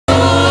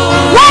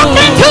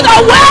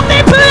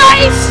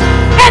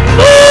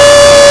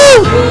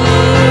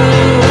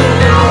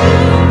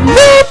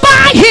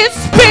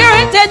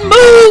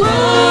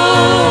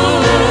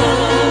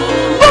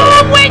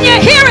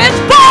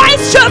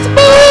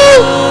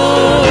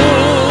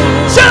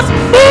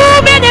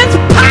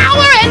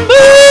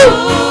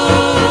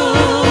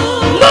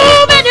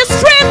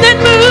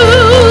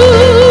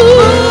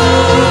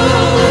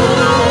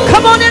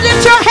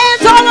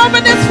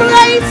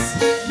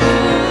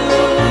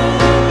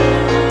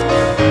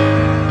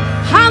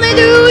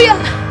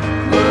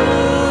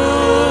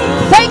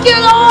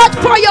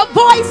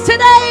place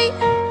today.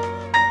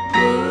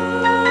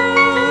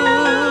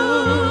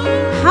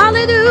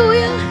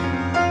 Hallelujah.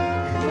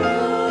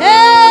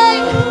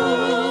 Hey.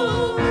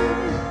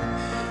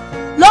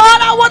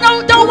 Lord,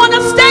 I don't want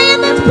to stay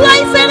in this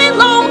place any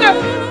longer.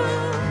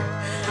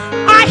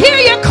 I hear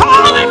you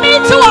calling me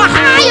to a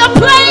higher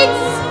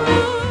place.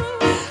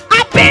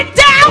 I've been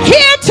down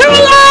here too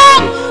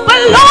long, but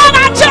Lord,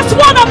 I just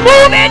want to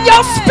move in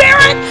your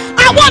spirit.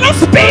 I want to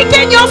speak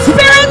in your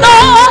spirit,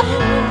 Lord.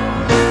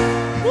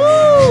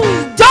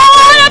 Don't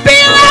want to be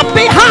left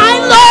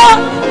behind, Lord.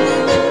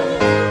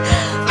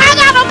 I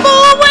got to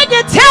move when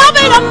you tell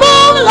me to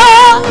move,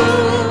 Lord.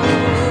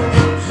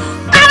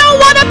 I don't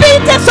want to be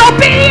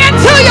disobedient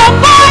to your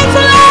voice,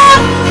 Lord.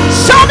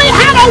 Show me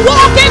how to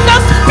walk in the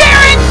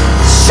spirit.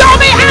 Show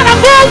me how to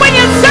move when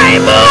you say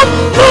move.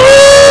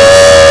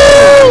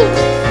 Move.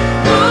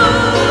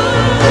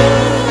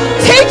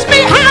 Teach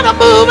me how to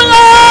move,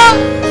 Lord.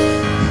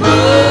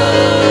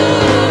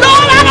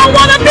 Lord, I don't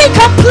want to be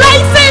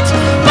complacent,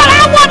 but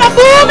I want to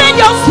move in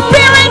your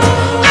spirit.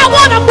 I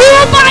want to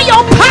move by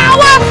your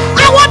power.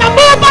 I want to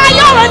move by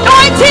your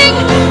anointing.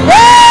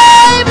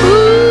 Hey, move.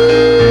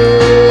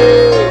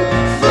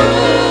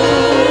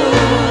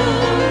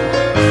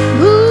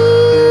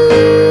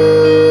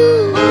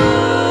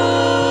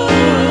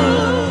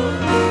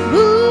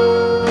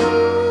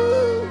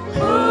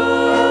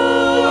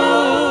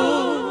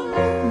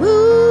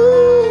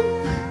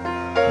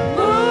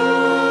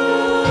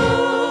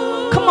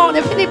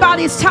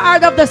 Anybody's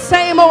tired of the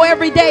same old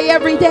every day,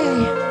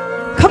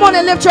 come on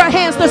and lift your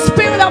hands. The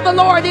Spirit of the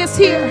Lord is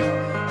here.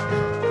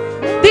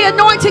 The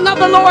anointing of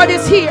the Lord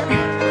is here.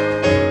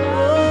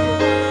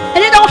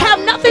 And it don't have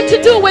nothing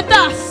to do with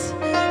us.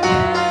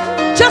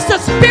 Just a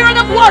spirit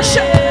of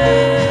worship.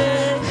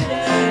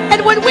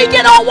 And when we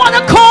get on one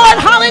accord,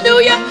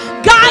 hallelujah,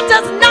 God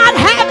does not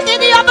have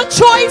any other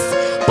choice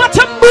but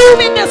to move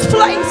in this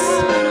place.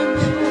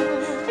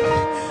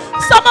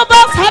 Some of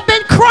us have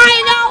been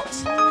crying out.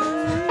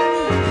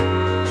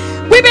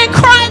 We've been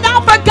crying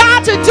out for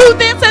God to do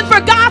this and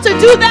for God to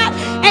do that.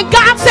 And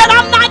God said,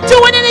 I'm not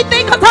doing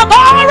anything because I've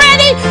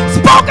already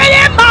spoken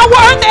in my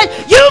word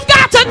that you've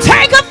got to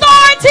take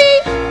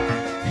authority.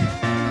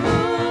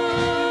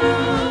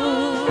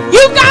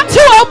 You've got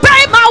to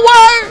obey my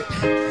word.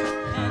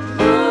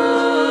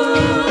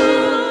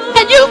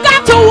 And you've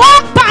got to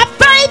walk by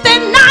faith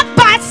and not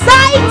by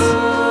sight.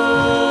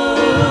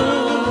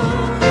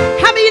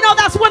 How many of you know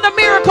that's when the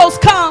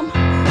miracles come?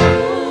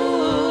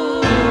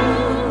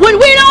 When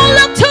we don't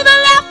look to the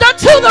left or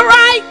to the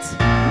right,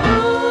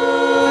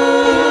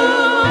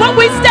 but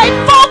we stay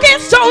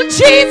focused on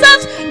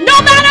Jesus no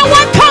matter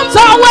what comes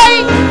our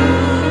way.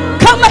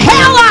 Come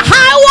hell or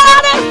high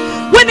water,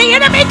 when the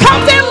enemy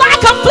comes in like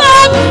a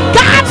flood,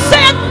 God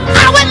said,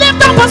 I will lift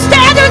up a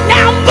standard.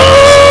 Now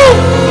move.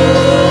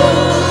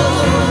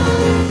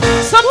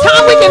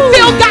 Sometimes we can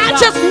feel God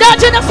just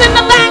nudging us in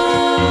the back.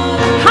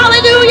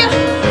 Hallelujah.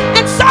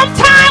 And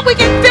sometimes we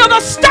can feel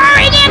the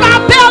stirring in our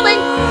belly.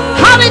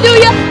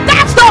 Hallelujah.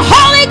 That's the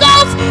Holy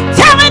Ghost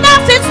telling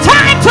us it's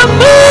time to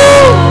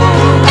move.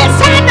 It's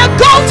time to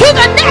go to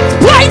the next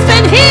place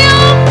in Him.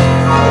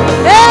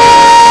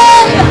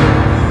 Hey.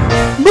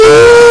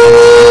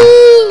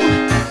 Move.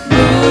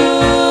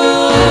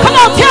 Come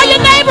on, tell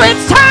your neighbor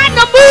it's time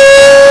to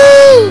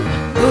move.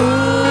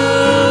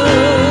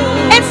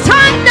 It's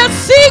time to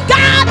see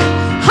God.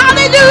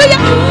 Hallelujah.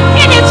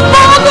 In His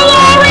full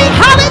glory.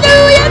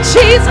 Hallelujah,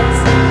 Jesus.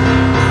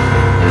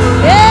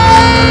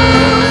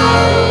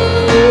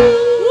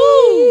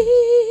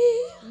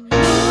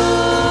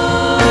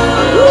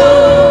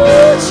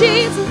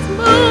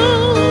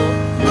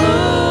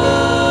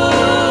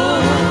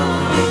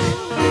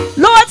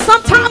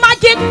 Sometimes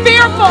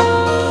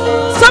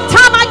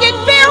I get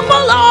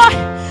fearful, Lord.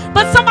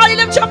 But somebody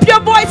lift up your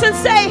voice and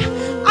say,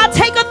 I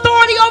take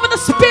authority over the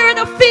spirit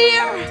of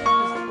fear.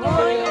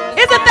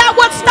 Isn't that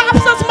what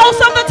stops us most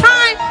of the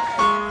time?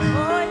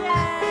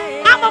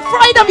 I'm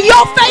afraid of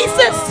your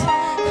faces.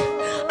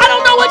 I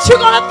don't know what you're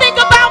going to think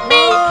about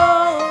me.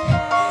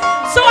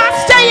 So I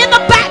stay in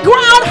the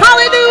background.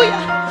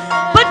 Hallelujah.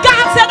 But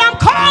God said, I'm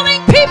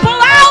calling people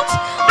out.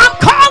 I'm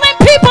calling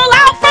people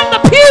out from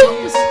the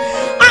pews.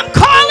 I'm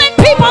calling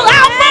people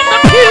out from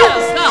the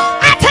pews.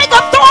 I take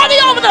authority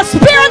over the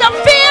spirit of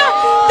fear.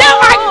 There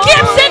are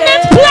gifts in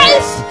this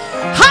place.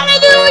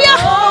 Hallelujah.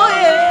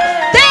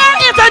 There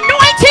is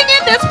anointing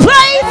in this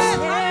place.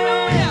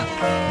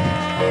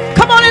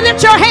 Come on and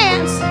lift your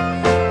hands.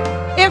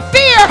 And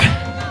fear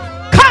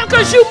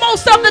conquers you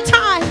most of the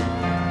time.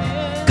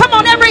 Come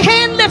on, every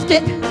hand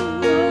lifted.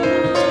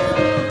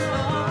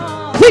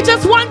 We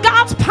just want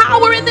God's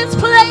power in this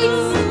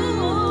place.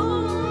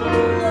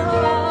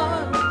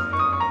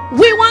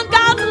 We want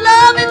God's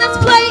love in this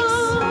place.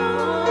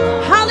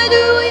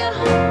 Hallelujah.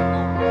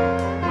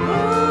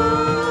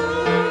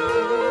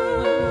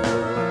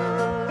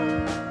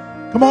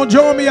 Come on,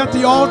 join me at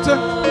the altar.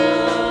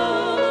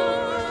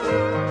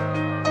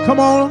 Come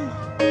on.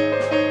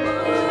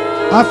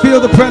 I feel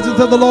the presence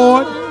of the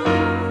Lord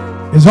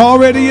is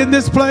already in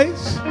this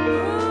place.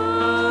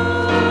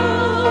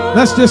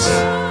 Let's just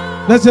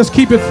Let's just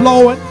keep it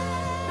flowing.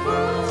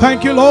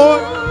 Thank you,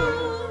 Lord.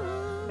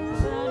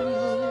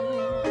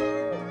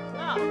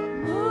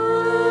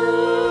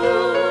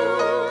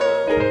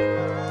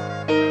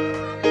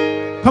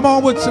 Come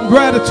on with some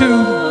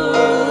gratitude.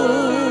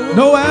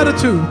 No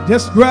attitude,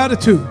 just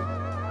gratitude.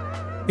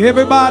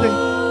 Everybody,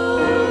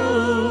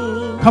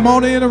 come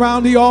on in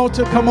around the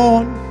altar. Come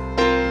on.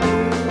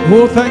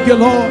 Oh, thank you,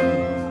 Lord.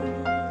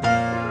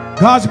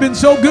 God's been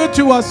so good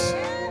to us.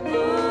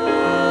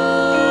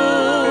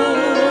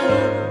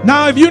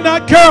 Now, if you're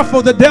not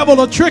careful, the devil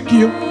will trick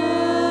you,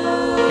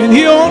 and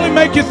he'll only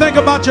make you think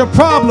about your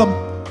problem.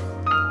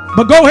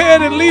 But go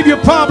ahead and leave your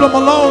problem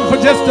alone for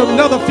just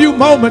another few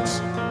moments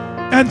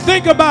and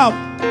think about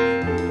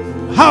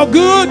how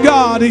good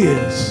God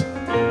is.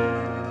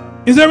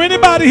 Is there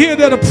anybody here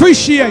that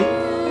appreciate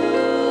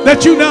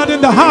that you're not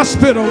in the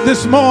hospital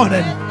this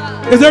morning?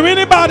 Is there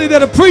anybody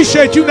that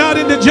appreciates you not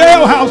in the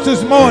jailhouse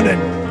this morning?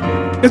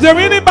 Is there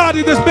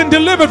anybody that's been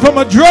delivered from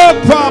a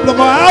drug problem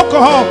or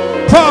alcohol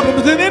problem?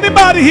 Is there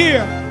anybody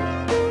here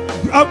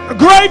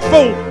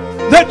grateful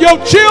that your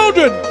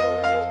children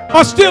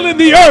are still in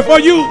the earth? Are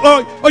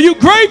you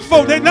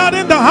grateful they're not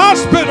in the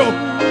hospital?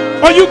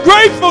 Are you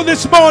grateful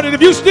this morning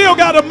if you still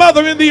got a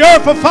mother in the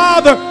earth, a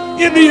father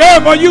in the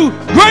earth? Are you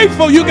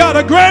grateful you got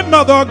a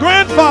grandmother or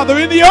grandfather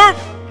in the earth?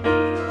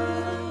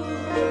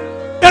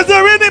 Is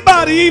there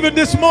anybody even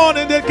this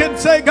morning that can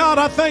say, God,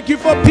 I thank you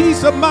for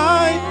peace of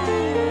mind?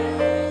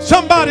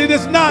 Somebody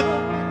that's not,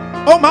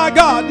 oh my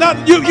God,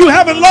 not you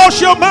haven't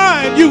lost your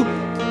mind. You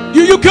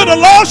could have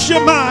lost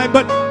your mind,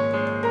 but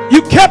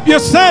you kept your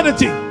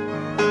sanity.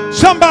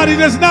 Somebody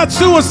that's not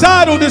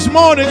suicidal this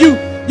morning.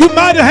 You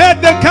might have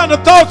had that kind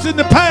of thoughts in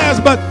the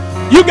past, but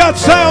you got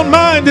sound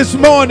mind this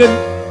morning.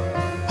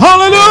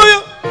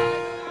 Hallelujah.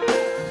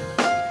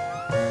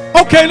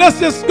 Okay, let's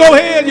just go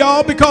ahead,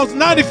 y'all, because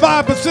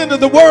 95% of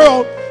the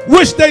world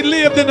wish they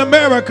lived in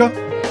America.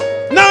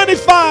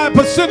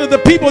 95% of the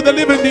people that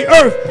live in the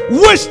earth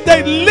wish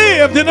they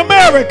lived in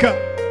America.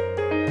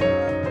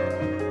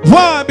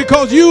 Why?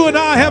 Because you and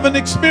I haven't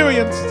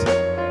experienced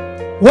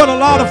what a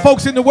lot of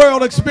folks in the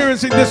world are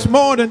experiencing this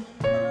morning.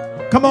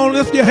 Come on,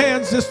 lift your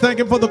hands, just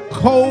thanking for the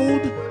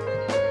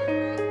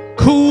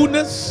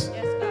coolness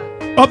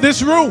of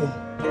this room.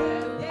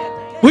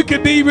 We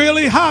could be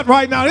really hot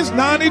right now. It's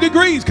 90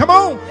 degrees. Come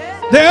on.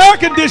 The air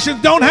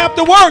conditions don't have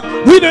to work.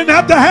 We didn't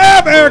have to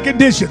have air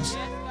conditions.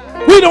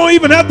 We don't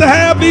even have to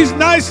have these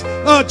nice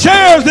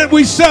chairs that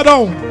we sit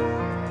on.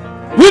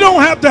 We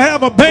don't have to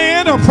have a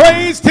band or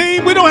praise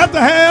team. We don't have to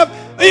have,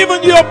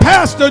 even your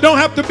pastor don't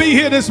have to be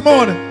here this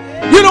morning.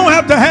 You don't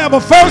have to have a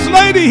first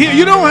lady here.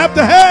 You don't have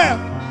to have.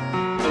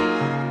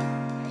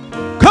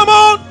 Come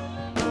on.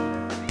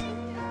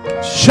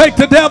 Shake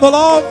the devil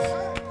off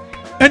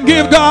and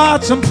give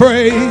God some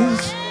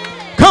praise.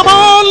 Come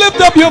on, lift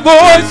up your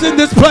voice in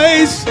this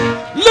place.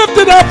 Lift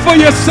it up for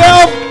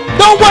yourself.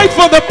 Don't wait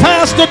for the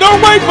pastor.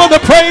 Don't wait for the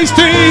praise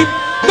team.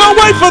 Don't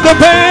wait for the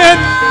band.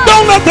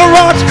 Don't let the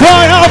rocks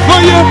cry out for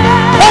you.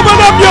 Open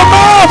up your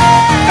mouth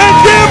and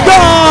give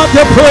God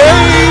the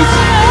praise.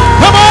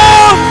 Come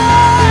on.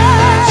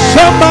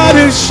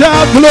 Somebody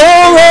shout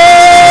glory,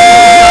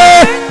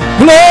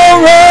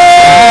 glory,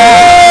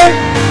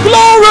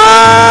 glory,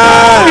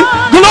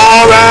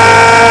 glory,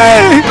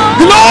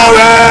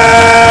 glory.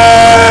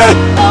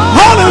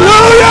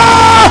 Hallelujah,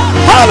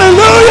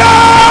 hallelujah,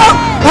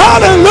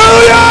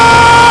 hallelujah.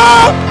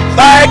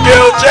 Thank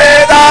you,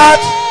 Jesus.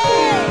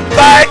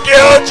 Thank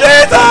you,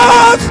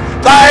 Jesus.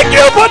 Thank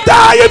you for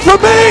dying for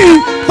me.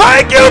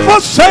 Thank you for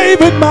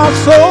saving my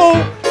soul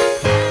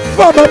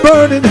from a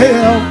burning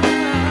hell.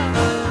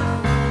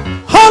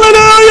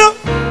 Hallelujah.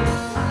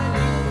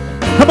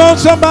 Come on,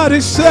 somebody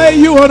say,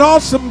 you an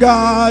awesome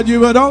God.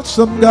 You an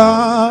awesome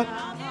God.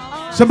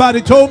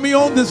 Somebody told me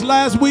on this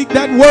last week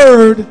that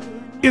word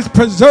is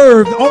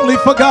preserved only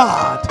for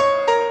God.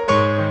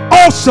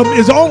 Awesome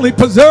is only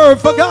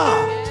preserved for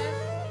God.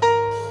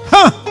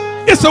 Huh?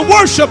 It's a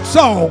worship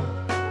song.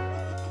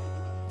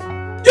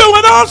 You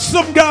an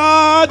awesome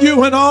God.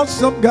 You an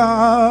awesome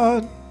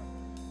God.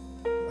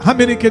 How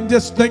many can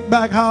just think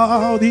back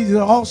how he's an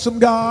awesome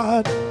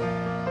God?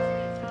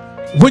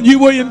 When you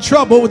were in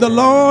trouble, the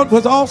Lord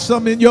was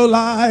awesome in your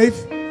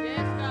life.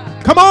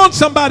 Come on,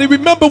 somebody.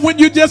 Remember when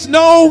you just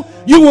know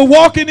you were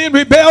walking in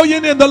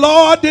rebellion and the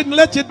Lord didn't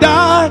let you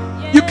die?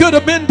 You could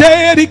have been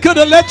dead. He could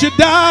have let you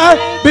die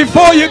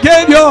before you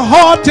gave your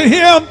heart to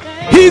him.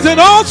 He's an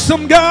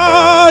awesome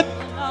God.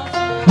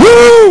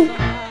 Woo!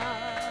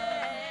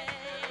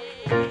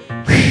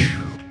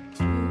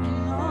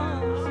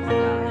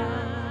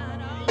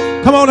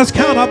 Come on, let's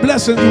count our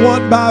blessings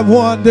one by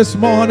one this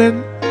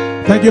morning.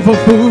 Thank you for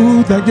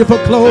food. Thank you for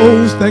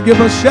clothes. Thank you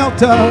for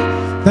shelter.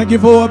 Thank you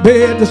for a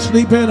bed to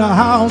sleep in, a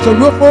house, a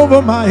roof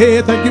over my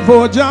head. Thank you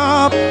for a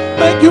job.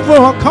 Thank you for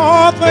a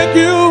car. Thank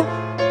you.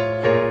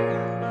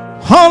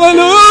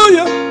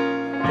 Hallelujah.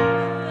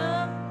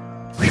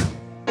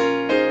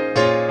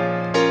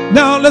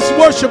 Now let's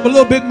worship a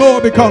little bit more,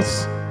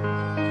 because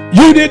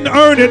you didn't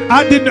earn it.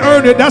 I didn't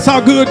earn it. That's how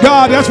good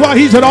God. That's why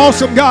he's an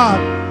awesome God.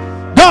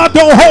 God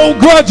don't hold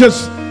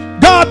grudges.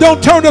 God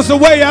don't turn us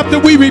away after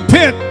we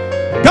repent.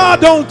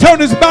 God don't turn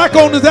his back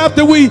on us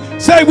after we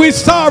say we're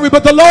sorry.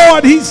 But the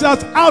Lord, he's an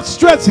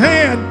outstretched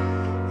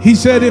hand. He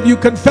said, if you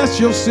confess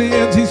your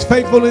sins, he's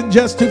faithful and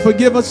just to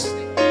forgive us.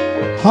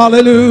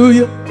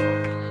 Hallelujah.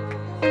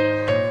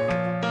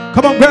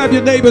 Come on, grab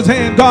your neighbor's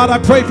hand. God, I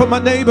pray for my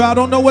neighbor. I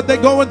don't know what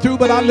they're going through,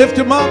 but I lift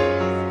him up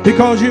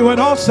because you're an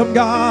awesome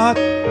God.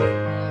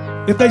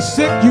 If they're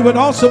sick, you're an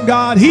awesome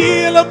God.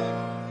 Heal them.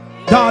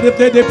 God, if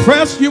they're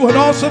depressed, you're an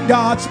awesome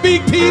God.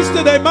 Speak peace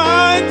to their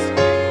minds.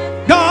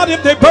 God,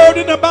 if they're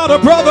burdened about a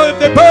brother, if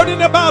they're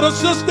burdened about a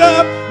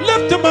sister,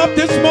 lift them up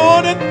this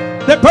morning.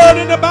 They're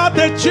burdened about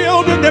their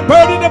children. They're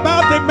burdened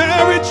about their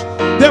marriage,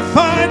 their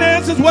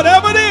finances,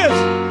 whatever it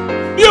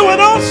is. You're an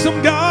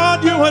awesome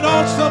God. You're an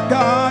awesome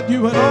God.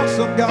 You're an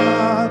awesome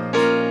God.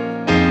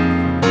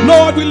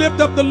 Lord, we lift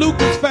up the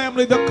Lucas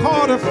family, the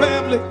Carter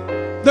family,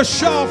 the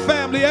Shaw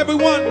family,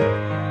 everyone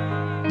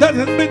that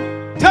has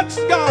been touched,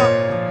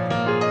 God,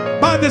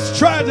 by this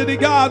tragedy.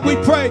 God, we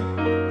pray.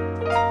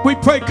 We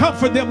pray,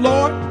 comfort them,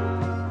 Lord.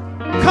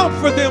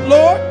 Comfort them,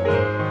 Lord.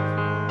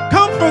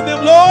 Comfort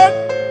them, Lord.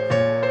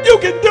 You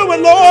can do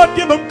it, Lord.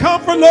 Give them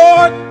comfort,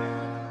 Lord.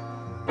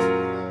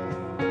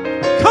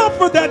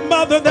 Comfort that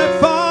mother,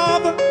 that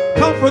father.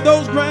 Comfort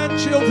those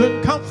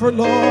grandchildren. Comfort,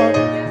 Lord.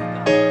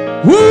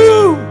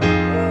 Woo!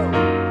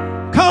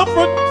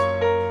 Comfort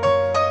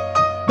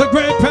the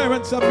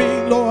grandparents,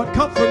 Lord.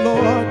 Comfort,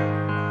 Lord.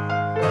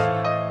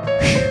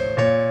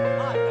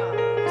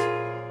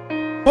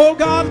 Oh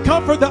God,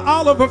 comfort the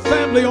Oliver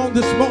family on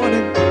this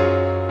morning.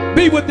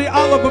 Be with the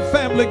Oliver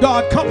family,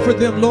 God. Comfort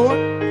them, Lord.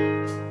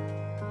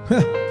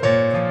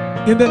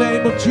 In the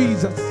name of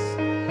Jesus.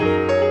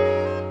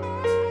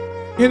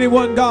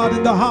 Anyone, God,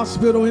 in the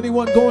hospital,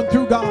 anyone going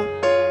through, God.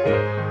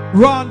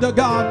 Rhonda,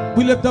 God,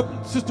 we lift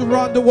up Sister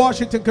Rhonda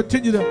Washington.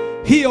 Continue to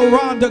heal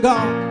Rhonda,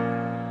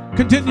 God.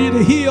 Continue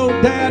to heal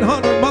Dad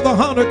Hunter, Mother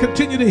Hunter.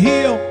 Continue to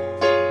heal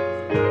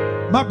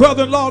my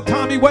brother-in-law,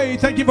 Tommy Wade.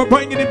 Thank you for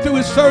bringing him through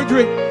his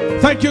surgery.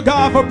 Thank you,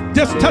 God, for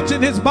just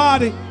touching his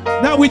body.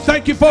 Now we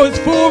thank you for his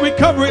full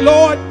recovery,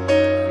 Lord.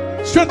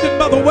 Strengthen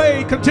Mother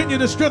Wade. Continue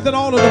to strengthen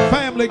all of the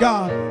family,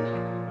 God.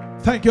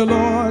 Thank you,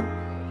 Lord.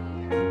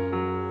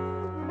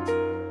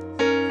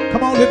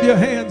 Come on, lift your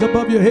hands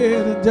above your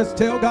head and just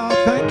tell God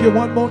thank you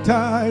one more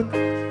time.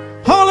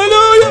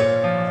 Hallelujah.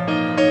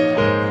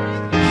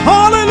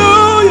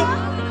 Hallelujah.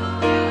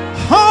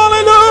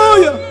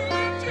 Hallelujah.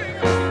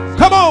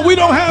 Come on, we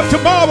don't have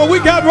tomorrow. We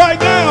got right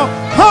now.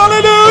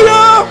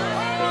 Hallelujah.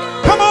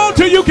 Come on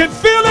till you can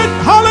feel it.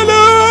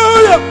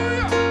 Hallelujah.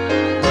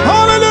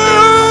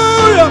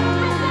 Hallelujah.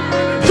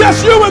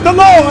 Just you and the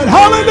Lord.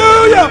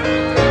 Hallelujah.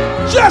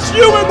 Just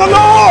you and the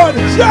Lord.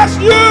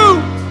 Just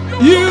you.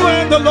 You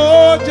and the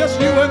Lord. Just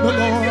you and the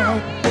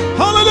Lord.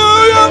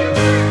 Hallelujah.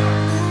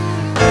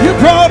 You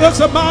brought us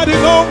a mighty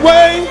long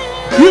way.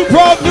 You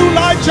brought New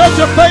Life Church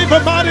of Faith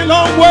a mighty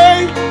long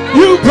way.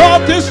 You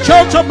brought this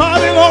church a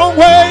mighty long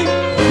way.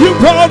 You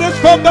brought us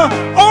from the,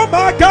 oh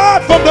my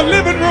God, from the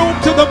living room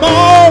to the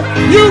mall.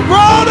 You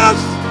brought us.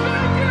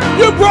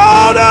 You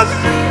brought us.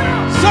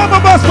 Some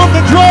of us from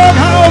the drug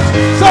house.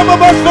 Some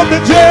of us from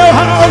the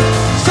jailhouse.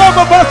 Some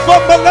of us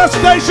from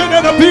molestation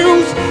and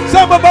abuse.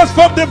 Some of us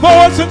from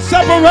divorce and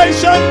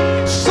separation.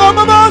 Some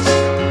of us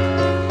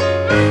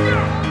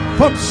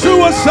from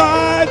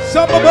suicide.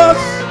 Some of us,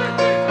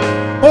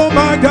 oh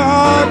my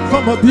God,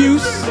 from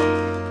abuse.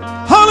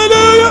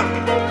 Hallelujah.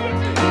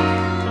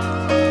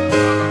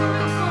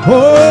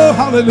 Oh,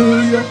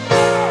 hallelujah.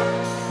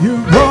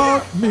 You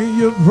brought me,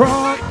 you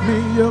brought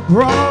me, you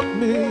brought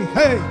me.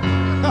 Hey,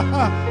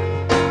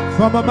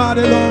 from a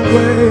mighty long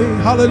way.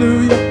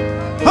 Hallelujah.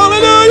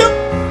 Hallelujah.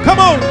 Come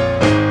on.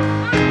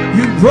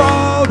 You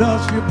brought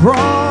us, you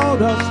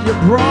brought us, you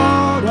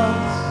brought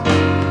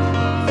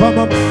us from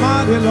a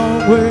mighty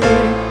long way.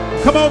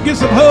 Come on, get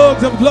some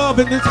hugs of love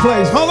in this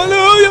place.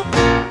 Hallelujah.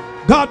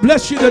 God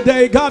bless you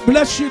today. God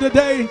bless you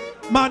today.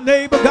 My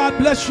neighbor, God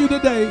bless you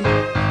today.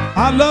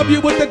 I love you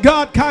with the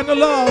God kind of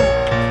love.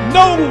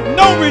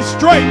 No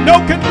restraint, no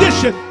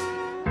condition.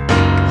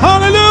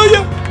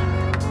 Hallelujah.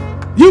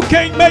 You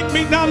can't make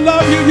me not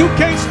love you. You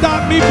can't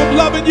stop me from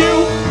loving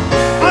you.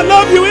 I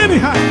love you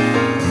anyhow.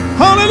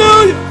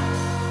 Hallelujah.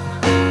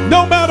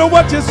 No matter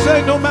what you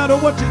say, no matter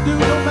what you do,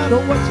 no matter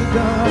what you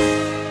done.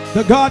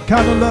 The God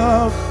kind of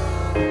love.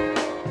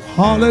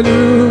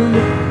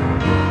 Hallelujah.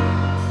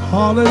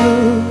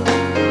 Hallelujah.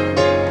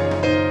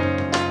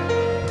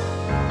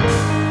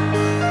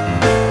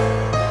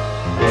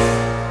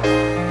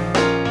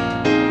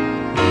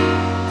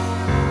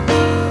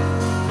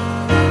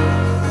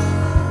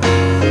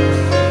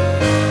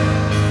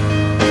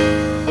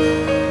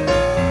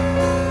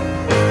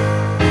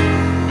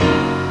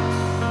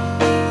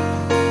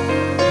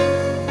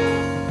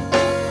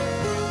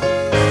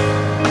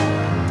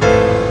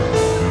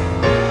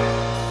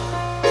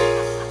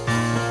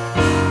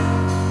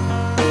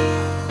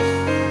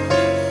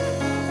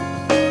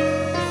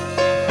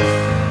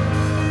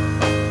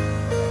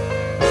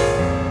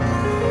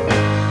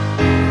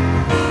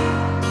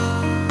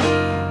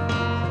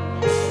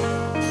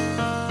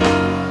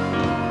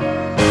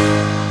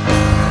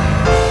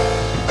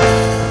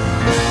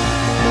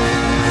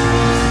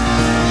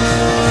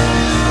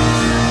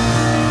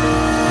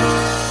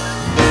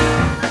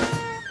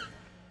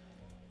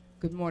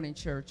 Good morning,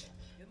 church.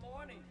 Good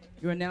morning.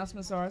 Your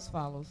announcements are as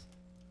follows.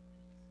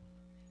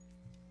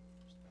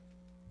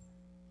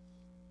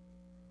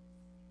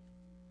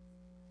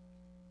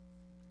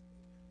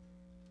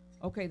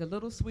 Okay, the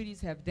little sweeties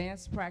have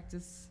dance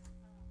practice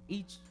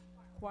each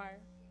choir.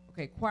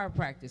 Okay, choir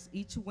practice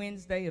each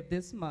Wednesday of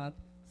this month,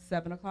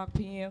 7 o'clock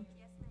p.m.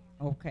 Yes,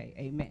 ma'am. Okay,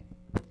 amen.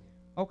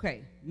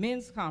 Okay,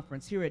 men's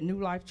conference here at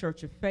New Life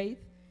Church of Faith,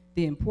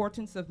 the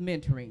importance of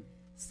mentoring,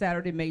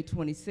 Saturday, May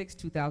 26,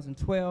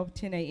 2012,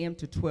 10 a.m.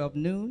 to 12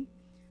 noon.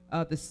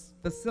 The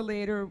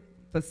facilitator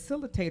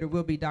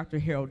will be Dr.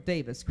 Harold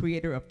Davis,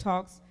 creator of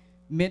Talks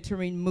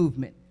Mentoring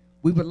Movement.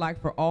 We would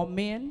like for all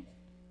men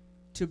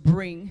to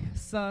bring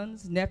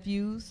sons,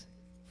 nephews,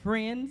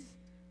 friends.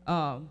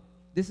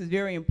 This is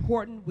very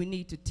important. We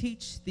need to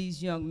teach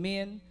these young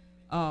men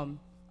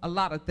a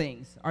lot of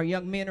things. Our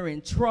young men are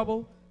in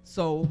trouble,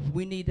 so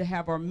we need to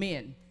have our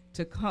men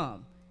to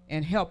come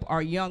and help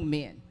our young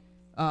men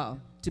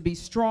to be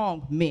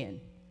strong men,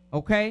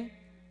 okay?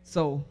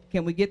 So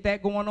can we get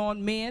that going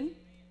on, men?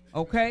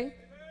 Okay?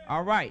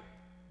 All right.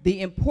 The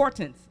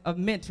importance of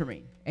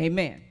mentoring,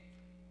 amen.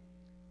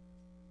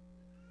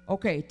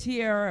 Okay,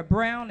 Tiara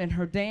Brown and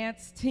her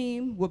dance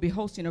team will be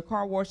hosting a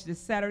car wash this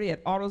Saturday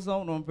at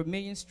AutoZone on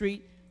Vermilion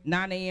Street,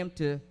 9 a.m.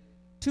 to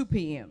 2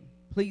 p.m.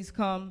 Please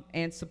come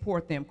and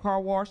support them.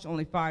 Car wash,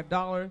 only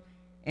 $5,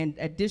 and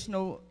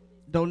additional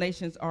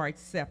donations are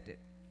accepted.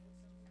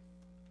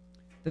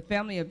 The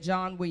family of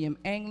John William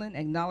Anglin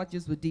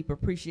acknowledges with deep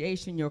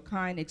appreciation your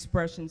kind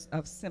expressions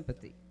of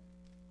sympathy.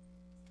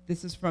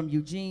 This is from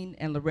Eugene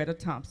and Loretta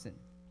Thompson.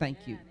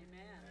 Thank you.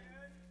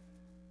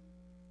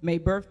 May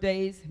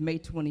birthdays, May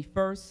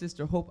 21st,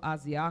 Sister Hope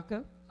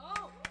Asiaka.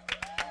 Oh.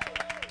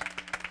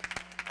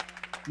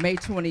 May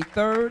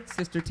 23rd,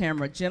 Sister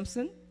Tamara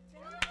Jimson.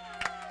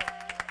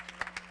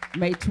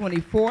 May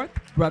 24th,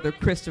 Brother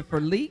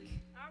Christopher Leak.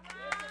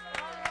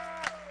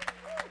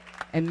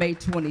 And May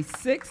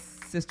 26th,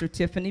 Sister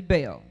Tiffany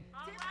Bell.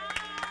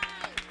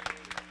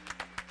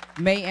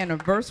 May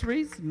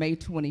anniversaries, May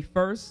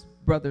 21st,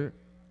 Brother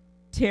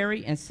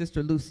Terry and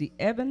Sister Lucy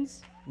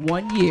Evans,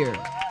 1 year.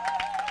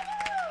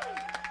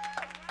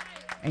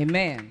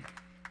 Amen.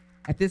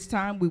 At this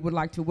time, we would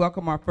like to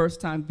welcome our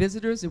first-time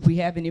visitors. If we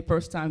have any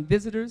first-time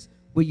visitors,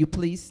 will you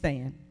please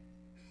stand?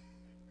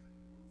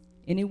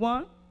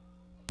 Anyone?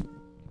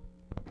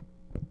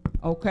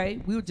 Okay,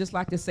 we would just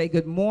like to say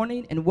good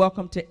morning and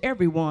welcome to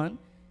everyone.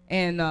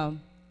 And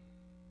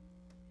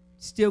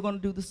still going to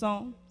do the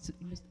song?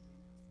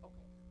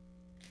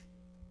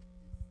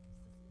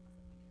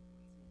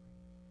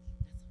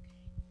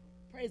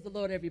 Praise the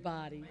Lord,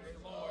 everybody.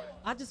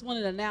 I just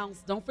wanted to announce,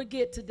 don't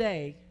forget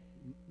today,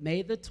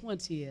 May the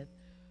 20th,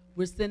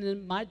 we're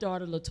sending my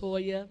daughter,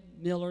 Latoya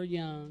Miller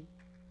Young,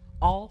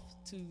 off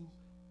to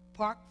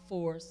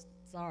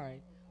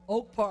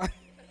Oak Park,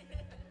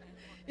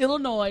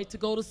 Illinois, to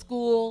go to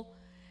school,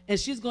 and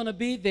she's going to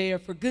be there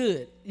for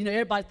good. You know,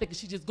 everybody's thinking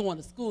she's just going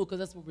to school because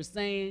that's what we're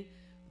saying.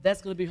 That's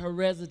going to be her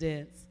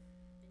residence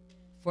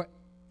for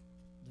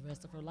the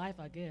rest of her life,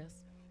 I guess.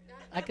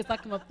 I guess I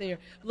come up there.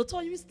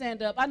 Latoya, you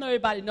stand up. I know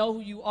everybody know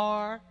who you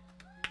are,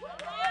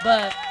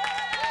 but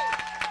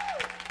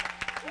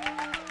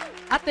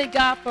I thank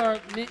God for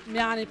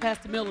Miani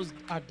Pastor Miller's,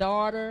 our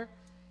daughter,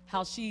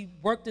 how she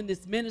worked in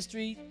this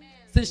ministry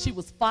since she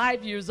was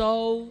 5 years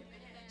old.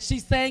 She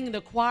sang in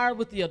the choir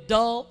with the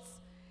adults,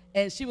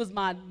 and she was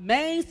my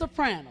main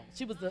soprano.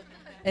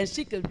 And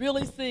she could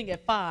really sing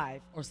at 5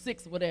 or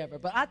 6 or whatever.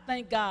 But I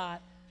thank God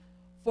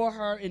for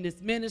her in this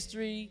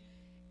ministry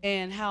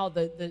and how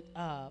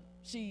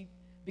she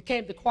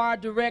became the choir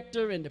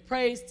director and the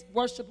praise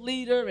worship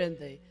leader and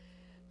the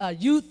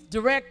youth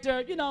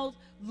director. You know,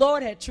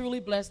 Lord had truly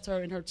blessed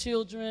her and her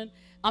children.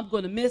 I'm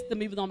going to miss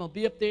them, even though I'm going to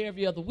be up there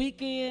every other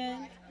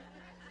weekend.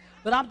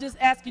 But I'm just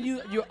asking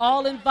you, you're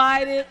all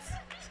invited.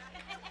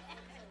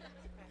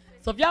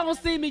 So if y'all don't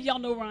see me, y'all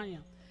know where I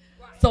am.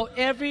 So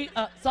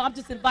I'm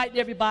just inviting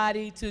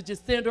everybody to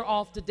just send her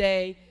off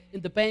today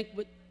in the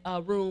banquet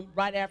room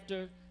right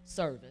after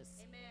service.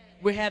 Amen.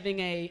 We're having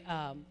a,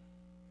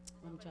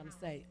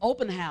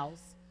 open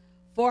house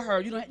for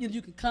her.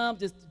 You can come,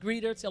 just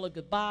greet her, tell her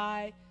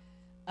goodbye.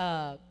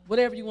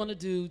 Whatever you want to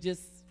do,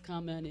 just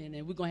come in,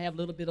 and we're going to have a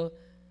little bit of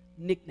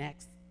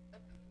knickknacks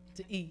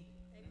to eat.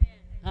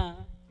 Amen.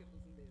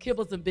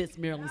 Kibbles and bits,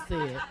 Marilyn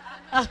said.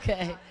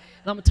 Okay.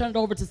 And I'm going to turn it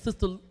over to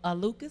Sister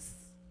Lucas.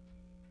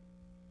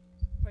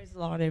 Praise the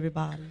Lord,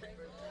 everybody.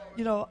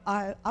 You know,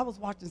 I was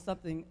watching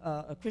something,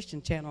 a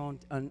Christian channel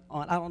on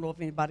I don't know if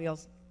anybody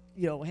else,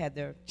 had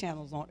their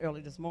channels on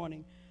early this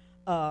morning,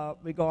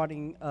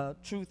 regarding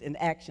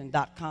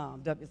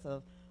truthandaction.com. It's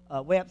a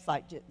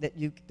website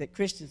that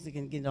Christians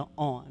can get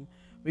on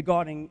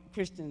regarding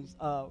Christians'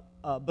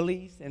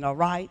 beliefs and our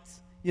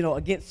rights,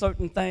 against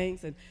certain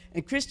things.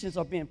 And Christians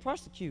are being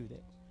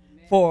persecuted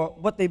for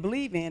what they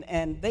believe in.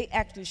 And they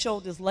actually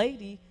showed this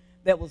lady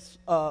that was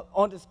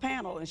on this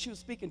panel, and she was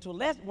speaking to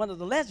one of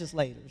the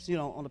legislators,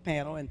 on the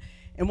panel. And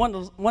one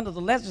of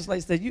the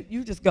legislators said,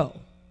 you just go.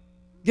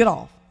 Get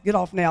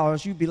off now, or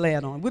else you be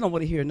led on. We don't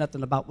want to hear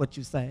nothing about what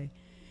you say.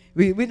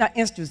 We're not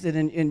interested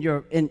in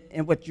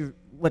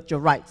what your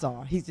rights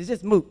are. He said,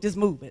 just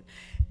move it.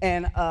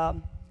 And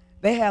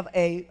they have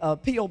a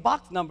P.O.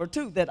 box number,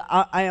 too, that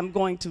I am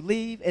going to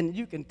leave, and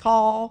you can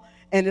call,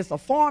 and it's a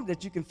form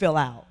that you can fill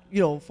out,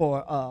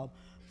 for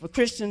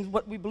Christians,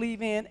 what we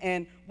believe in,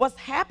 and what's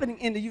happening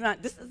in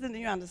this is in the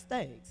United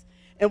States.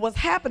 And what's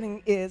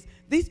happening is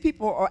these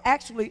people are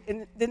actually,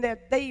 and then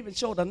they even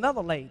showed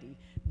another lady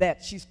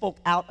that she spoke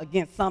out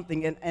against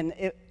something,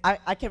 and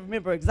I can't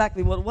remember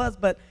exactly what it was,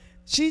 but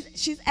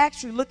she's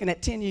actually looking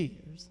at 10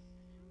 years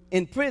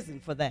in prison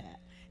for that.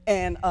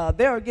 And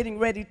they're getting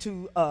ready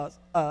to,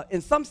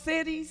 in some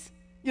cities,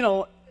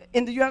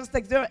 in the United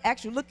States, they're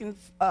actually looking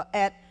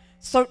at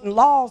certain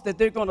laws that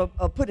they're going to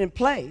put in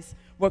place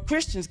where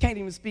Christians can't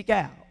even speak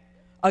out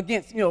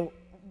against,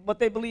 what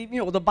they believe,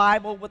 the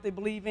Bible, what they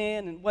believe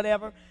in and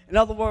whatever. In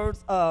other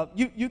words,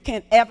 you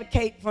can't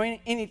advocate for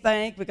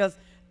anything because,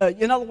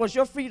 in other words,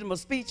 your freedom of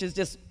speech is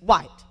just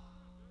wiped.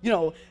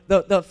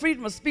 The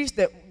freedom of speech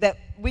that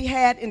we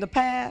had in the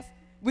past,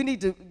 we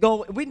need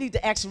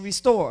to actually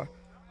restore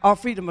our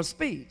freedom of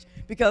speech,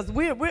 because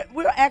we're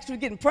actually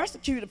getting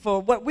persecuted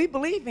for what we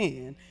believe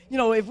in.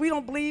 If we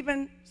don't believe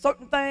in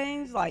certain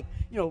things like,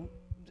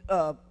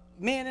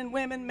 men and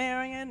women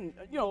marrying,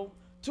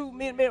 two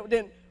men married,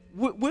 then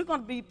we're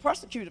going to be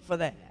persecuted for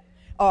that.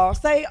 Or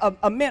say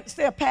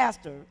a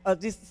pastor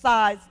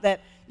decides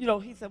that,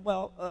 he said,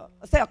 well,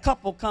 say a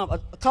couple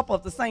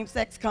of the same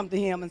sex come to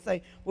him and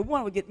say, well, we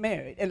want to get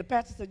married. And the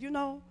pastor said,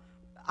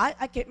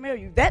 I can't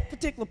marry you. That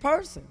particular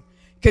person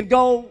can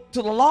go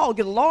to the law,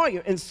 get a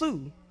lawyer, and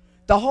sue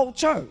the whole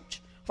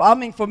church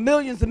for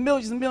millions and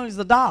millions and millions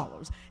of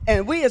dollars.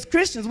 And we as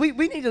Christians, we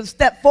need to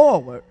step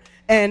forward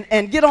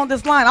and get on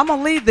this line. I'm going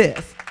to leave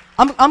this.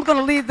 I'm going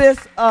to leave this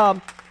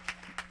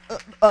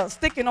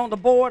sticking on the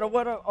board or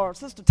whatever, or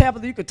Sister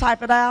Tabitha, you could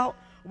type it out,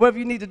 whatever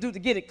you need to do to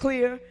get it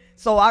clear.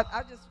 So I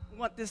just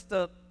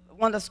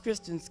want us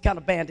Christians kind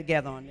of band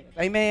together on this.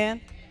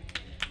 Amen.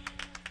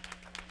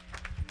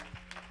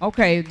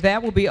 Okay,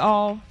 that will be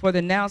all for the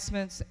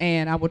announcements,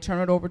 and I will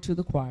turn it over to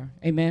the choir.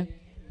 Amen.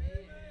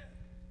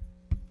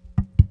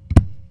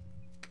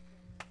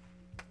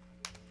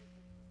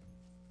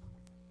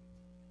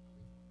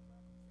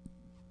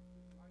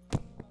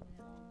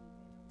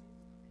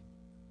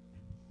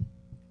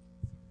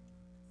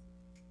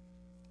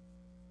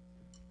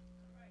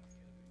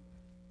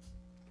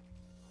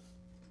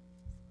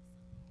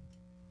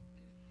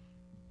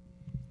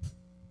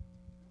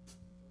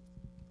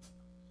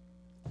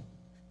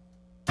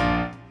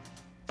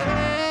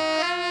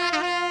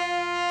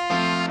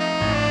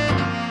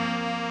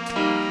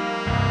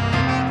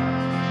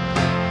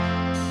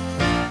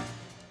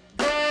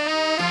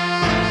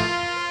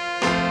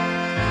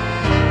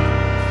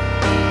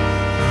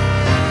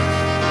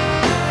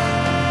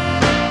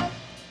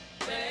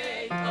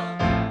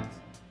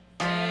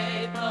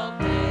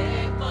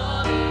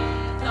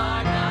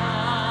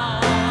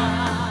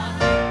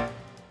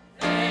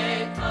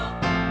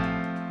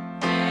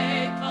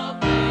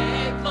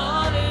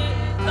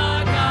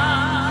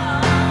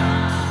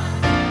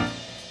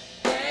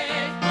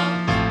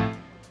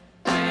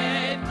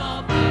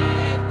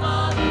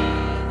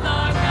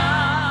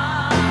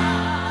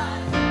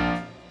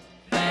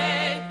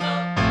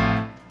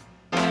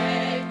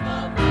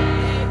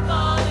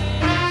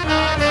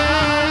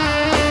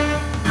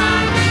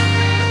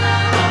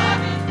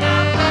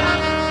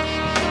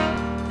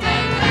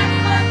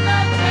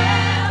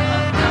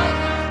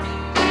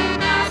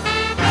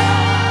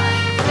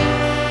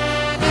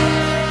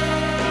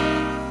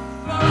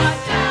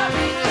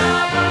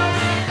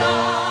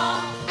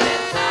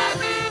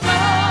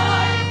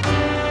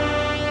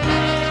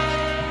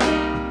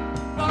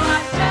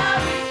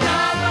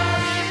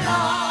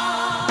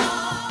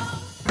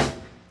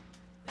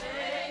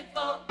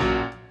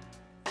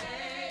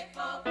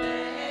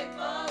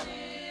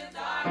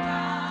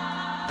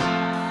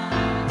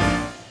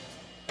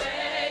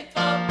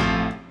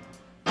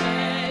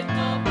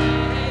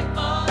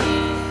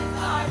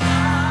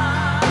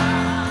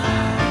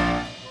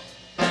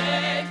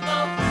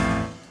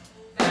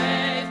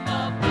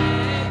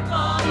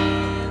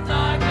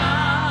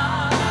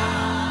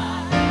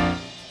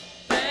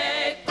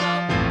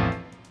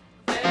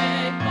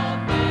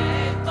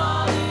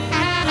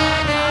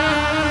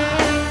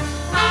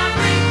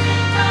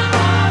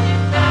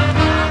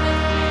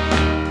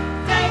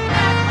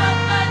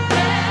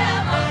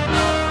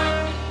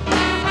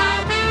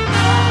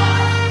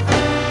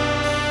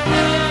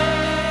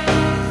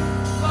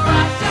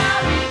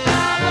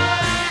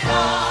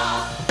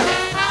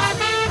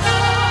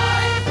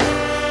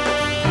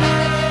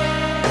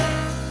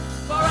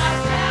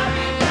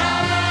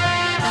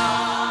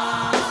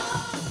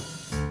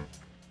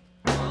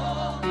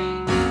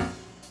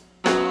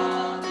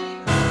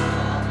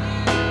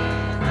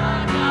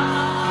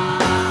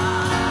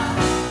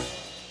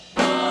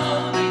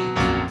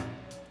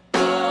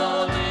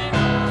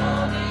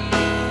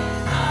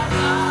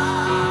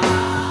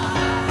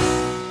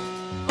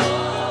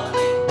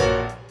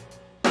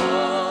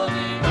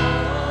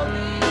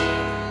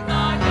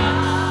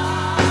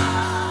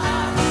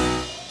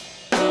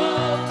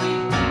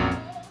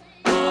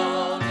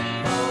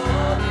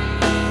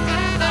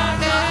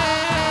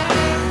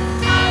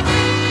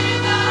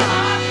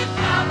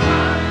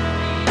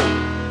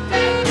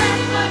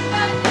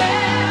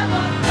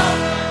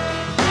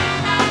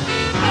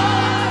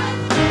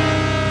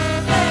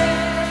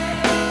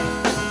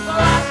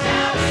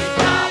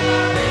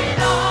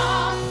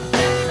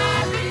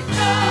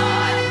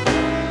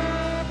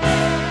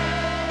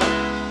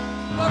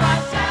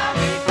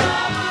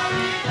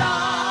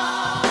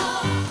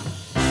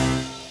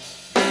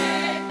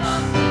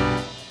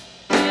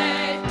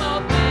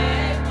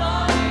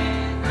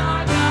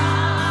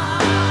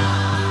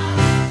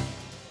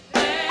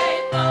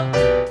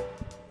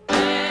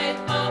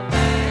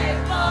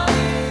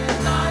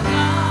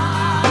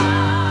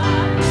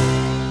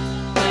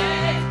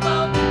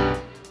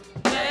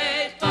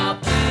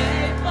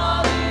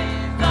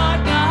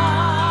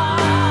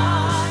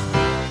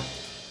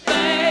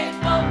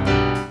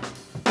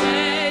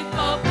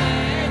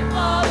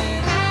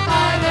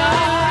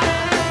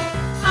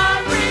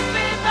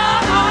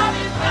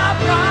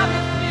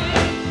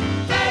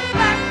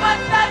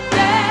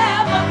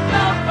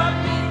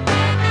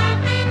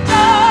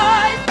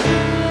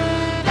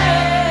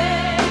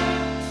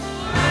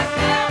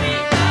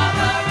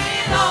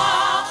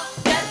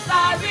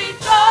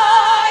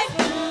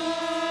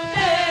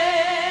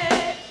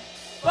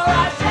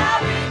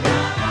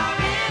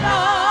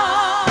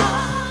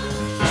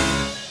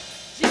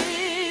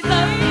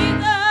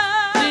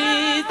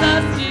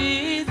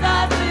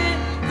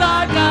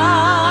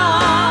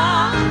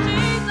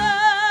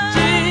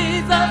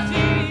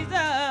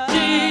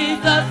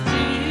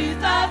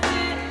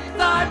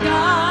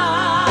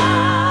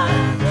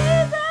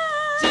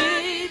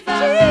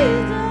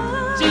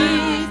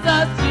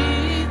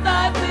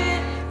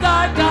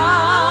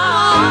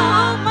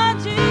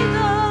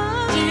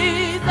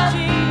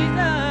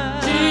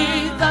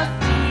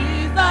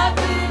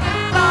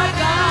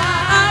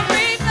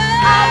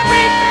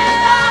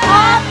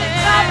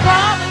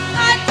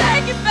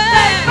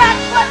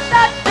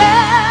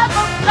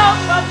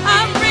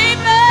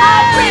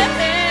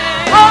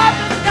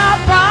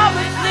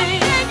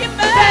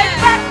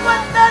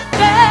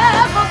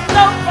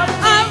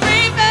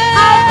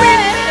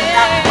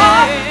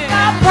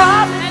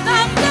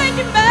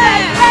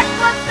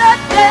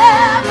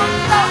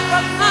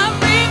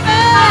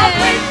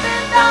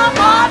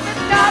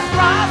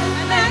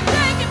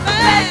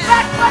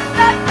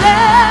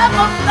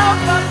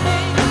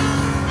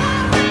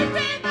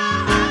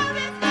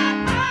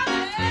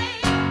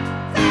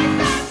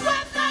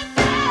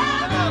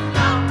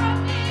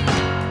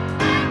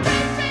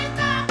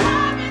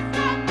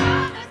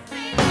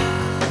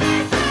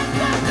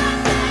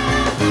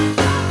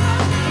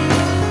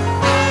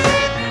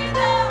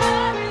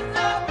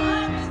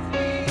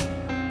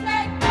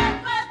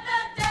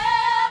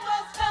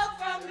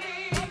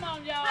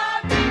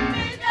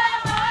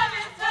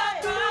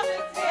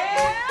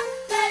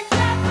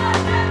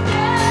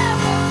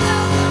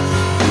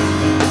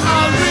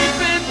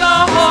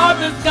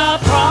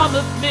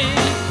 promised me.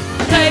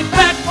 Take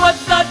back what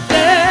the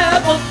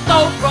devil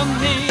stole from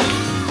me.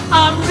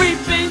 I'm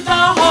reaping the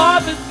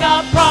harvest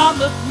God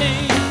promised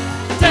me.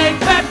 Take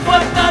back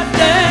what the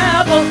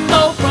devil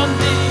stole from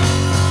me.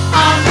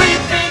 I'm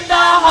reaping the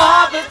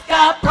harvest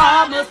God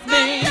promised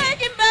me.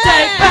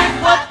 Take back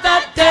what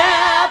the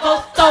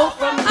devil stole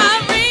from me.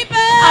 I'm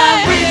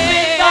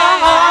reaping the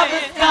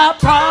harvest God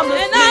promised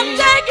me. And I'm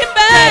taking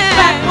back. Take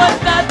back what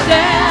the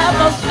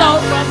devil stole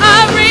from me.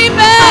 I'm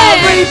reaping. I'm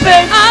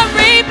reaping. I'm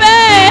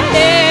reaping.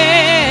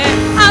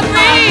 I'm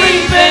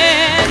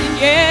reaping.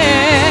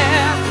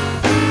 Yeah.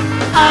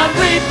 I'm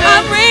reaping.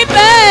 I'm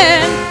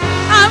reaping.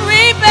 I'm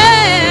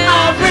reaping.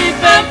 I'm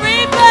reaping. I'm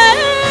reaping.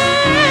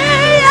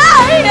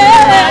 Yeah,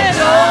 yeah. My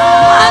joy.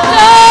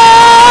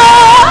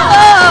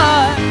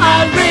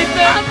 I'm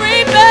reaping. I'm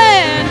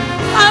reaping.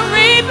 I'm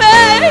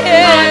reaping.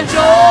 My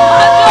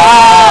joy.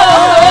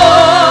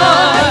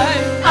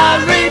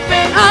 I'm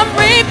reaping. I'm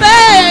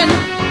reaping.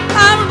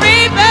 I'm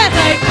reaping.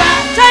 Take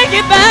back. Take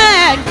it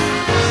back.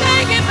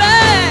 Take it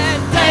back.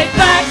 Take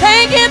back.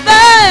 Take it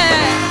back.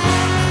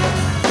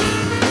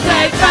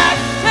 Take back.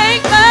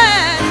 Take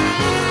back.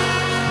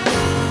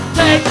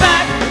 Take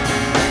back.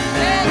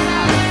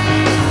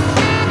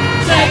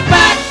 Take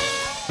back.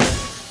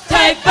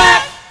 Take back.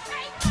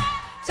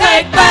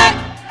 Take back.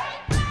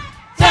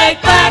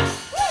 Take back.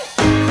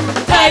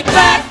 Take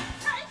back.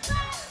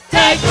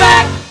 Take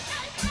back.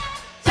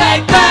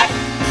 Take back.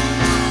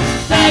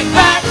 Take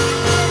back.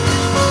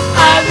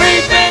 I'm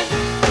reaping.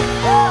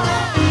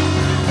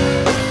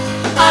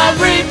 I'm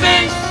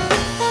reaping.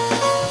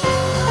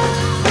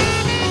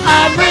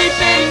 I'm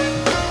reaping.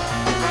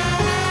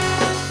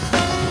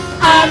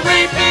 I'm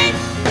reaping.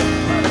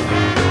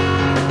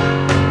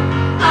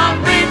 I'm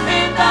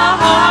reaping the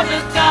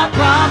harvest God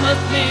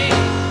promised me.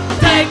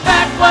 Take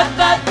back what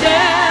the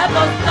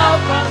devil stole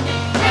from me.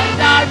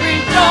 And I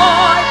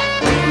rejoice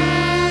today.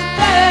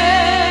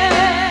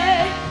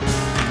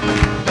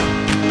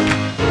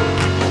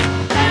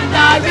 And I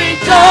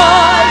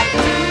rejoice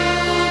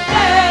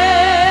today.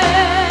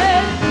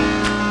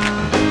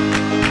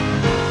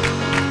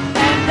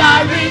 And I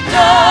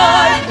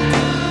rejoice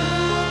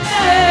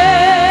today.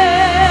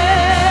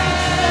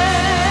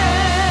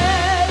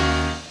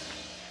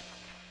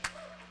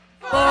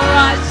 For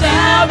I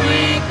shall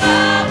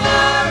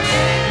recover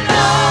it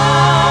all.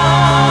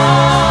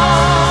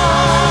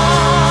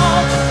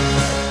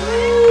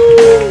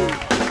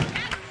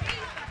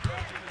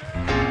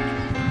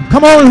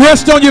 Come on,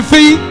 rest on your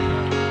feet.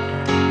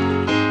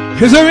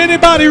 Is there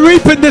anybody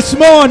reaping this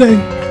morning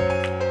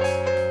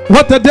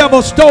what the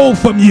devil stole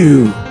from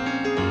you?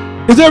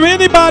 Is there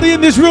anybody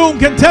in this room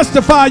can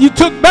testify you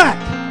took back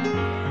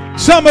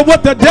some of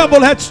what the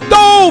devil had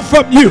stole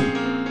from you?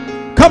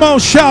 Come on,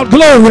 shout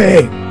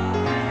glory.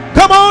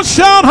 Come on,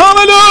 shout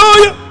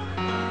hallelujah.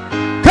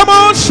 Come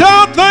on,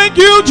 shout thank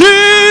you,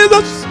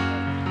 Jesus.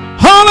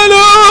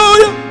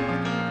 Hallelujah.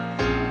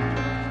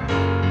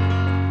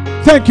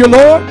 Thank you,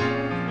 Lord.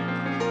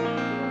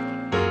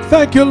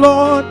 Thank you,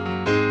 Lord.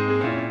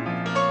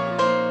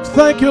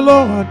 Thank you,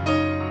 Lord.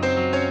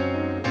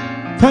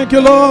 Thank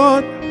you,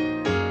 Lord.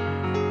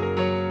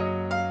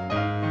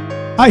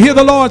 I hear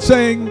the Lord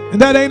saying,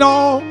 and that ain't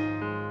all.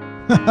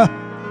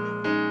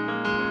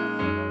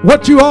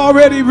 What you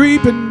already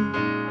reaping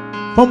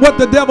from what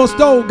the devil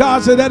stole,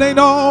 God said that ain't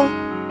all.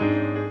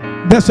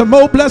 There's some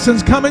more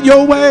blessings coming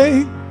your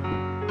way.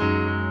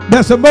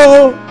 There's some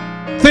more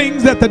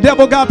things that the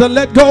devil got to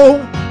let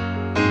go.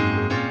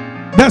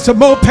 There's some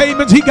more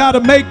payments he got to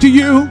make to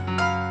you.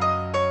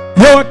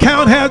 Your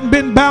account hasn't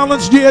been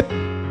balanced yet.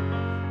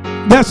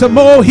 There's some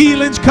more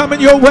healings coming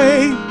your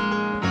way.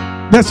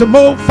 There's some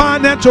more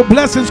financial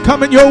blessings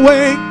coming your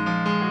way.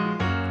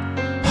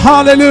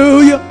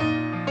 Hallelujah.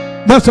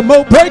 There's some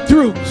more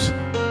breakthroughs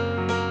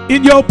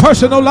in your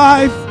personal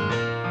life.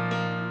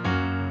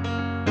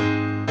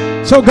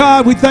 So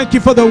God, we thank you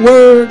for the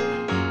word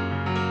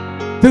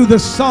through the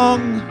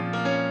song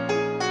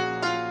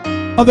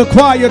of the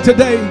choir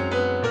today.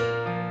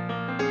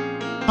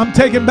 I'm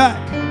taking back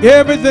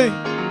everything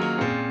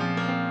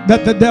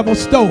that the devil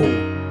stole,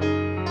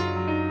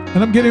 and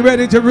I'm getting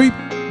ready to reap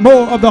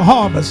more of the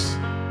harvest.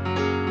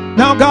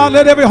 Now, God,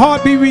 let every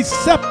heart be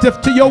receptive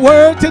to your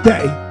word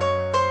today.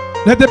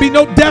 Let there be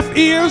no deaf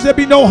ears, there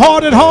be no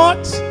hardened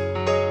hearts.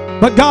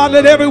 But God,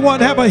 let everyone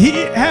have an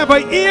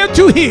ear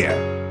to hear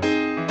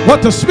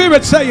what the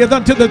Spirit saith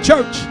unto the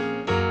church.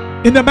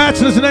 In the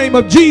matchless name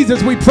of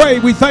Jesus, we pray.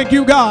 We thank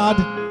you, God.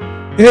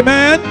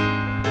 Amen.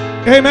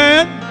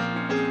 Amen.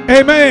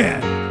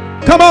 Amen.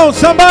 Come on,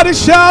 somebody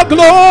shout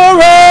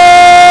glory.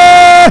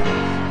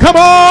 Come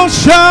on,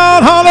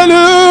 shout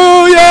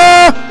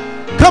hallelujah.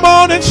 Come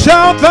on and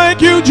shout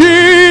thank you,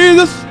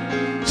 Jesus.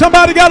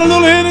 Somebody got a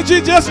little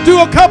energy? Just do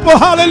a couple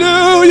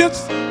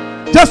hallelujahs.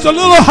 Just a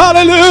little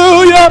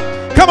hallelujah.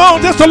 Come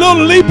on, just a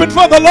little leaping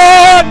for the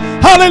Lord.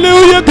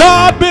 Hallelujah.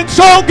 God been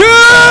so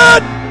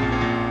good.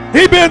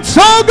 He been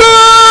so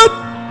good.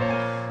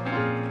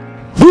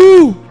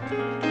 Whew.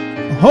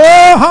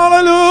 Oh,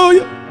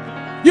 hallelujah.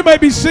 You may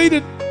be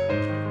seated.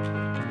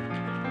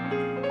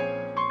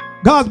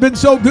 God's been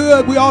so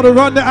good, we ought to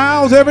run the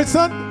aisles every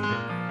Sunday.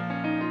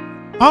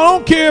 I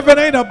don't care if it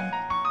ain't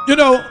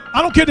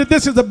I don't care that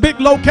this is a big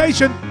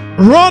location.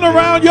 Run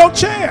around your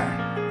chair.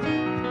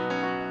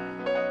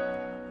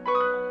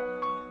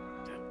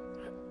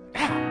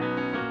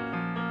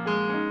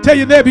 Tell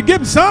your neighbor,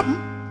 give him something.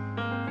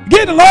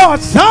 Give the Lord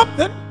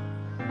something.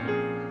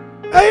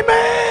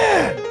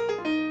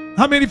 Amen.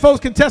 How many folks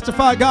can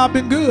testify God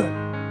been good?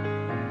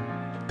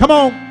 Come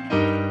on.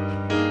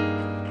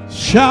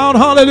 Shout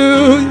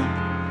hallelujah.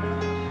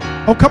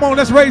 Oh, come on,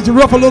 let's raise the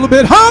roof a little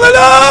bit.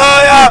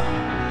 Hallelujah.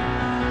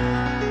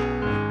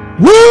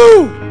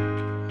 Woo.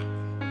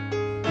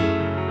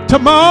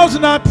 Tomorrow's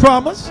not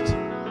promised.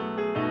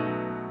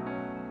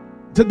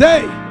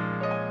 Today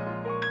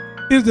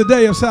is the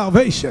day of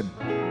salvation.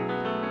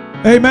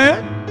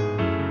 Amen.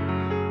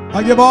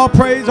 I give all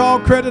praise, all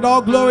credit,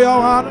 all glory,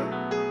 all honor.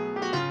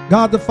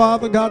 God the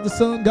Father, God the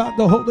Son, God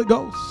the Holy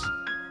Ghost.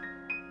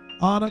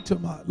 Honor to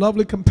my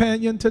lovely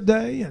companion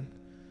today and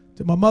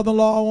to my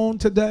mother-in-law on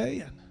today.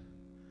 And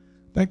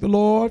thank the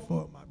Lord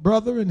for my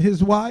brother and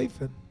his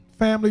wife and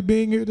family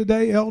being here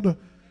today. Elder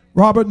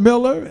Robert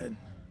Miller and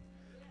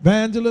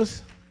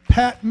Evangelist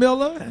Pat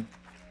Miller and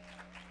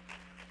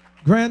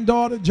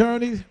granddaughter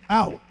Journey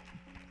out.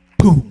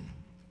 Boom.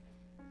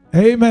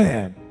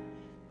 Amen.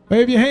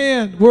 Wave your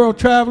hand, world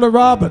traveler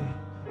Robin.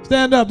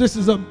 Stand up. This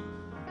is a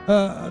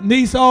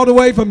niece all the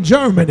way from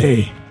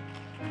Germany,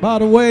 by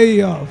the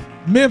way of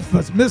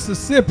Memphis,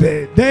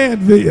 Mississippi,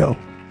 Danville.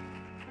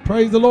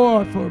 Praise the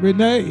Lord for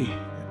Renee,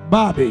 and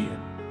Bobby,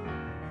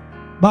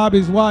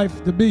 Bobby's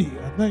wife to be.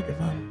 I think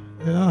if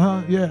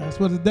I'm, yeah, that's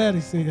what his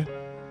daddy said.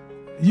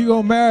 You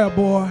gonna marry a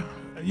boy?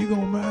 You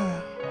gonna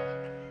marry?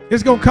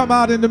 It's gonna come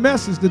out in the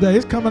message today.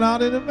 It's coming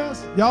out in the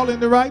message. Y'all in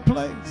the right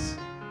place.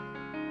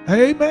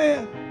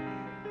 Amen.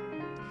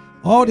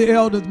 All the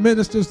elders,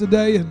 ministers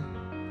today, and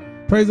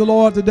praise the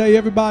Lord today.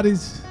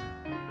 Everybody's,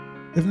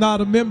 if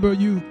not a member,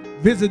 you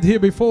visited here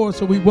before,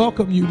 so we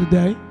welcome you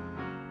today.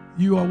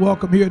 You are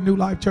welcome here at New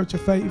Life Church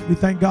of Faith. We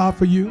thank God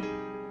for you.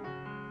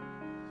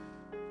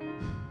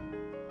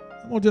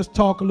 I'm going to just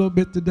talk a little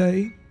bit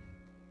today.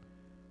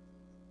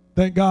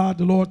 Thank God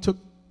the Lord took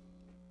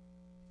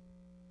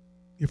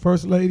your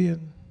first lady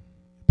and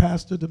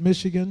pastor to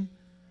Michigan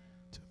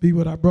to be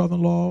with our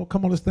brother-in-law.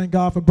 Come on, let's thank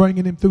God for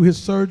bringing him through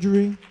his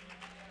surgery.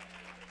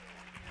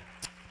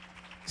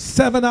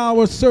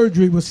 7-hour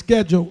surgery was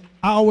scheduled.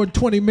 Hour and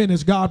 20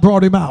 minutes, God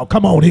brought him out.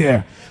 Come on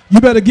here. You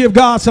better give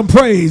God some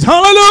praise.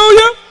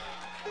 Hallelujah.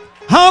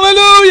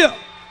 Hallelujah.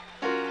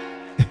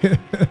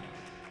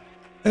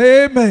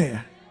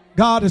 Amen.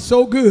 God is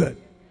so good.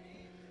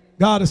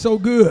 God is so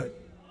good.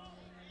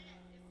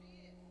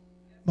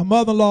 My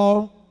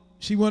mother-in-law,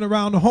 she went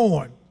around the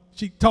horn.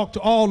 She talked to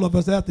all of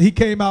us after he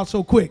came out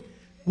so quick.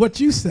 What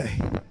you say?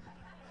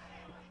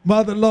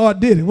 Mother-in-law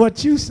did it.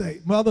 What you say?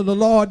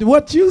 Mother-in-law did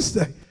what you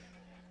say?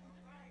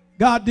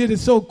 God did it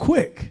so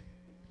quick.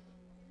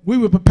 We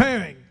were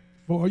preparing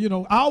for,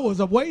 hours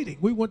of waiting.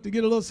 We went to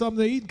get a little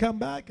something to eat and come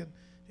back, and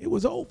it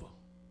was over.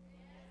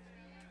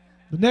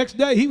 The next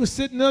day, he was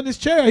sitting on his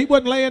chair. He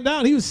wasn't laying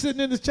down. He was sitting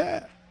in his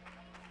chair.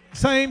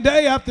 Same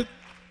day after,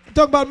 I'm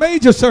talking about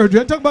major surgery.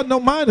 I'm talking about no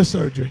minor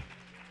surgery.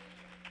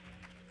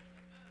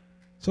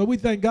 So we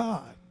thank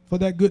God for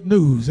that good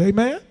news.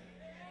 Amen.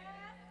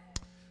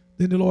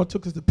 Then the Lord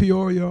took us to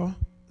Peoria.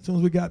 As soon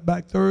as we got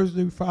back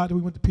Thursday, Friday,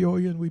 we went to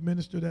Peoria and we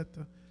ministered at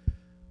the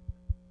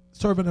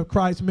Servant of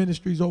Christ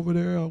Ministries over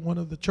there, one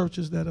of the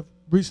churches that have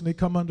recently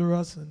come under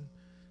us. And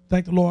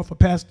thank the Lord for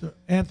Pastor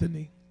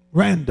Anthony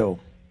Rando.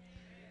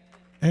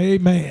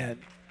 Amen.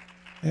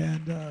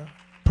 And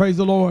praise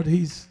the Lord,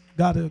 he's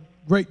got a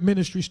great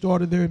ministry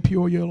started there in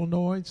Peoria,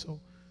 Illinois. So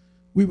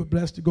we were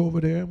blessed to go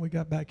over there, and we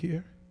got back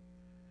here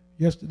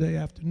yesterday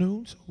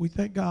afternoon. So we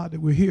thank God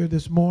that we're here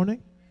this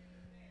morning.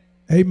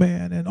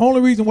 Amen. And the only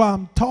reason why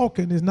I'm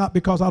talking is not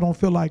because I don't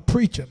feel like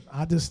preaching.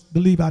 I just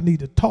believe I need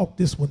to talk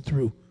this one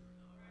through.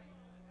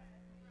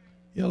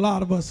 A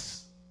lot of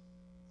us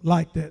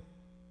like that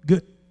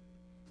good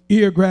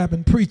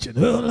ear-grabbing preaching.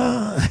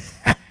 Let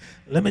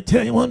me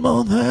tell you one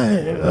more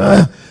thing.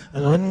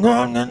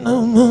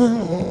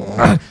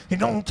 You're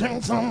going to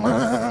take some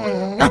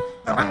I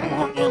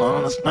want you to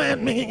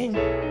understand me.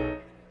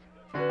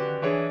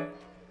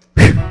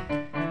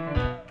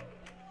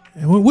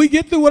 And when we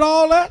get through with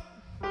all that,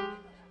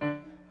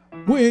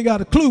 we ain't got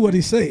a clue what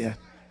he said.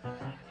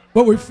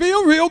 But we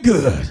feel real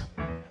good.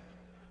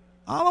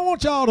 I don't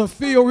want y'all to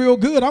feel real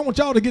good. I want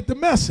y'all to get the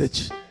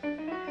message.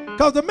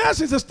 Because the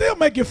message will still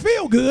make you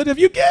feel good if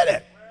you get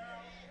it.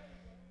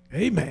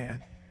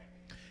 Amen.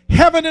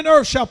 Heaven and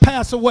earth shall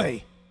pass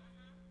away,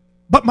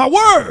 but my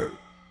word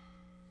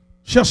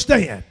shall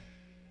stand.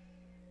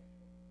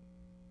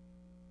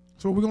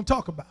 That's what we're going to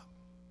talk about.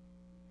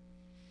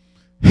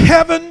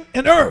 Heaven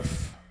and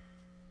earth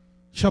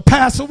shall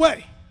pass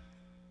away,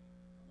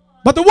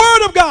 but the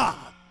word of God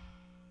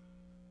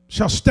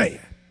shall stand.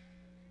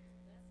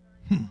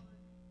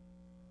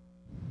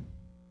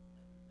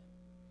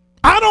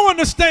 I don't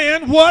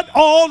understand what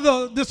all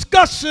the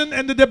discussion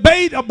and the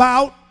debate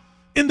about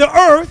in the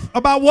earth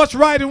about what's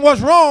right and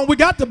what's wrong, we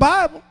got the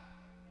Bible.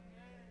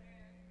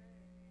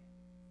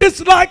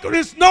 It's like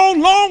it's no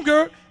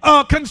longer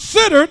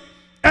considered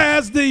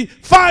as the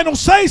final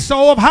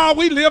say-so of how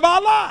we live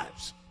our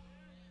lives.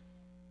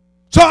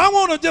 So I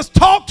want to just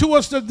talk to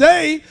us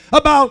today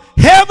about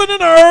heaven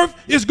and earth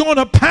is going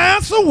to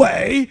pass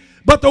away,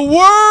 but the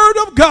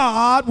word of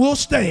God will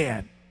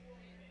stand.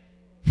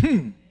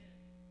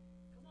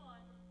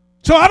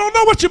 So I don't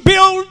know what you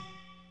build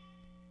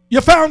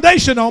your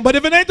foundation on, but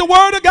if it ain't the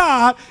word of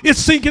God, it's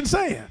sinking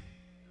sand.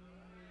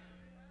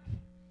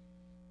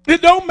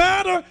 It don't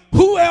matter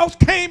who else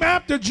came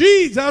after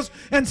Jesus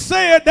and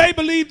said they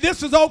believe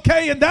this is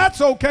okay and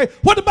that's okay.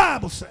 What did the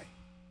Bible say?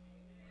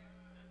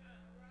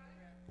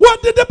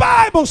 What did the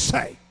Bible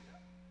say?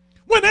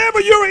 Whenever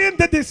you're in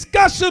the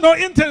discussion or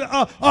into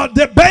a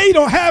debate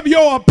or have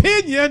your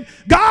opinion,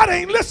 God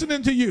ain't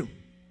listening to you.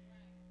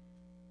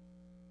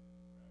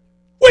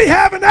 We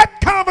having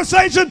that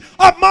conversation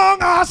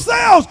among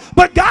ourselves,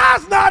 but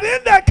God's not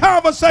in that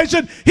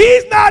conversation.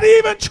 He's not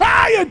even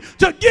trying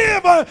to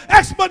give an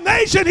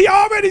explanation. He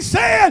already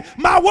said,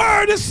 my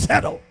word is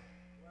settled.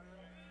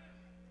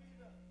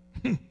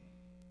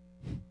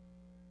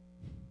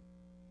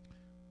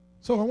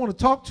 So I want to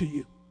talk to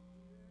you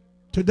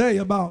today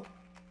about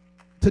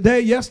today,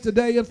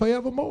 yesterday, and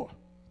forevermore.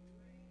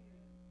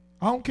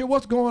 I don't care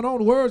what's going on,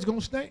 the word's going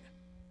to stand.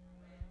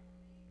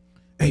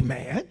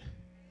 Amen.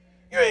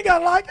 You ain't got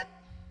to like it.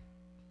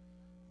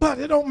 But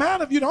it don't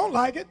matter if you don't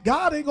like it.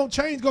 God ain't going to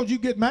change because you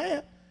get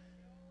mad.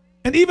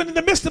 And even in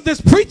the midst of this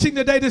preaching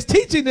today, this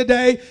teaching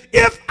today,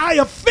 if I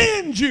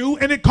offend you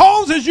and it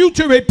causes you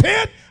to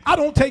repent, I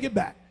don't take it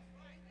back.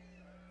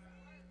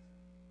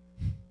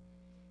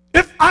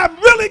 If I'm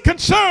really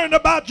concerned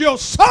about your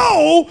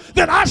soul,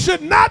 then I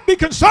should not be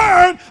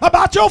concerned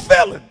about your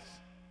feelings.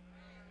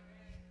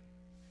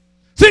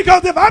 See,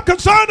 because if I'm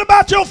concerned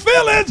about your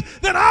feelings,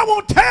 then I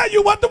won't tell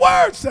you what the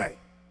words say.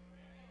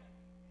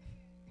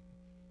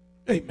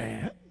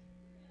 Amen.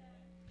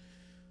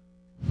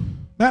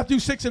 Matthew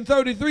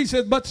 6:33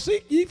 says, but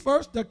seek ye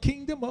first the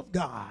kingdom of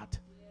God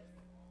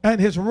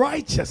and his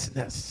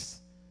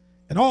righteousness,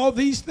 and all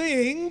these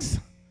things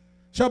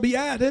shall be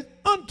added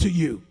unto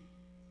you.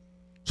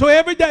 So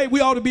every day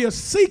we ought to be a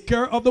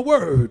seeker of the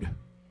word.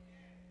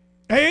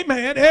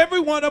 Amen.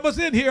 Every one of us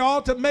in here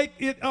ought to make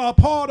it a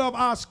part of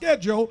our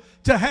schedule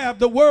to have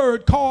the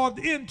word carved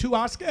into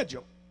our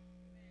schedule.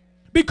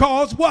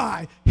 Because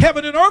why?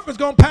 Heaven and earth is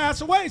going to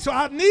pass away. So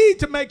I need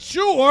to make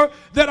sure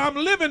that I'm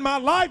living my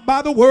life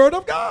by the word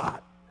of God.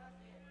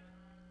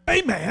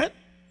 Amen.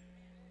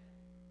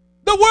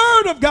 The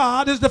word of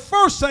God is the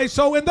first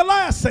say-so and the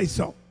last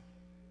say-so.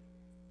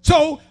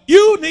 So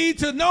you need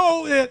to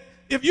know that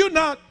if you're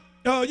not,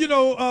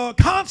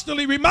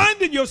 constantly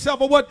reminding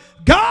yourself of what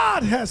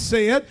God has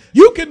said,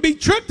 you can be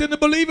tricked into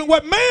believing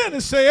what man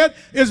has said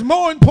is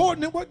more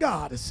important than what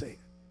God has said.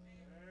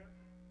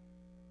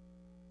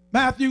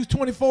 Matthew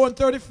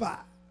 24:35.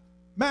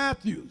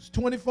 Matthew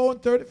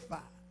 24:35.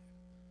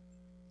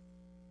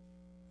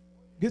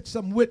 Get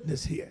some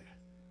witness here.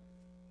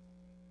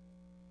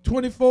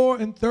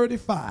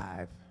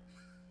 24:35.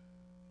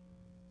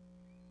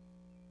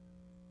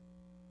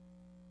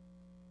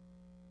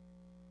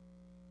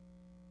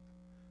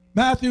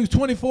 Matthew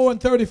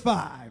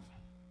 24:35.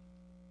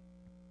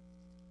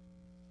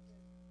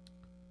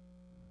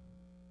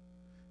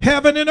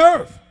 Heaven and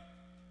earth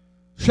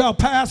shall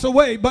pass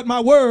away, but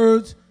my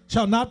words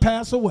shall not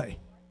pass away.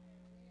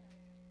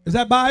 Is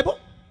that Bible?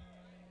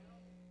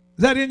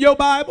 Is that in your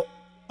Bible?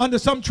 Under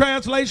some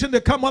translation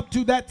to come up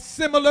to that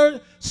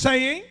similar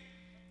saying,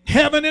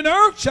 heaven and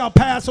earth shall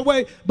pass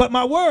away, but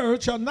my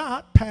word shall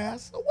not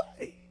pass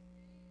away.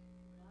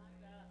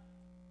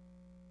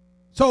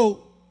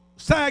 So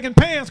sagging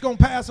pants gonna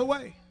pass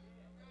away.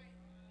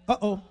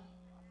 Uh-oh.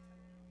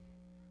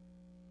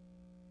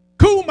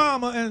 Cool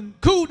mama and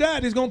cool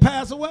daddy's gonna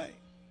pass away.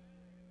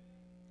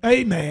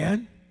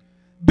 Amen.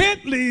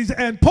 Bentleys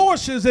and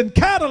Porsches and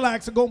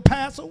Cadillacs are going to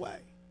pass away.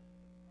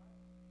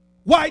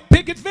 White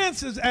picket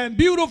fences and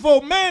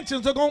beautiful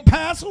mansions are going to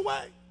pass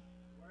away.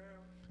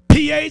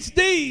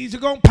 PhDs are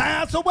going to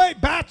pass away.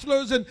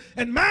 Bachelor's and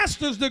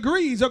master's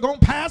degrees are going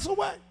to pass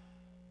away.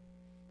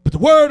 But the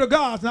word of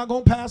God's not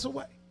going to pass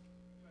away.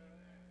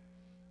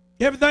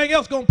 Everything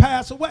else is going to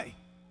pass away.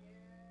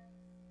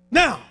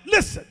 Now,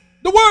 listen.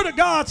 The word of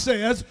God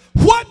says,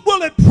 what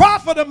will it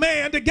profit a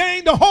man to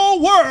gain the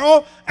whole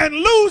world and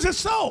lose his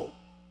soul?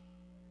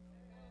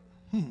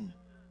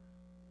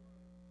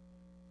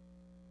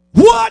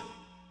 Whatever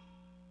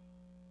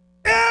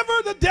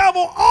the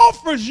devil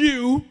offers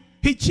you,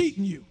 he's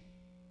cheating you.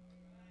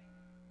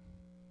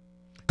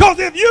 Because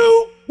if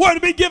you were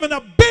to be given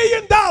 $1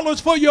 billion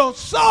for your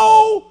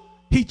soul,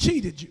 he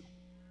cheated you.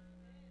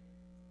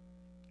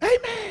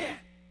 Amen.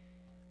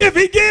 If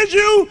he gives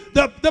you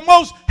the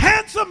most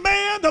handsome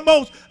man, the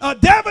most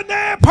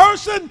debonair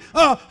person,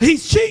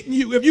 he's cheating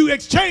you if you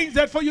exchange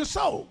that for your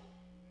soul.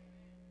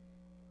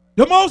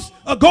 The most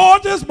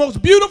gorgeous,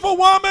 most beautiful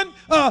woman,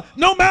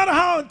 no matter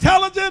how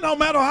intelligent, no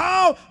matter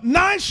how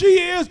nice she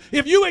is,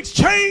 if you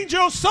exchange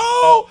your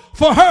soul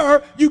for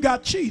her, you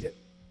got cheated.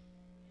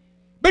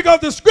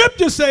 Because the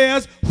scripture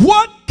says,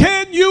 what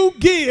can you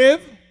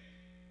give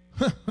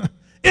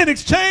in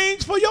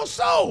exchange for your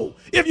soul?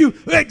 If you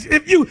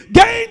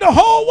gain the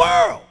whole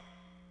world.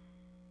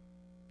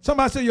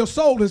 Somebody say your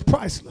soul is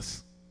priceless.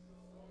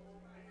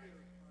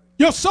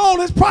 Your soul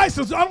is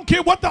priceless. I don't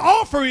care what the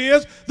offer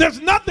is. There's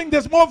nothing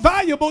that's more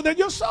valuable than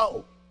your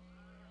soul.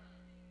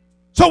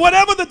 So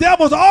whatever the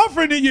devil's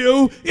offering to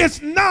you, it's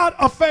not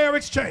a fair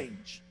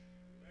exchange.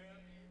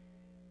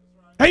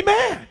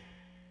 Amen.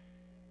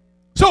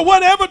 So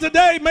whatever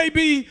today may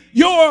be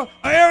your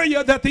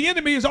area that the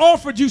enemy has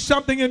offered you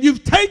something and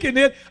you've taken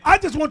it, I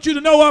just want you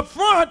to know up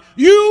front,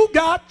 you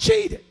got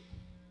cheated.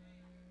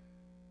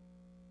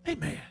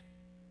 Amen.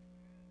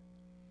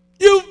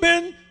 You've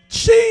been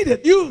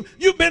cheated.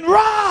 You've been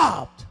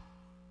robbed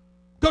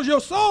because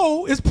your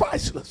soul is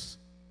priceless.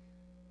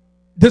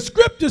 The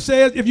scripture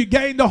says if you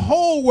gain the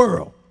whole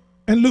world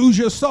and lose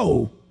your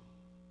soul,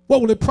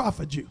 what will it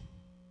profit you?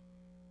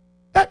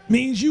 That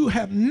means you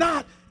have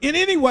not in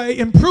any way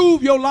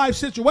improved your life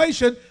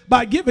situation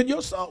by giving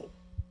your soul.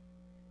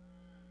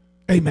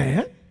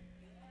 Amen.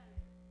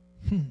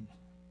 Who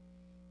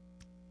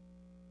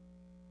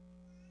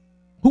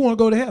want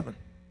to go to heaven?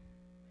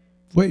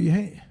 Wave your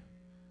hand.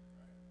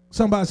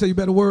 Somebody say you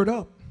better word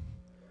up.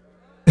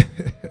 You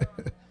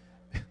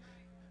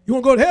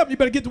want to go to heaven, you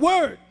better get the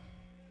word.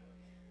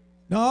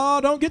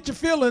 No, don't get your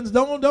feelings.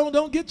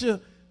 Don't get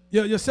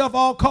yourself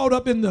all caught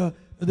up in the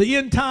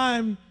end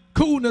time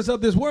coolness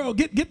of this world.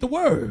 Get the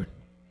word.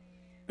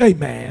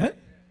 Amen.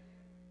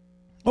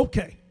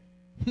 Okay.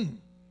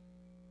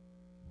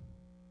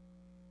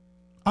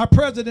 Our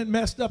president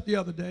messed up the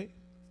other day.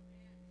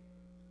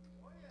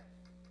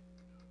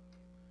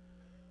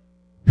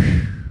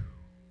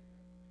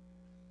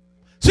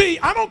 See,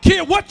 I don't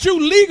care what you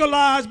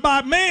legalize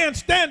by man's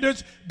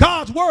standards,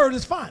 God's word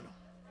is final.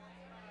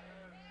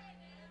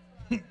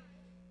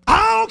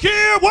 I don't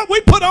care what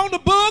we put on the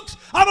books.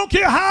 I don't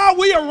care how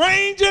we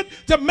arrange it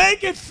to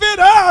make it fit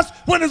us.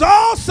 When it's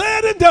all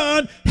said and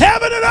done,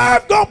 heaven and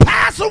earth gonna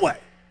pass away.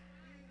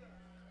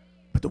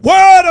 But the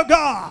word of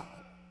God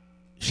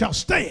shall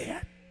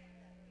stand.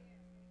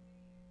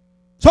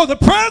 So the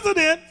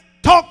president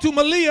talked to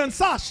Malia and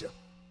Sasha.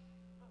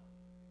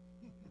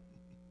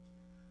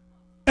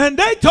 And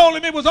they told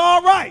him it was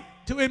all right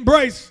to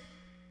embrace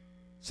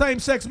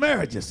same-sex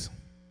marriages.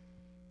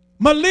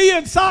 Malia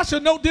and Sasha,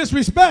 no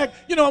disrespect,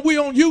 you know, we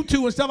on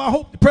YouTube and stuff. I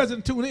hope the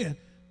president tune in.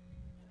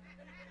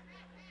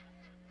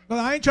 But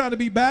I ain't trying to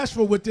be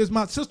bashful with this.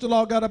 My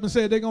sister-in-law got up and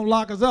said they're going to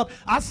lock us up.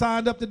 I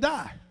signed up to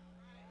die.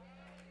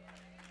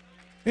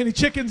 Any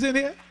chickens in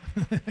here?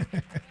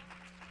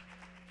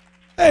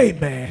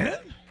 Amen.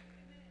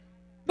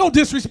 No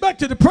disrespect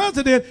to the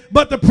president,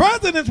 but the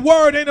president's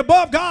word ain't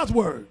above God's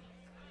word.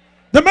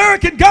 The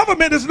American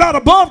government is not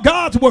above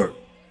God's word.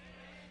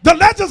 The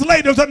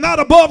legislators are not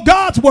above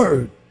God's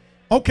word.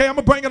 Okay, I'm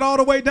going to bring it all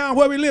the way down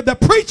where we live. The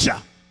preacher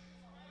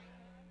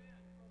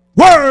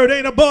word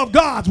ain't above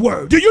God's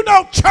word. Do you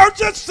know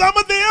churches, some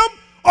of them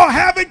are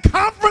having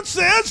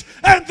conferences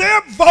and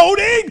they're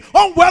voting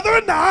on whether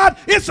or not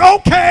it's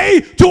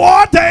okay to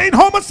ordain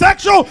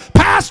homosexual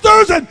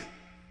pastors? And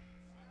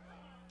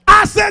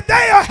I said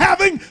they are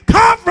having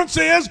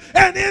conferences,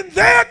 and in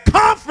their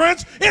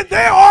conference, in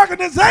their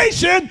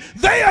organization,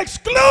 they are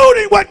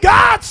excluding what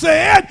God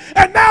said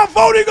and now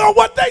voting on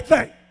what they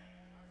think.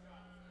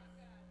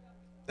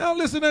 Now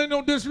listen, there ain't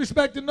no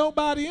disrespect to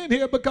nobody in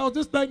here because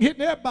this thing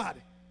hitting everybody.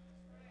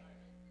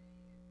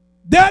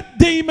 That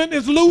demon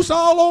is loose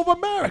all over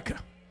America.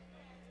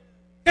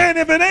 And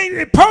if it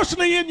ain't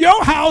personally in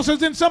your house,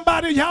 it's in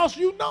somebody's house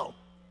you know.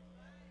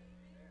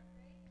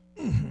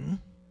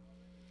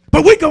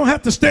 But we're going to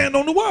have to stand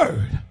on the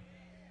word.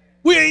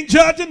 We ain't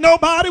judging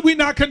nobody. We're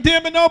not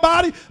condemning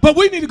nobody. But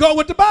we need to go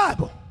with the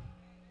Bible.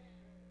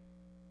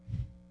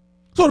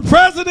 So the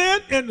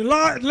president and the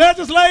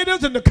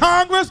legislators and the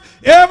Congress,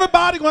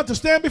 everybody going to have to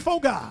stand before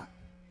God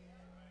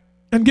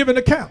and give an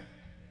account.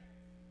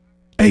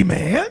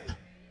 Amen.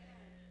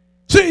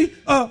 See,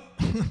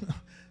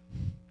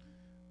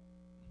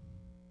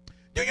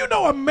 do you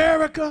know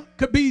America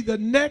could be the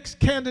next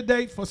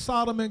candidate for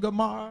Sodom and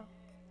Gomorrah?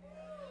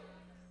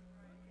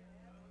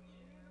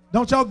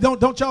 Don't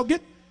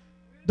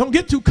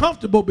get too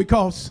comfortable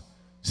because,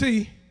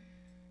 see,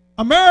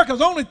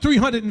 America's only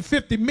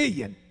 350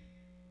 million.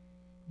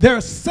 There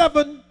are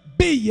 7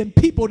 billion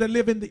people that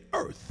live in the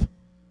earth.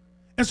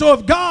 And so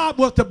if God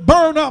was to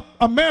burn up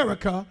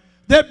America,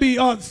 there'd be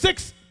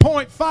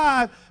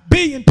 6.5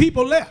 billion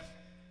people left.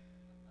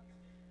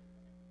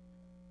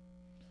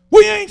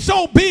 We ain't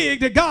so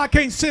big that God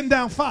can't send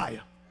down fire.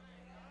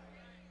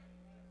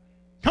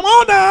 Come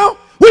on now.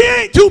 We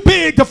ain't too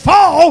big to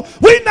fall.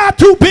 We're not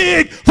too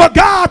big for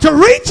God to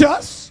reach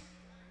us.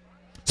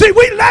 See,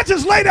 we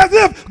legislate as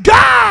if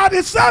God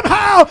is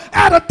somehow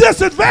at a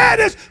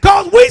disadvantage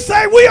because we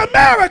say we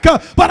America.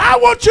 But I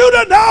want you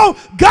to know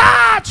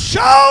God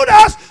showed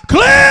us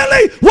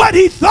clearly what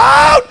he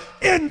thought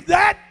in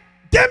that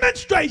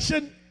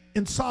demonstration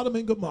in Sodom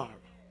and Gomorrah.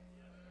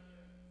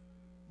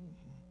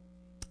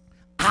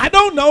 I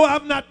don't know.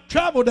 I've not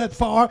traveled that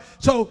far.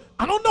 So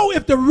I don't know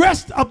if the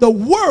rest of the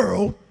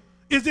world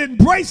is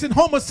embracing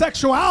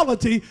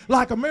homosexuality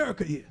like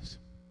America is.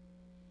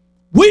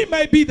 We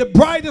may be the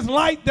brightest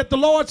light that the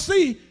Lord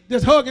sees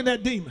that's hugging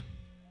that demon.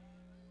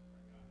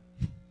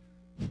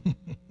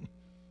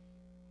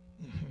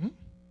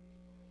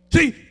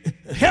 See,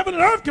 heaven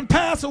and earth can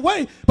pass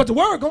away, but the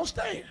word gonna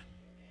stand.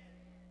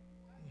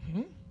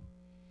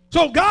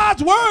 So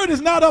God's word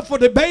is not up for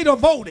debate or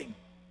voting.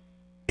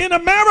 In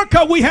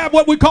America, we have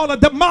what we call a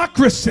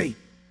democracy.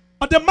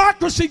 A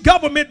democracy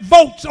government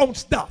votes on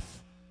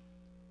stuff.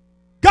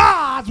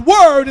 God's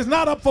word is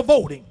not up for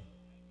voting.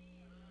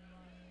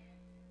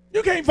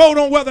 You can't vote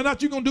on whether or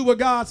not you're going to do what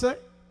God say.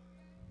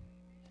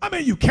 I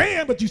mean, you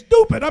can, but you're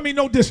stupid. I mean,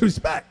 no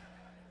disrespect.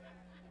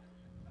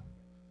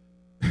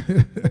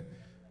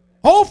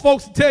 Old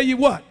folks will tell you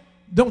what?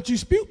 Don't you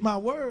dispute my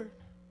word.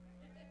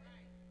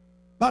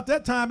 About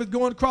that time, it's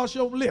going across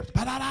your lips.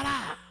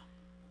 Ba-da-da-da.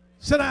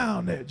 Sit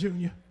down there,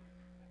 Junior.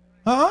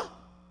 Huh?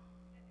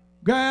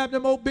 Grab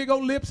them old big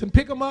old lips and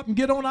pick them up and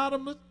get on out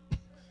of them.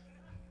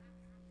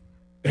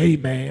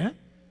 Amen.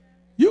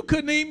 You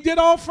couldn't even get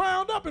all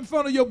frowned up in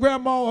front of your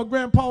grandma or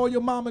grandpa or your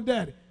mom and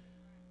daddy.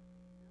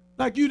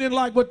 Like you didn't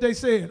like what they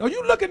said. Are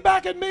you looking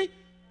back at me?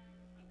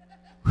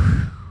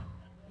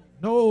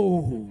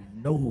 No,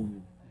 no,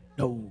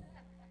 no.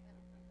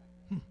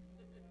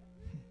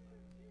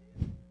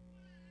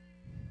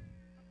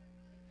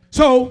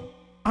 So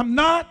I'm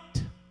not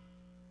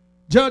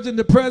judging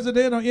the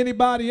president or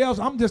anybody else.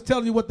 I'm just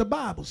telling you what the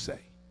Bible says.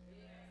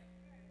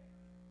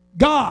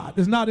 God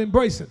is not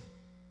embracing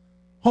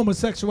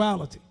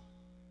homosexuality.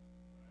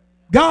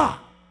 God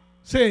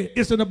said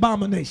it's an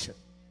abomination.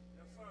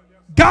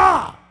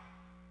 God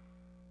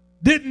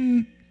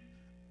didn't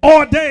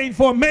ordain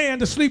for a man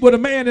to sleep with a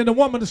man and a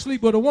woman to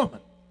sleep with a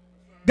woman.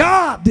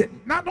 God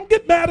didn't. Now, don't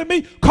get mad at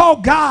me. Call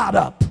God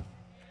up.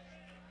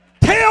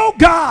 Tell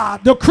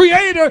God, the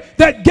creator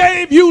that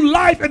gave you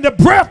life and the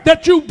breath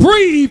that you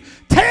breathe,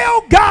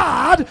 tell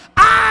God,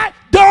 I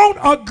don't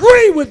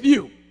agree with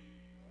you.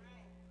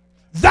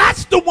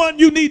 That's the one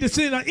you need to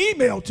send an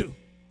email to.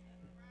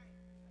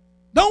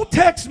 Don't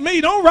text me.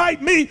 Don't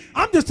write me.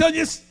 I'm just telling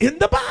you it's in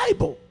the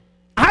Bible.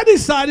 I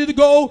decided to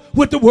go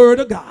with the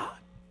word of God.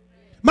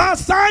 My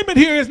assignment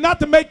here is not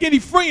to make any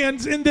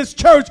friends in this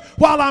church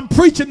while I'm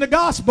preaching the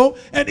gospel.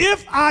 And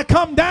if I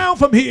come down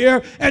from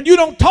here and you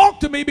don't talk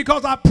to me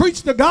because I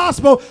preach the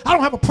gospel, I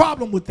don't have a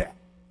problem with that.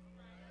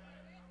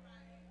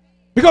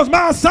 Because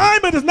my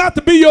assignment is not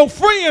to be your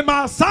friend.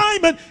 My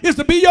assignment is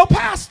to be your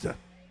pastor.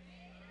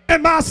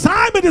 And my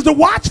assignment is to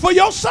watch for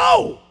your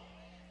soul.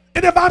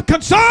 And if I'm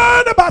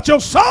concerned about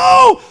your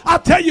soul, I'll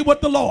tell you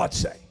what the Lord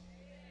say.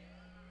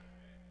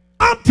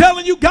 I'm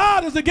telling you,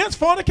 God is against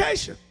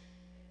fornication.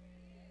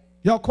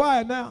 Y'all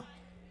quiet now.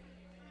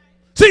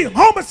 See,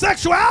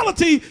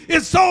 homosexuality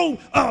is so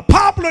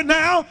popular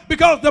now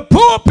because the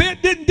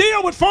pulpit didn't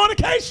deal with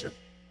fornication.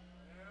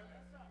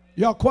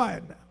 Y'all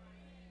quiet now.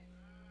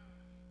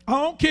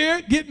 I don't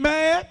care. Get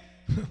mad.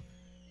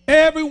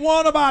 Every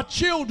one of our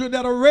children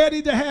that are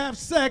ready to have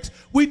sex,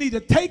 we need to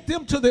take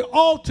them to the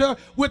altar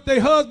with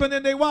their husband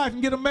and their wife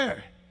and get them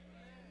married.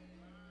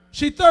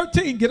 She's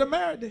 13, get her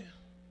married then.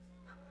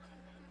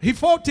 He's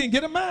 14,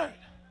 get her married.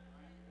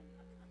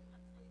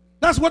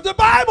 That's what the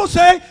Bible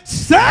says.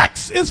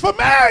 Sex is for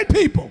married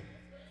people.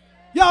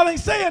 Y'all ain't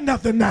saying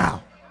nothing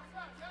now.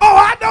 Oh,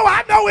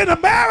 I know in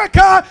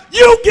America,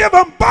 you give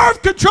them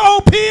birth control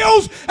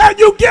pills and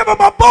you give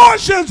them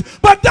abortions,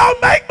 but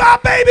don't make my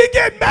baby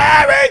get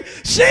married.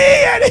 She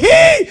and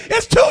he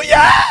is too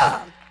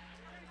young.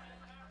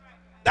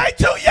 They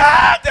too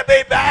young to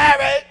be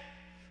married.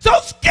 So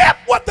skip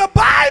what the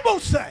Bible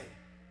says.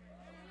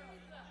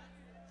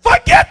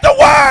 Forget the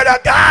word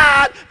of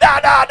God.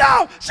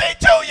 No. She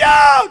too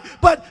young,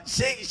 but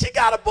she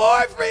got a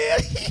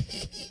boyfriend.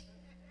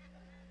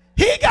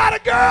 He got a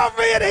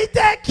girlfriend. Ain't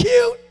that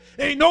cute?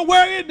 Ain't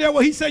nowhere in there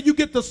where he said you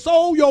get to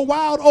sow your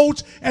wild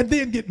oats and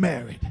then get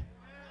married.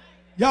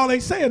 Y'all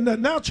ain't saying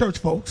nothing now, church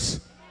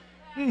folks.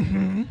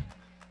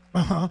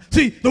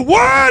 See, the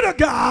word of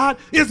God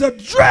is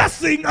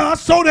addressing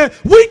us so that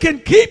we can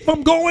keep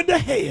from going to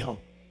hell.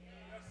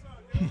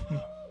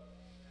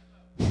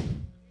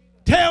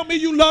 Tell me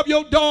you love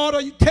your daughter,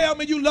 you tell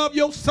me you love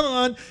your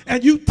son,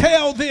 and you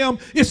tell them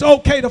it's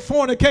okay to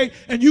fornicate,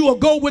 and you will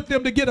go with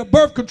them to get a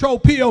birth control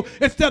pill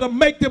instead of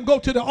make them go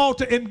to the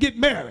altar and get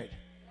married.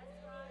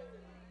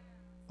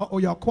 Uh-oh,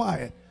 y'all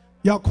quiet.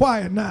 Y'all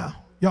quiet now.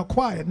 Y'all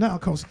quiet now,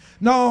 because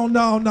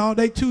no,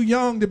 they too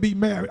young to be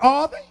married.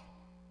 Are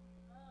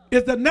they?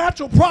 It's the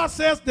natural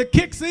process that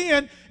kicks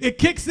in. It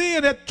kicks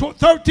in at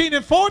 13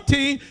 and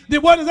 14.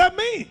 Then what does that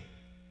mean?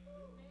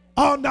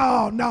 Oh,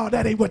 no,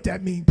 that ain't what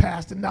that mean,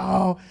 Pastor.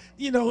 No,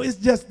 you know, it's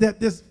just that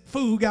this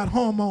food got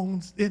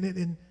hormones in it.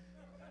 And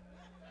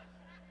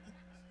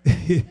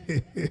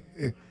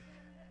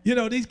you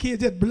know, these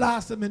kids just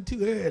blossoming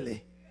too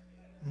early.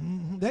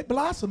 They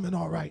blossoming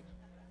all right.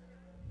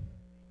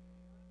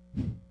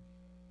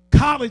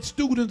 College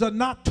students are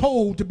not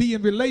told to be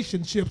in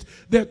relationships.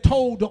 They're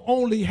told to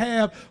only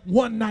have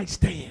one-night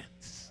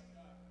stands.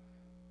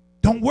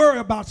 Don't worry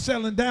about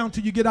settling down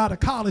till you get out of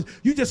college.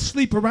 You just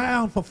sleep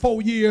around for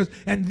 4 years,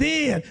 and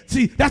then,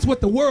 see, that's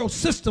what the world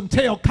system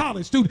tell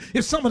college students.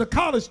 If some of the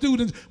college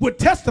students would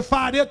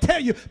testify, they'll tell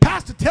you,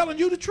 Pastor telling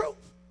you the truth.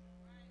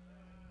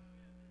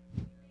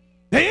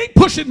 They ain't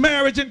pushing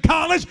marriage in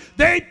college.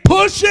 They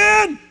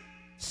pushing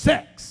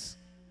sex.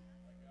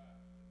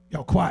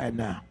 Y'all quiet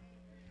now.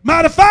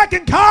 Matter of fact,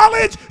 in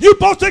college, you're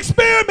supposed to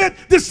experiment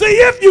to see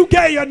if you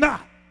gay or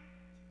not.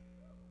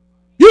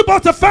 You're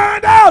supposed to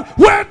find out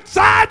what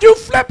side you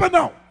flipping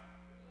on.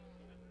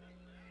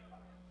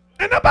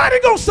 And nobody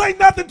gonna say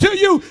nothing to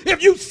you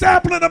if you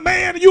sampling a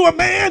man,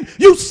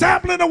 you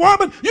sampling a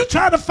woman, you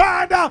trying to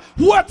find out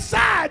what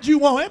side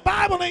you on. The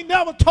Bible ain't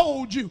never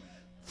told you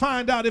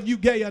find out if you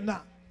gay or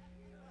not.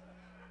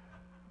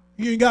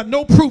 You ain't got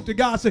no proof that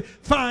God said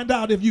find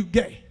out if you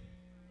gay.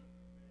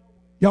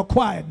 Y'all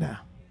quiet now.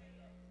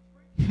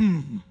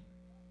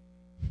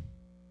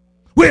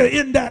 We're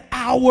in that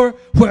hour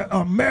where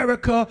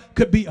America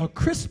could be a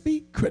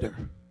crispy critter.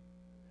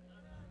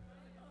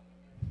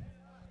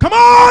 Come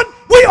on,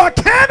 we are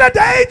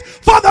candidates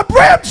for the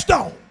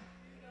brimstone.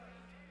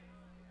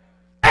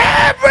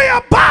 Every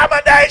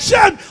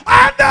abomination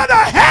under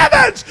the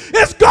heavens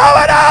is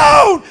going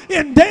on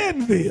in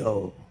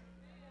Danville.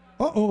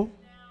 Uh-oh.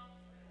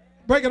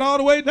 Break it all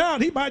the way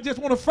down. He might just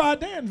want to fry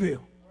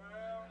Danville.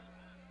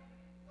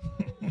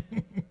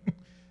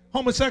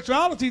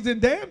 Homosexuality's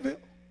in Danville.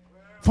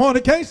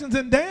 Fornication's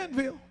in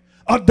Danville.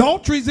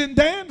 Adultery's in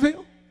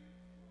Danville.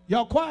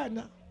 Y'all quiet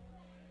now.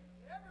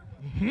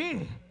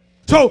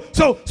 So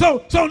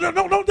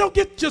don't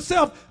get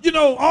yourself,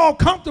 all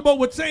comfortable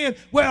with saying,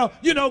 well,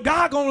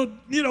 God gonna,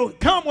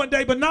 come one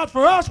day, but not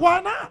for us.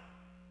 Why not?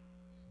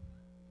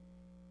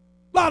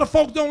 A lot of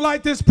folks don't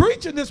like this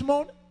preaching this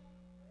morning.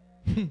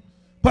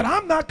 But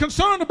I'm not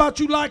concerned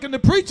about you liking the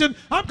preaching.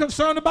 I'm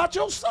concerned about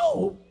your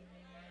soul.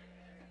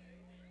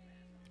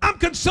 I'm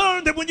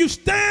concerned that when you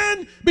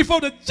stand before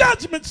the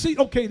judgment seat.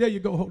 Okay, there you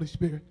go, Holy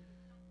Spirit.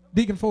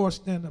 Deacon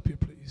Forrest, stand up here,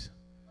 please.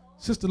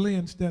 Sister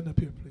Lynn, stand up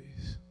here,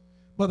 please.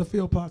 Mother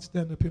Philpott,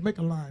 stand up here. Make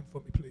a line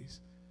for me, please.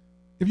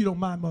 If you don't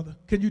mind, Mother.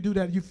 Can you do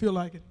that if you feel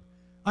like it?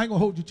 I ain't going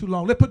to hold you too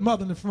long. Let's put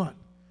Mother in the front.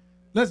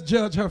 Let's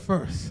judge her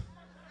first.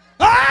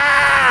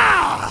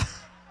 Ah!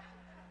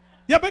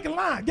 Yeah, make a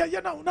line.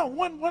 No,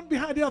 one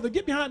behind the other.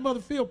 Get behind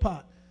Mother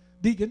Philpott.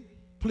 Deacon,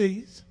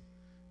 please.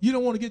 You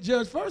don't want to get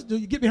judged first, do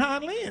you? Get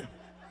behind Lynn.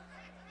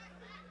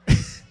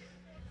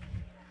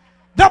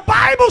 The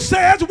Bible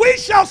says we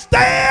shall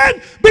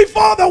stand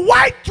before the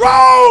white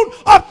throne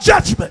of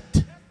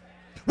judgment.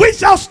 We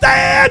shall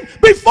stand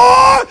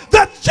before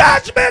the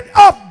judgment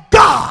of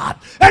God.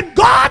 And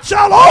God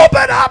shall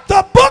open up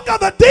the book of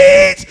the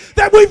deeds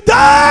that we've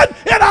done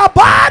in our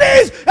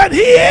bodies. And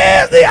he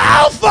is the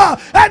Alpha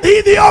and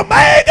he's the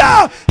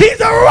Omega.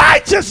 He's a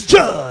righteous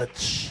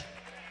judge.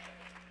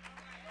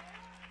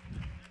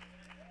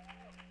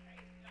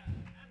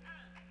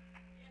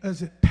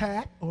 Is it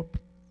Pat or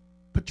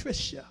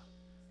Patricia?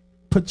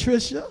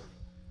 Patricia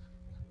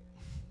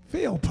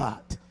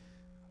Philpott.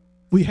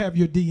 We have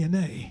your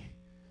DNA.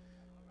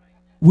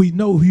 We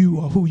know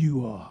who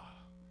you are.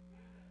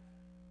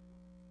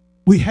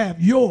 We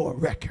have your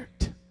record.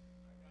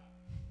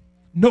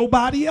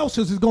 Nobody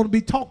else's is going to be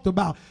talked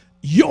about.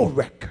 Your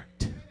record.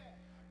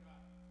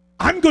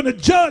 I'm going to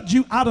judge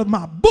you out of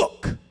my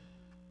book,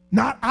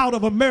 not out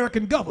of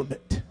American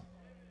government.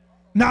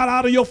 Not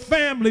out of your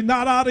family,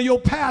 not out of your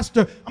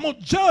pastor. I'm going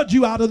to judge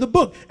you out of the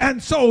book.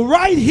 And so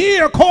right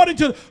here, according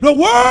to the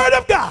word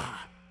of God,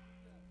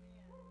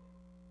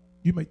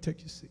 you may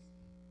take your seat.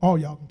 All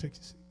y'all can take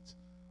your seats.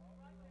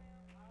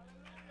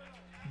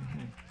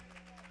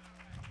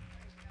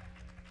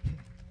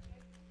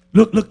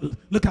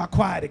 Look how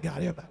quiet it got,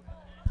 everybody.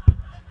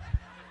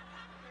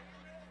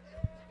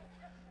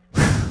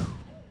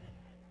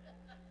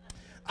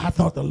 I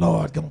thought the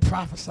Lord going to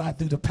prophesy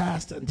through the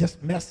pastor and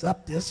just mess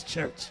up this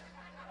church.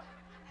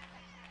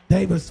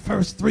 They was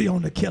first 3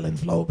 on the killing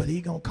floor, but he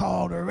gonna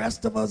call the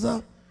rest of us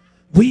up.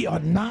 We are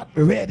not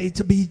ready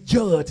to be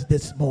judged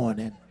this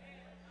morning.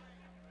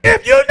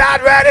 If you're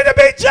not ready to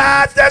be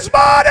judged this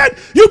morning,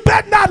 you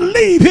better not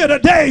leave here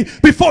today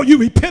before you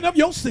repent of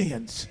your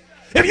sins.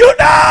 If you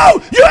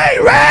know you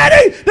ain't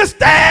ready to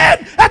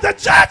stand at the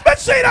judgment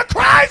seat of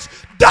Christ,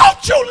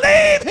 don't you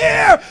leave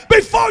here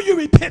before you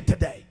repent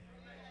today.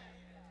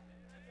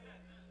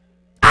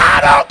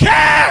 I don't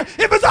care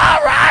if it's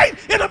all right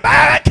in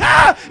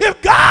America.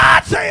 If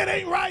God say it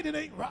ain't right, it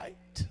ain't right.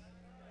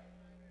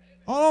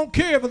 I don't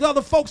care if there's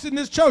other folks in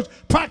this church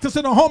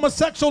practicing a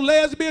homosexual,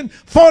 lesbian,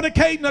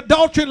 fornicating,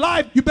 adultery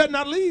life. You better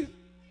not leave.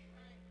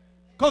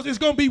 Because there's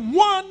going to be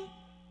one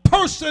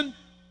person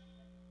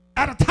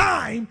at a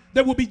time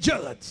that will be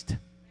judged.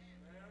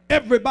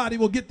 Everybody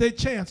will get their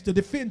chance to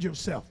defend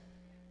yourself.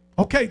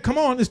 Okay, come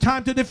on, it's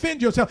time to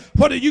defend yourself.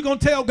 What are you going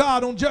to tell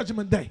God on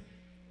Judgment Day?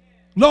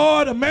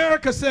 Lord,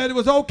 America said it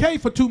was okay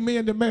for 2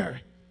 men to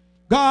marry.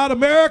 God,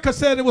 America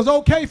said it was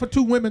okay for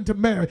 2 women to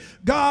marry.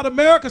 God,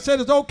 America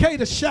said it's okay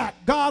to shack.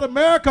 God,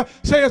 America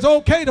says it's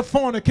okay to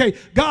fornicate.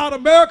 God,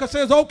 America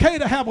says it's okay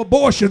to have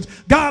abortions.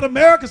 God,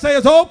 America says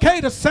it's okay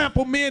to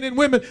sample men and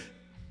women.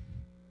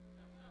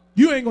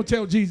 You ain't going to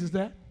tell Jesus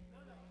that.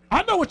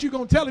 I know what you're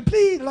going to tell him.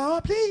 Please,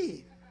 Lord,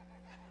 please.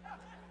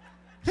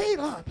 Please,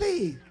 Lord,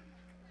 please.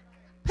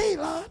 Please,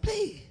 Lord,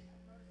 please.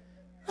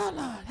 Oh,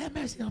 Lord, have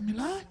mercy on me,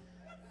 Lord.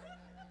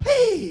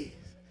 Please.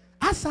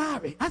 I'm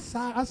sorry. I'm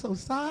so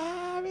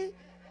sorry.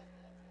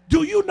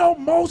 Do you know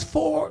most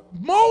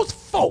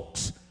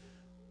folks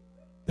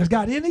that's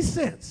got any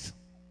sense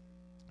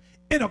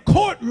in a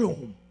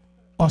courtroom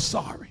are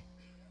sorry?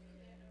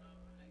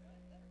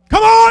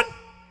 Come on.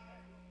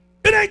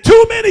 It ain't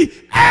too many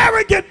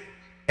arrogant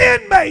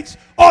inmates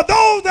or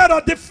those that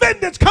are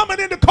defendants coming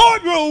in the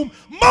courtroom.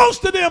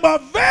 Most of them are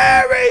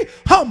very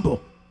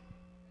humble.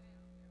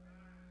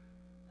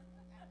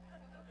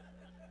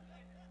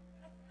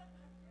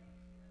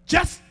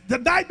 Just the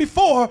night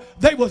before,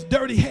 they was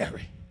Dirty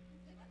Harry.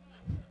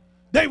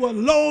 They were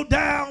low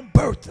down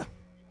Bertha.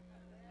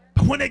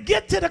 But when they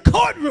get to the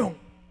courtroom,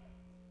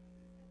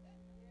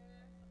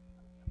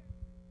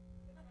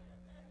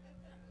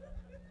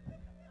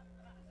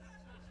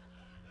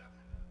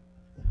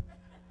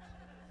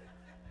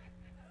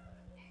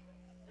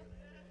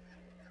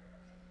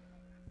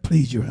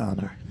 please, Your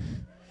Honor,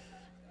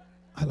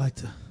 I'd like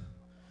to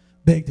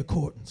beg the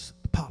court's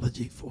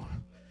apology for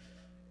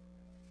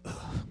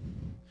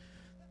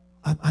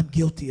I'm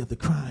guilty of the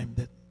crime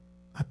that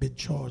I've been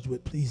charged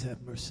with. Please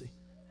have mercy.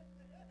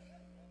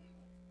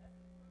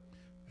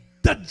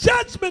 The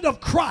judgment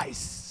of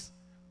Christ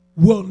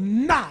will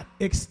not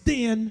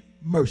extend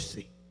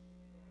mercy.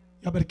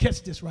 Y'all better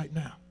catch this right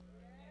now.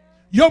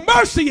 Your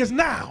mercy is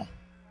now.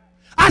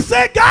 I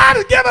said God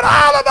has given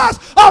all of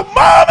us a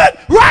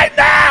moment right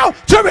now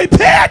to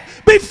repent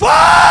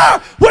before,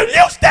 when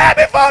you stand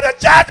before the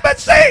judgment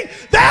seat,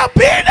 there'll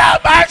be no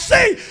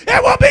mercy.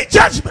 It will be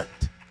judgment.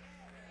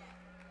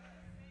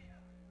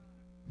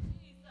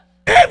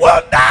 It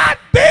will not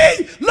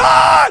be,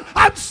 Lord,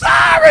 I'm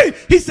sorry.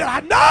 He said,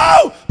 I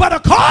know, but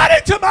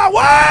according to my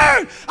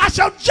word, I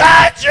shall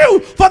judge you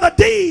for the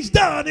deeds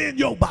done in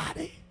your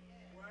body,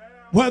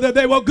 whether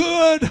they were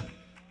good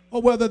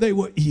or whether they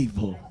were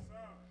evil.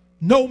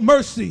 No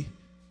mercy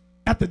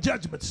at the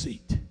judgment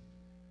seat.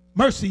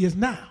 Mercy is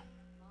now.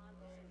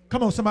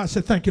 Come on, somebody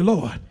say, thank you,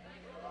 Lord.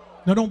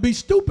 Now, don't be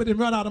stupid and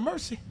run out of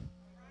mercy.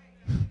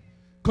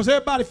 Because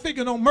everybody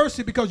figuring on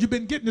mercy because you've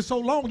been getting it so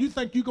long, you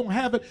think you're going to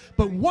have it.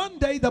 But one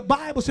day the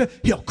Bible said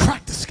he'll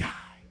crack the sky.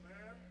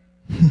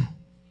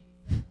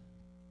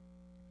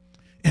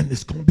 And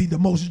it's going to be the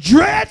most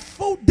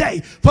dreadful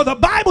day. For the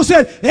Bible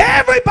said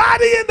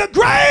everybody in the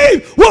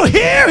grave will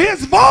hear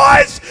his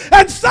voice,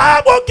 and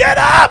some will get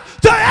up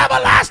to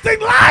everlasting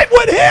life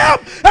with him,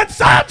 and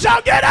some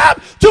shall get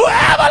up to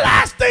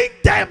everlasting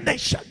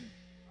damnation.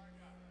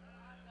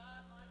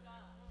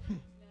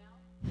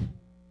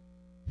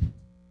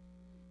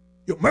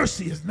 Your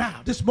mercy is now.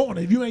 This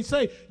morning, if you ain't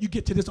saved, you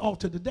get to this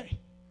altar today.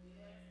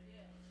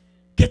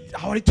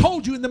 I already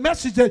told you in the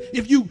message that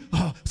if you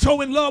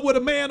so in love with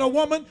a man or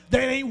woman,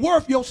 that ain't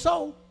worth your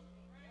soul.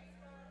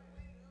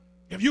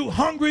 If you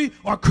hungry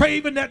or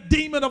craving that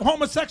demon of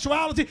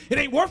homosexuality, it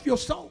ain't worth your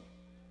soul.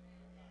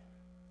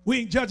 We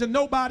ain't judging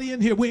nobody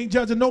in here. We ain't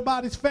judging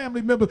nobody's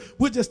family member.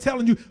 We're just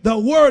telling you the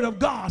word of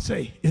God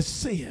say is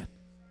sin.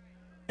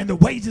 And the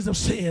wages of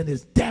sin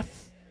is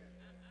death.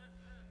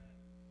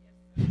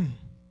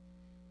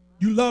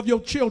 You love your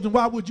children.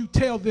 Why would you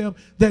tell them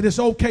that it's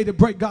okay to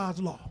break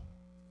God's law?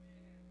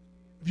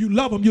 If you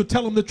love them, you'll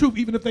tell them the truth,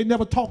 even if they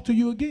never talk to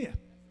you again.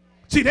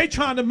 See, they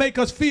trying to make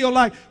us feel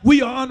like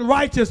we are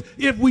unrighteous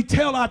if we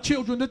tell our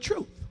children the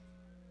truth.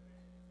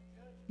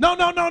 No,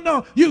 no, no,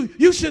 no.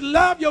 You should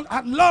love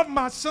I love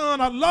my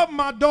son. I love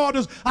my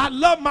daughters. I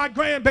love my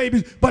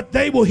grandbabies. But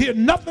they will hear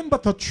nothing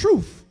but the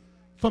truth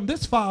from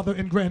this father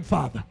and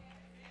grandfather.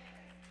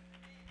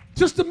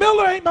 Sister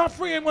Miller ain't my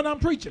friend when I'm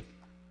preaching.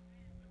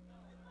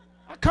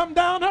 I come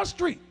down her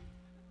street.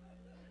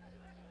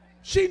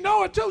 She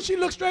know it too. She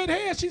looks straight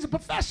ahead. She's a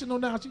professional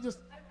now. She just.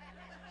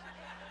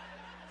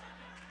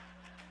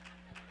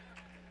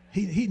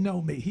 He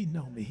know me. He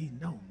know me. He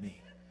know me.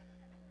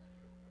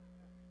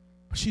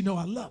 But she know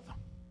I love her.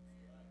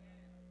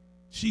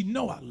 She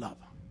know I love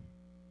her.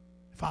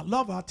 If I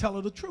love her, I'll tell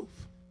her the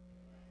truth.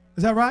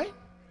 Is that right?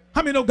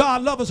 How many know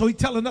God loves us, so he's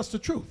telling us the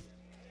truth?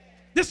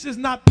 This is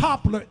not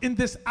popular in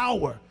this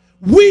hour.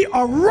 We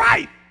are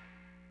ripe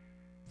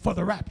for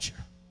the rapture.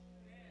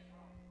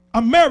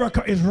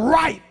 America is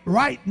ripe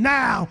right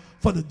now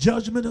for the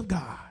judgment of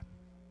God.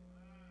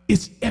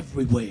 It's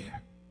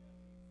everywhere.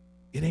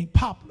 It ain't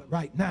popular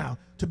right now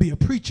to be a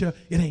preacher.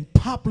 It ain't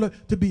popular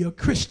to be a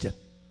Christian.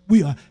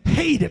 We are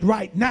hated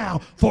right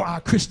now for our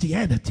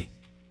Christianity.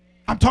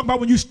 I'm talking about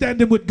when you're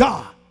standing with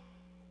God.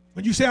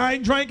 When you say, I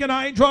ain't drinking,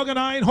 I ain't drugging,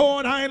 I ain't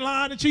whoring, I ain't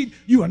lying and cheating,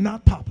 you are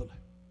not popular.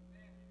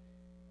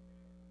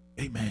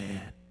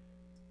 Amen.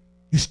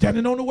 You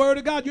standing on the word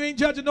of God. You ain't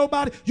judging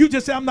nobody. You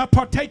just say, I'm not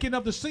partaking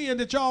of the sin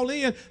that y'all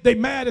in. They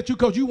mad at you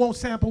because you won't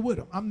sample with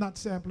them. I'm not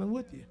sampling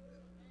with you.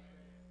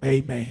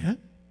 Amen.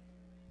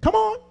 Come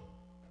on.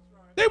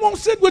 They won't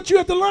sit with you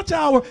at the lunch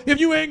hour if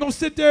you ain't going to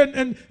sit there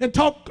and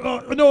talk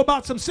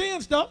about some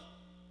sin stuff.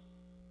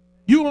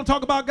 You want to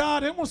talk about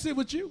God, they won't sit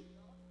with you.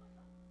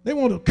 They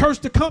want to curse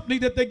the company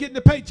that they're getting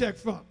the paycheck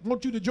from.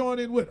 Want you to join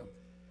in with them.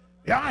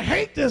 Yeah, I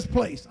hate this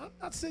place. I'm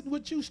not sitting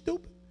with you,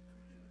 stupid.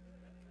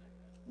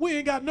 We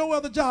ain't got no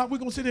other job. We're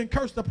going to sit here and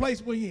curse the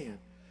place we're in.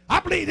 I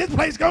believe this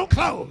place going to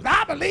close.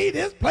 I believe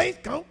this place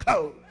going to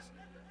close.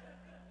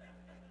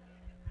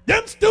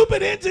 Them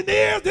stupid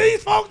engineers,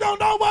 these folks don't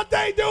know what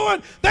they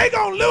doing. They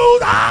going to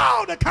lose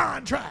all the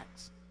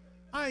contracts.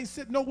 I ain't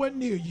sitting nowhere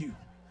near you.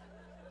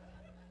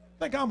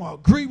 Think I'm going to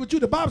agree with you.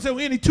 The Bible says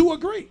any two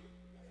agree.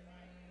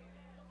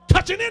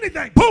 Touching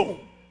anything,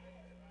 boom.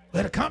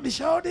 Well, the company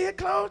sure did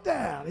close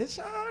down. It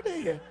sure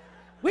did.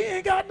 We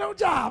ain't got no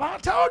job. I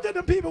told you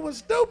them people were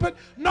stupid.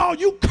 No,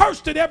 you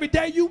cursed it every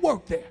day you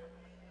work there.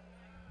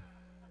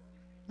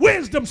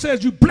 Wisdom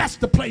says you bless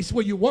the place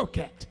where you work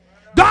at.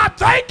 God,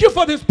 thank you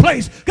for this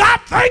place.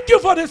 God, thank you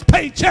for this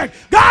paycheck.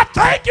 God,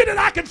 thank you that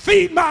I can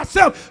feed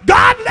myself.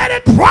 God, let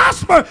it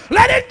prosper.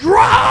 Let it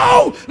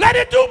grow. Let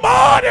it do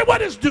more than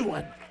what it's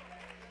doing.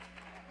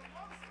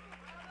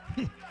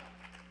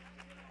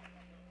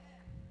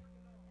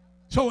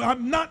 So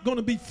I'm not going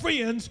to be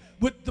friends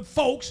with the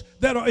folks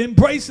that are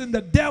embracing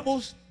the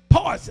devil's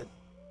poison.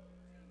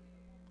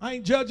 I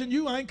ain't judging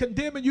you. I ain't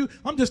condemning you.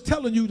 I'm just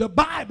telling you the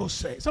Bible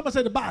says. Somebody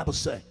say the Bible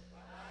say.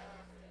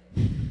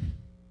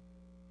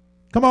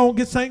 Come on,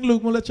 get St.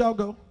 Luke. We'll let y'all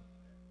go.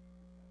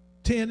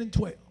 10 and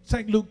 12.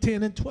 St. Luke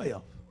 10 and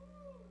 12.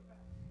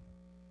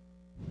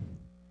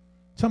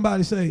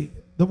 Somebody say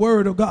the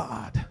word of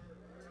God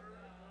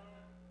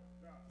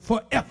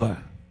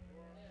forever.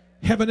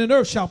 Heaven and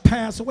earth shall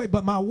pass away,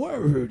 but my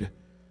word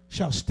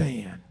shall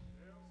stand.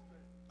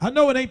 I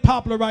know it ain't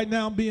popular right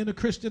now being a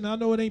Christian. I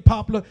know it ain't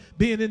popular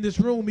being in this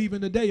room even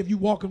today if you're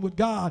walking with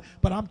God.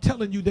 But I'm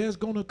telling you, there's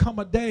going to come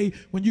a day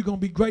when you're going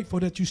to be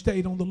grateful that you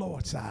stayed on the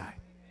Lord's side.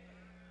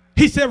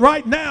 He said,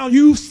 right now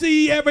you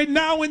see every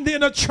now and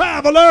then a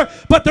traveler,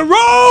 but the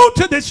road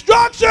to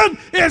destruction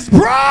is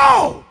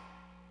broad.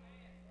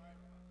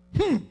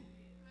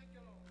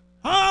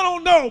 I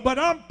don't know, but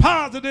I'm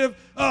positive,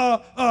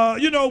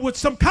 with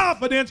some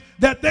confidence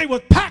that they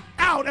was packed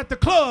out at the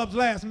clubs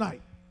last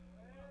night.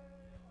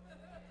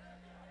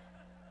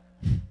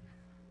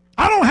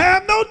 I don't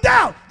have no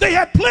doubt they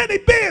had plenty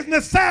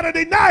business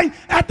Saturday night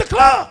at the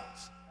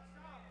clubs.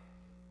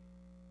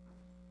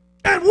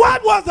 And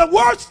what was the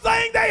worst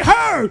thing they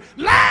heard?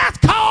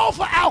 Last call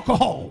for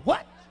alcohol.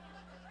 What?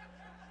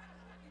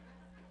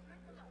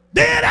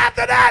 Then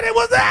after that, it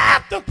was the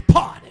after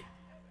party.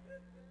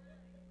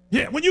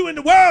 Yeah, when you in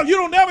the world, you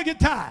don't never get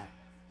tired.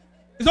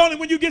 It's only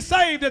when you get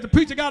saved that the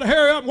preacher got to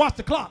hurry up and watch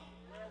the clock.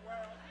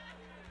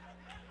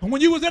 And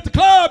when you was at the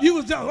club, you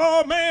was just,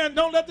 oh man,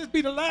 don't let this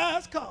be the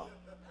last call.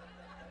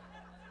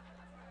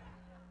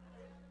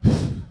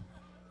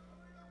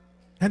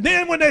 And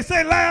then when they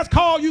say last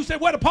call, you say,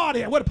 where the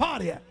party at? Where the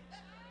party at?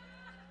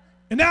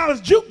 And now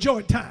it's juke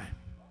joint time.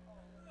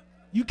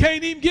 You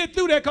can't even get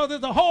through there because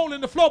there's a hole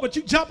in the floor, but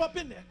you jump up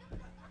in there.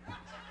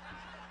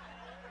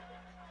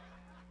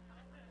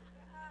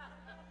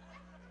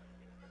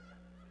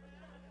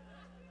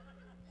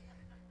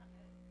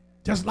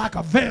 Just like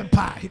a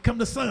vampire. Here come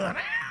the sun.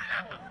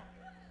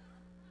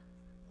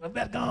 I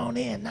better go on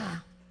in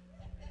now.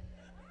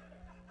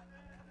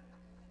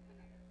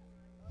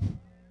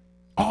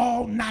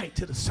 All night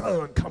till the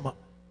sun come up.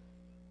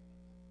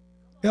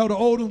 Elder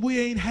Odom, we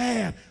ain't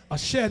had a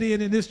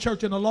shut-in in this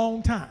church in a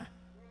long time.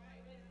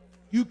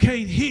 You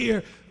can't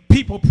hear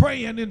people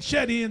praying in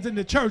shut-ins in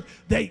the church.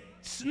 They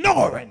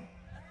snoring.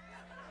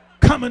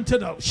 Coming to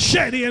the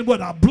shut-in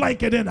with a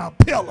blanket and a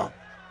pillow.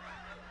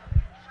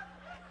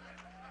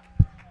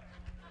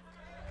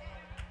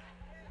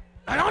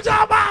 Now, don't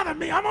y'all bother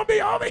me. I'm going to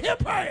be over here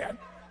praying.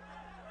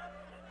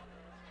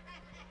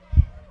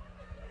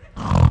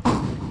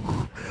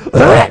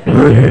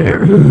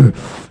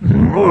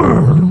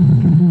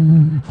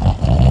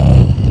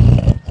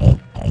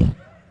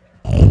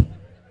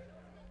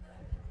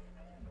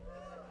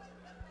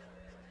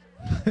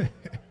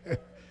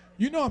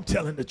 You know I'm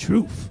telling the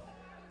truth.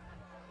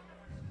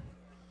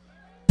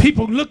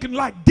 People looking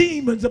like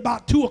demons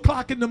about 2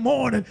 o'clock in the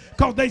morning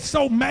because they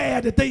so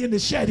mad that they in the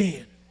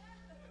shed-in.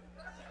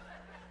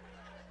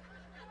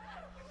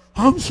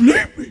 I'm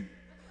sleepy.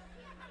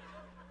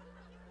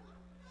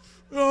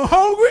 I'm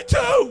hungry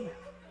too.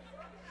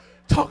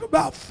 Talk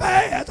about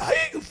fast. I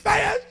ain't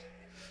fast.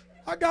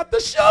 I got the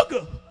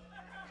sugar.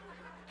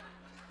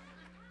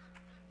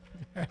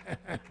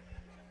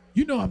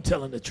 You know I'm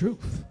telling the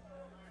truth.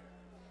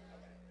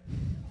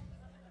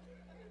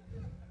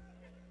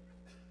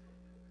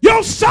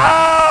 Your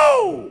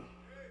soul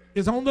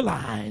is on the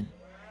line.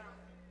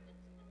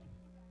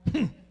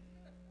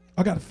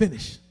 I got to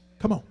finish.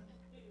 Come on.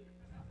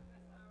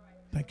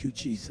 Thank you,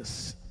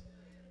 Jesus.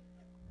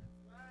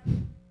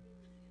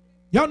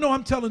 Y'all know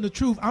I'm telling the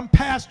truth. I'm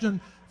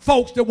pastoring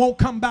folks that won't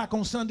come back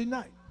on Sunday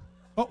night.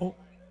 Uh-oh.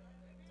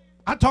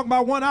 I talk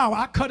about 1 hour.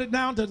 I cut it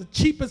down to the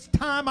cheapest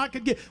time I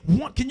could get.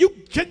 Can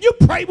you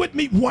pray with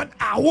me 1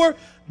 hour?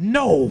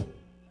 No.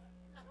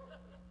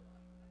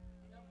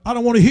 I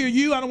don't want to hear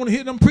you. I don't want to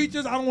hear them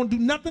preachers. I don't want to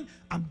do nothing.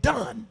 I'm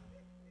done.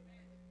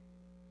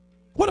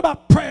 What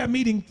about prayer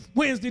meeting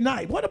Wednesday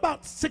night? What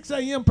about 6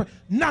 a.m. prayer?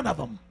 None of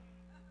them.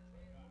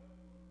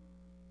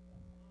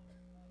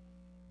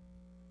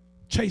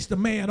 Chase the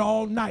man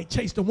all night.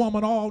 Chase the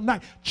woman all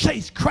night.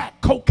 Chase crack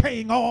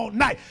cocaine all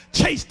night.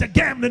 Chase the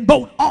gambling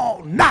boat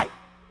all night.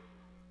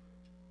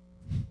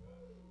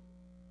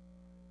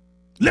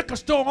 Liquor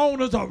store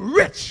owners are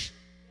rich.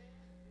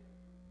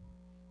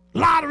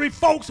 Lottery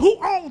folks, who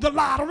own the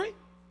lottery?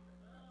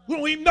 We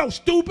don't even know,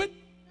 stupid.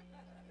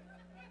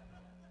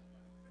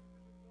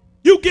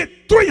 You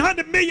get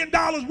 $300 million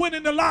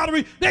winning the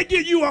lottery, they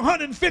give you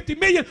 $150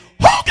 million.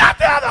 Who got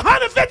the other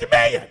 $150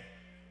 million?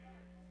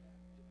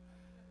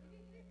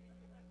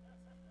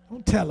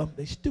 Don't tell them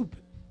they're stupid.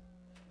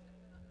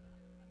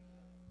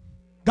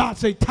 God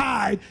say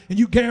tithe and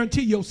you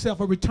guarantee yourself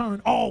a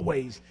return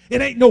always.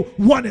 It ain't no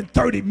 1 in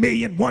 30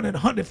 million, 1 in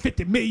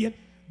 150 million.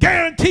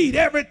 Guaranteed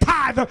every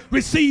tither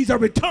receives a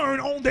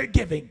return on their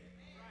giving.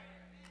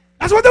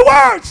 That's what the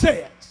word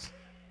says.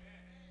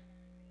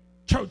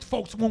 Church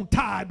folks won't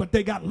tithe, but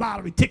they got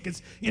lottery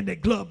tickets in their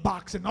glove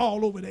box and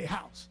all over their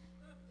house.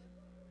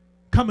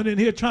 Coming in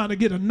here trying to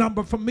get a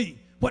number from me.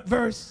 What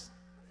verse?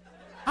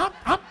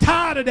 I'm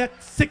tired of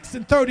that 6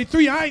 and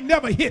 33. I ain't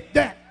never hit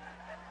that.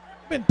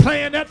 Been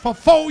playing that for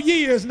 4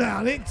 years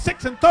now.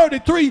 6 and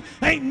 33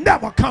 ain't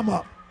never come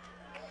up.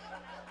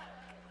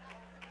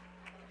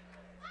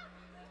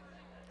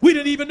 We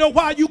didn't even know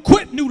why you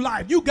quit New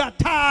Life. You got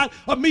tired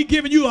of me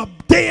giving you a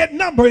dead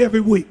number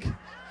every week.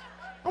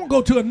 I'm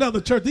going to go to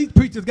another church. These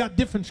preachers got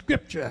different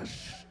scriptures.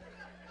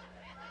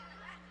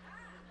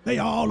 They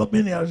all up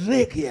in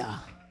Ezekiel.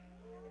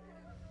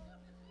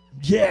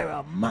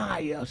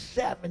 Jeremiah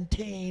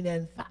 17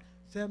 and 5.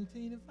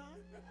 17 and 5?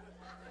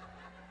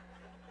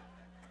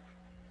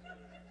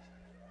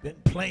 Been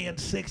playing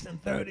 6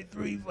 and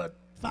 33 for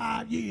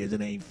 5 years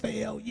and ain't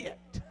failed yet.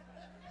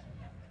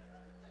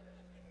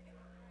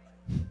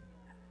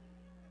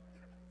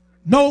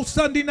 No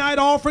Sunday night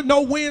offering,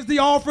 no Wednesday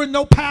offering,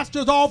 no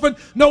pastor's offering,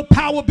 no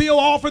power bill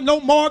offering, no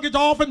mortgage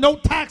offering, no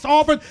tax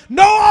offering,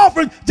 no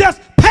offering.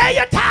 Just pay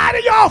your tithe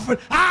and your offering.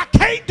 I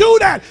can't do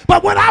that.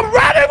 But when I'm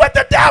running with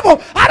the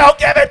devil, I don't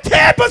give him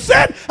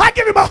 10%. I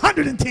give him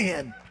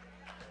 110.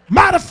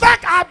 Matter of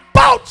fact, I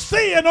bought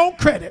sin on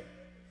credit.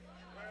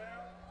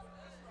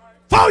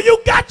 Before you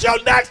got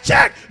your next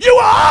check, you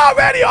were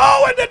already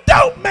owing the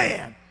dope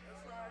man.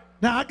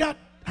 Now I got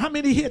how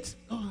many hits?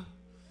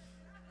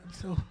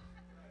 So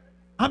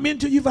I'm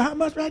into you for how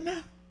much right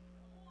now?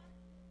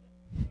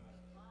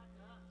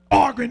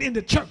 Arguing in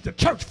the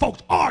church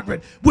folks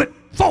arguing with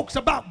folks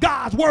about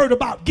God's word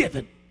about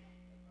giving.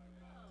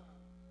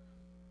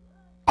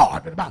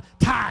 Arguing about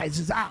tithes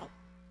is out.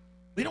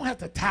 We don't have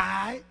to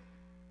tithe.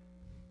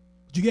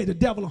 You gave the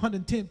devil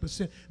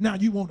 110%. Now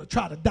you want to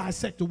try to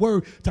dissect the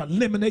word to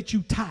eliminate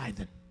you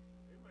tithing.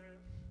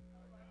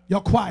 Y'all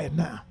quiet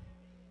now.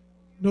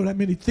 You know that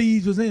many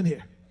thieves was in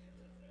here.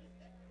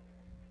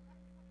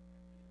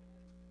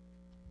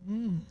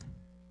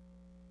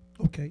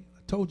 Okay,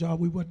 I told y'all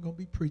we wasn't going to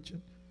be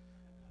preaching.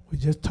 We're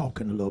just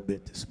talking a little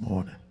bit this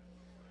morning.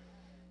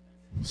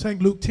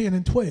 St. Luke 10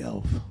 and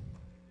 12.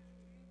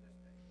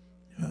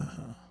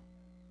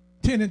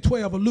 10 and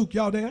 12 of Luke,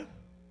 y'all there?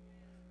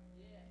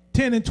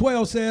 10 and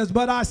 12 says,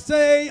 but I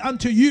say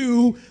unto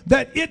you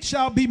that it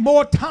shall be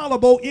more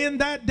tolerable in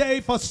that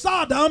day for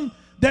Sodom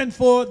than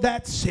for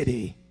that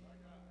city.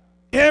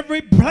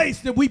 Every place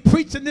that we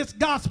preach in this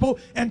gospel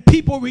and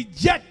people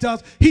reject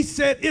us, he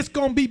said it's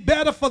going to be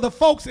better for the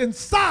folks in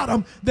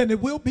Sodom than it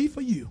will be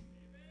for you.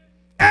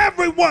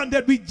 Everyone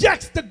that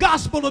rejects the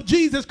gospel of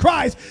Jesus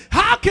Christ,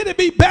 how can it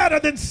be better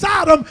than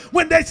Sodom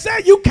when they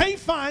say you can't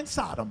find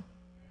Sodom?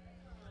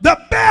 The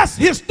best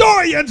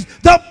historians,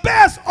 the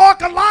best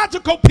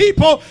archaeological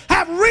people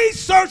have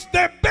researched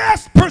their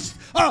best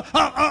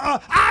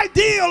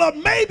ideal of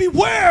maybe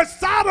where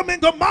Sodom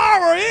and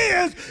Gomorrah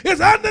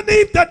is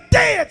underneath the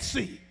Dead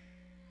Sea.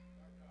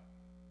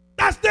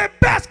 That's their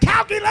best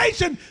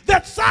calculation,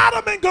 that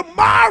Sodom and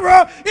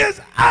Gomorrah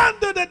is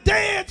under the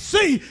Dead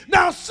Sea.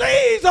 Now,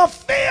 seas are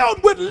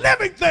filled with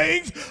living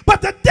things,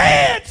 but the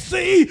Dead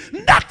Sea,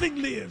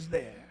 nothing lives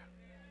there.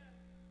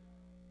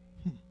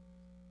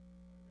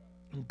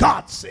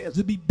 God says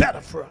it'd be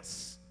better for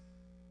us.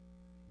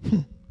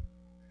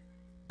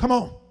 Come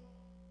on.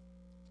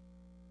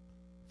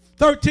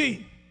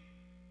 13.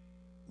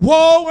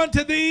 Woe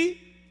unto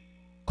thee,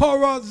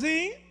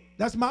 Chorazin.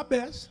 That's my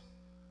best.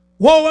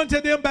 Woe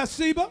unto them,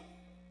 Bathsheba.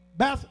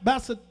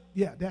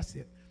 Yeah, that's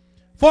it.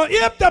 For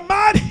if the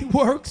mighty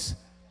works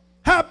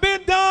have been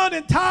been done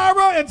in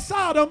Tyre and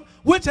Sodom,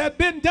 which had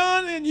been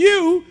done in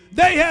you,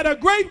 they had a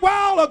great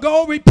while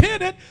ago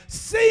repented,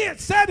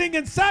 setting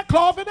in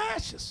sackcloth and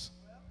ashes.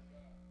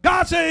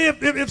 God said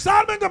if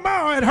Sodom and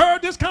Gomorrah had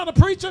heard this kind of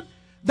preaching,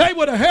 they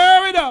would have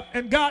hurried up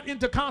and got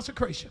into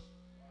consecration.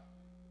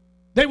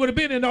 They would have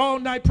been in the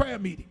all-night prayer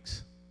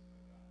meetings.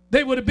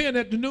 They would have been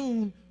at the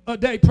noon a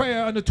day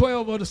prayer on the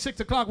 12 or the 6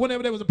 o'clock,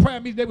 whenever there was a prayer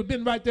meeting, they would have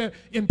been right there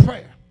in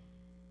prayer.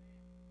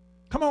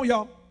 Come on,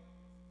 y'all.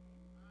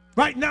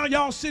 Right now,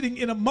 y'all sitting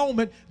in a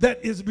moment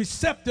that is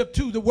receptive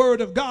to the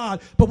word of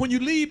God. But when you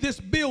leave this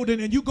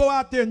building and you go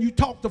out there and you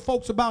talk to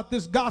folks about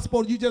this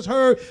gospel you just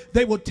heard,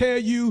 they will tell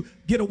you,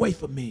 get away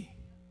from me.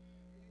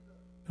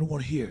 I don't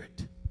want to hear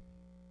it.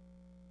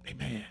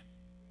 Amen.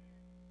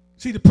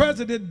 See, the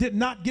president did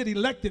not get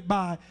elected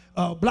by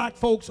black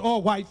folks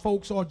or white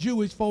folks or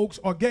Jewish folks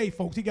or gay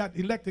folks. He got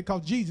elected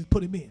because Jesus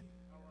put him in.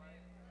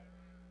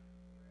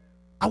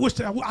 I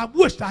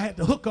wished I had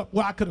to hook up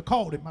where I could have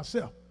called him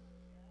myself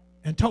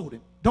and told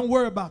him, don't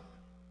worry about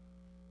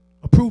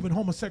approving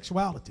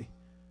homosexuality.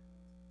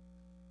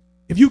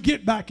 If you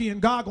get back in,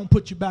 God gonna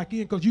put you back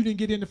in because you didn't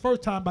get in the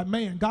first time by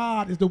man.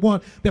 God is the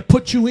one that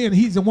put you in.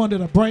 He's the one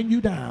that'll bring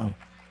you down.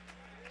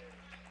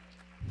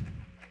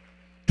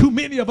 Too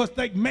many of us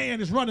think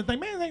man is running things.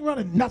 Man ain't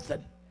running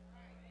nothing.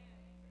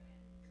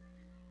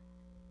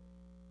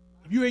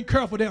 If you ain't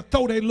careful, they'll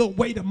throw their little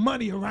weight of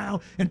money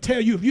around and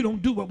tell you if you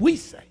don't do what we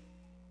say.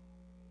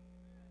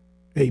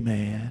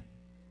 Amen.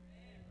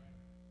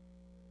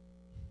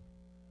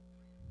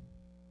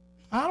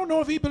 I don't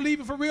know if he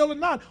believed it for real or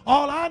not.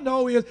 All I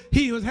know is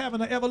he was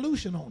having an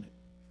evolution on it.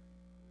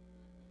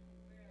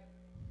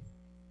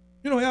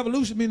 You know,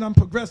 evolution means I'm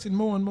progressing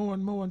more and more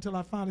and more until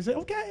I finally say,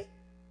 okay,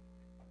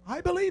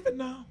 I believe it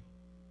now.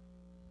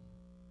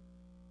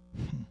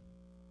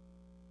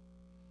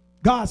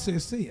 God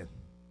says sin.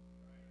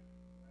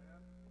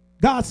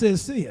 God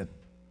says sin.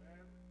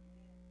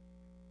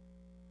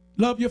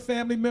 Love your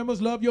family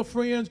members, love your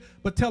friends,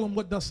 but tell them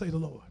what thus say the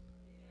Lord.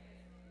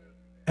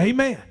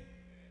 Amen.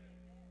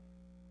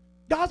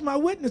 God's my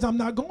witness. I'm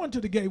not going to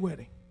the gay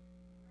wedding.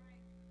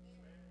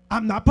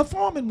 I'm not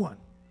performing one.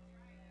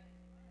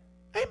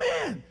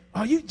 Amen.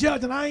 Are you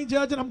judging? I ain't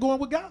judging. I'm going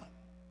with God.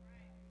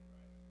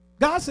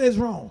 God says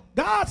wrong.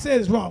 God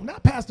says wrong.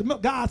 Not Pastor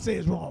Milk. God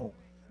says wrong.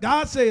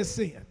 God says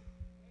sin.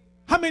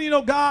 How many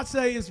know God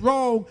says it's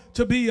wrong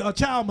to be a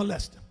child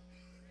molester?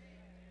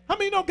 How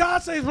many know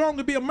God says it's wrong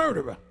to be a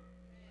murderer?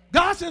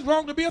 God says it's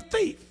wrong to be a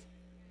thief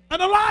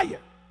and a liar.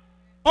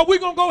 Are we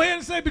going to go ahead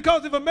and say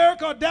because if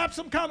America adapts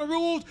some kind of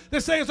rules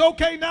that say it's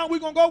okay now, we're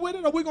going to go with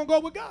it, or we're going to go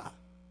with God?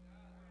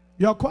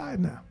 Y'all quiet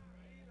now.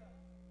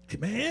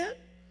 Amen.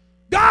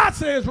 God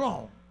says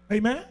wrong.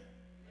 Amen.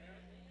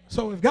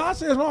 So if God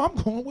says wrong,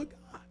 I'm going with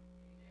God.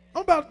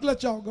 I'm about to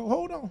let y'all go.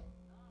 Hold on.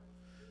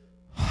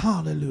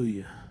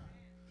 Hallelujah.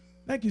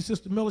 Thank you,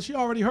 Sister Miller. She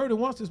already heard it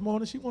once this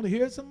morning. She want to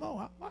hear it some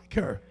more. I like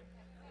her.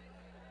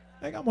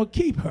 I think I'm going to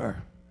keep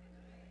her.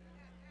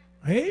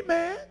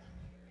 Amen.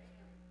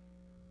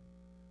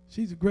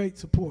 She's a great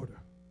supporter.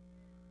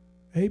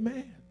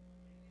 Amen.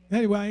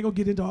 Anyway, I ain't going to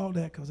get into all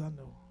that because I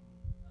know.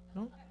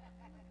 No?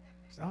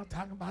 Start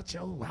talking about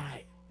your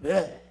wife.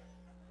 Ugh.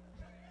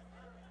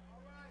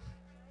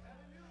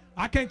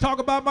 I can't talk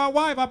about my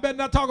wife. I better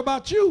not talk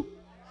about you.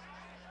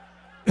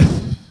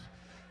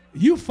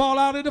 You fall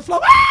out of the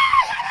floor.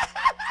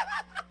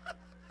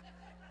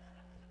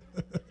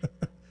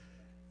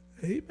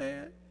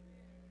 Amen.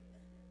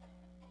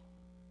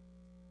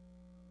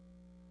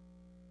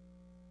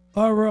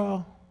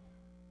 Or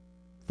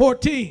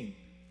 14,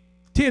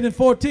 10 and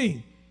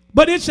 14.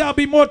 But it shall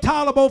be more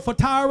tolerable for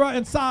Tyre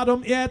and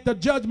Sodom at the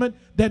judgment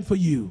than for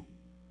you.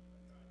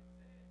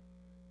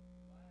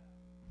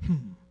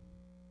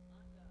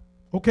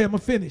 Okay, I'm going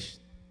to finish.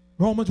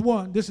 Romans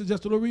 1. This is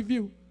just a little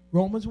review.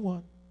 Romans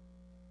 1.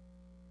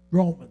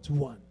 Romans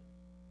 1.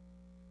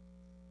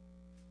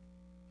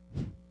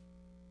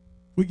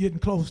 We're getting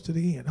close to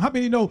the end. How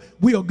many know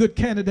we are a good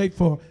candidate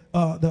for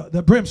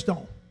the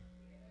brimstone?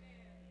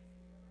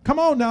 Come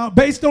on now.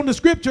 Based on the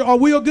scripture, are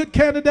we a good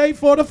candidate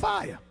for the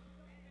fire?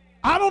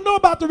 I don't know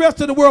about the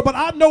rest of the world, but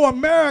I know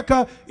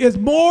America is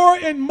more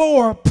and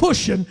more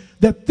pushing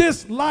that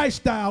this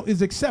lifestyle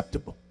is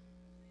acceptable.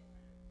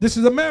 This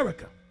is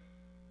America.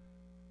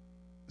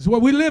 This is where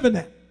we're living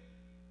at.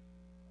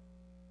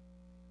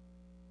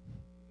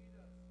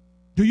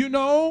 Do you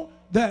know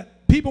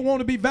that people want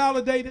to be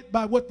validated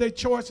by what their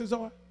choices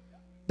are?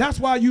 That's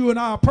why you and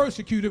I are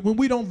persecuted when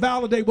we don't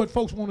validate what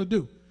folks want to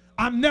do.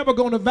 I'm never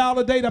going to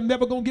validate. I'm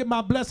never going to get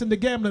my blessing to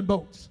gambling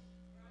boats.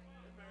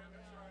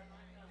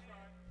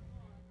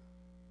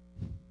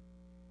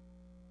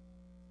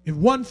 If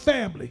one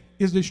family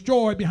is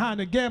destroyed behind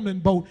a gambling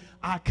boat,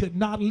 I could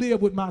not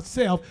live with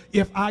myself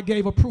if I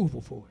gave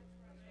approval for it.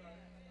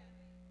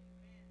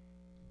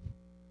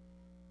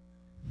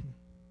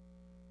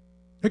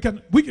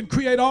 We can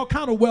create all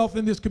kind of wealth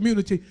in this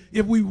community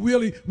if we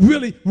really,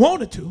 really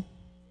wanted to.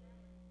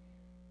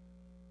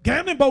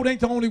 Gambling boat ain't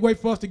the only way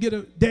for us to get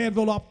a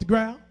Danville off the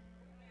ground.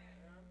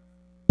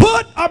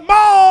 Put a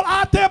mall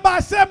out there by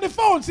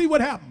 74 go and see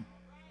what happened.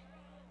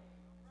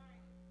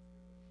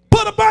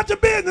 Put a bunch of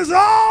business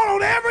all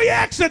on every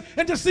exit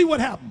and just see what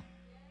happened.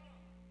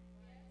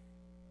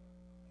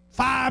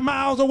 5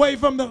 miles away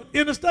from the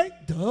interstate?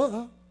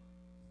 Duh.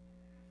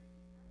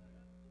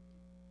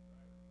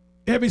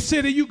 Every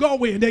city you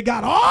go in, they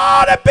got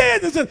all the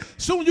businesses.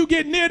 Soon you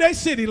get near their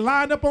city,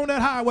 lined up on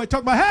that highway,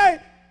 talking about, hey,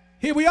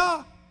 here we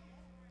are.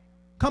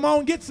 Come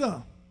on, get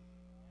some.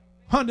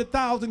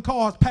 100,000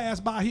 cars pass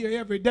by here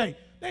every day.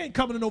 They ain't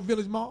coming to no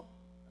Village Mall.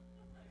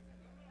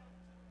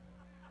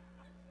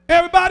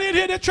 Everybody in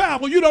here that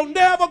travel, you don't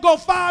never go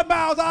 5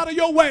 miles out of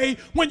your way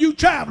when you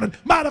traveling.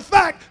 Matter of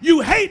fact,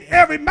 you hate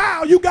every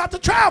mile you got to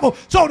travel.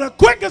 So the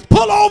quickest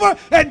pull over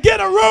and get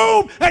a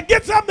room and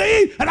get something to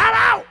eat, and I'm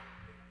out.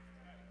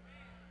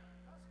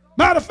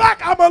 Matter of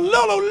fact, I'm a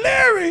little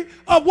leery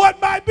of what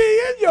might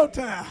be in your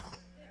town.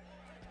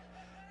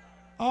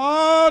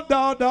 Oh,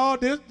 no,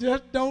 this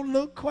just don't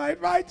look quite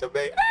right to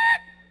me.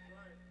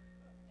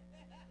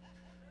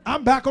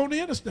 I'm back on the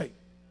interstate.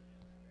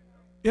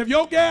 If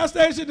your gas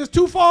station is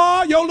too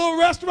far, your little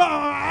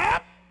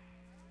restaurant,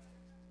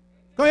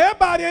 because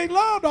everybody ain't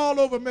loved all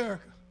over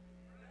America.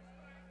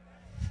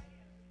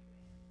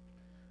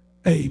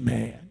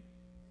 Amen.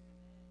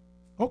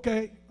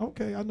 Okay,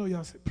 I know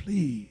y'all said,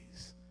 please.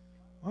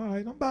 All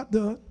right, I'm about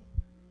done.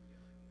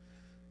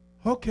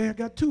 Okay, I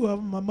got 2 of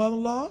them, my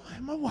mother-in-law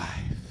and my wife.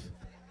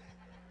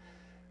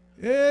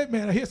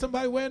 Amen. I hear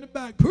somebody way in the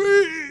back,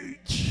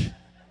 preach.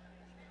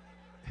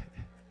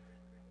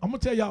 I'm going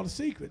to tell y'all the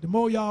secret. The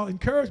more y'all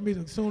encourage me,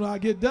 the sooner I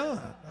get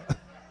done.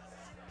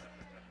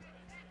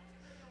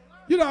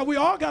 You know, we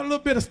all got a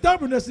little bit of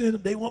stubbornness in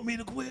them. They want me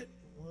to quit.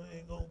 Well, I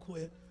ain't going to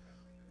quit.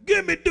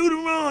 Give me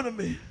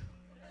Deuteronomy.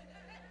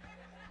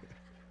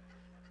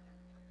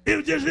 It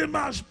was just in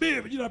my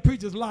spirit. You know,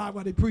 preachers lie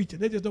while they preaching.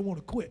 They just don't want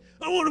to quit.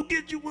 I want to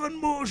get you one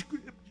more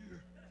scripture.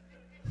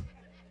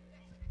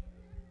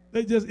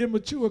 They just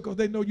immature because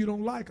they know you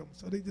don't like them.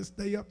 So they just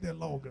stay up there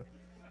longer.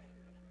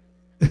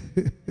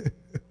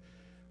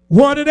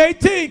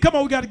 1:18. Come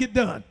on, we got to get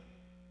done.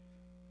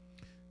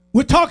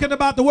 We're talking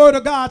about the word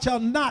of God shall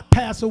not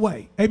pass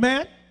away.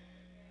 Amen?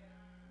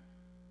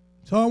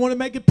 So I want to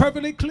make it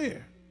perfectly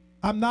clear.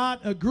 I'm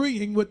not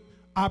agreeing with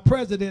our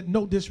president,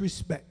 no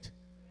disrespect.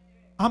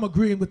 I'm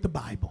agreeing with the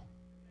Bible.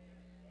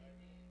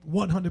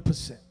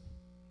 100%.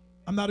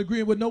 I'm not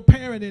agreeing with no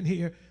parent in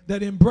here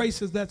that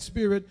embraces that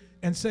spirit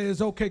and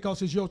says, okay,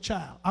 because it's your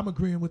child. I'm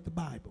agreeing with the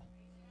Bible.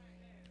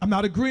 I'm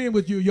not agreeing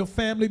with you, your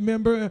family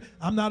member.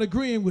 I'm not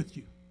agreeing with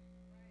you.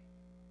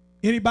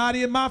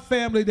 Anybody in my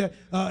family that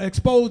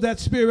exposed that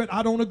spirit,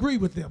 I don't agree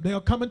with them.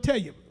 They'll come and tell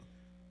you.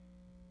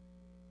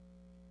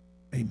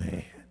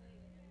 Amen.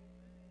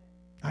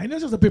 I ain't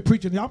just a bit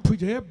preaching. I'm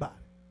preaching to everybody.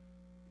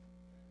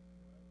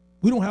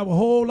 We don't have a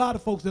whole lot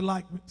of folks that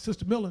like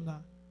Sister Miller and I.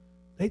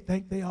 They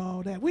think they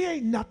all that. We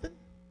ain't nothing.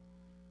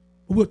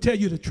 But we'll tell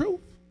you the truth.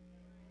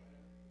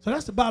 So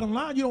that's the bottom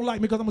line. You don't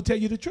like me because I'm going to tell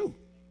you the truth.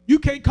 You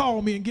can't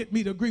call me and get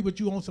me to agree with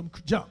you on some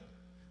junk.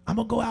 I'm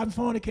going to go out and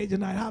fornicate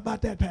tonight. How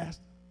about that,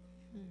 Pastor?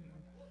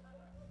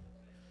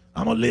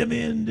 I'm going to live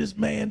in this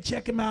man,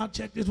 check him out,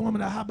 check this woman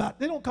out. How about?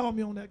 They don't call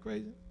me on that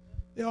crazy.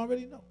 They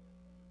already know.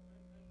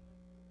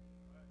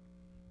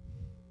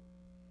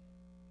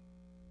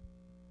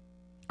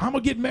 I'm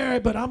going to get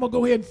married, but I'm going to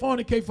go ahead and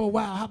fornicate for a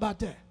while. How about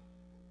that?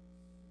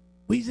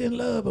 We's in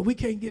love, but we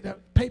can't get our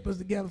papers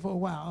together for a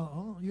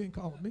while. You ain't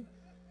calling me.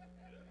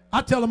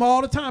 I tell them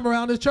all the time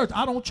around this church,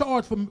 I don't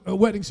charge for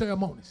wedding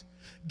ceremonies.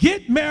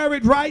 Get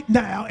married right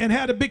now and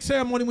have a big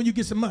ceremony when you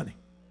get some money.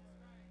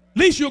 At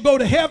least you'll go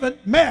to heaven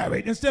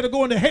married instead of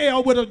going to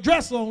hell with a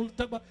dress on.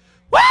 Woo!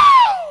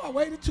 I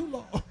waited too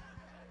long.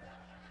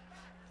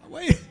 I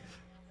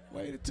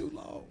waited too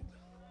long.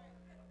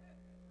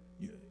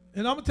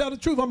 And I'm going to tell the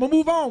truth. I'm going to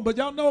move on. But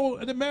y'all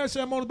know the marriage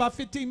ceremony is about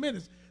 15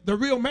 minutes. The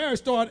real marriage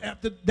started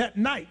after that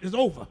night is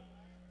over.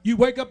 You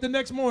wake up the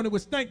next morning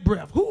with stank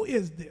breath. Who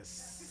is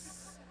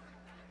this?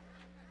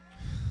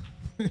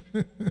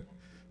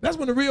 That's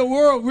when the real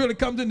world really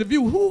comes into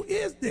view. Who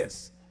is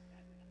this?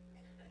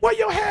 Where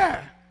your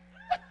hair?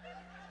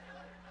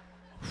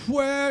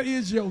 Where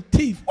is your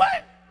teeth?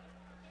 What?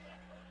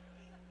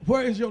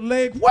 Where is your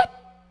leg? What?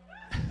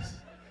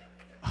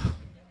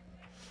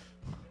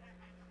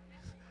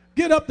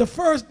 Get up the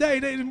first day,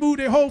 they move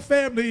their whole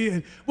family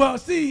in. Well,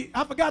 see,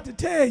 I forgot to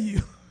tell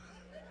you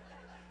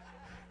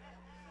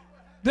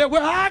that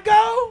where I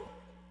go,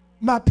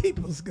 my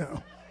peoples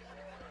go.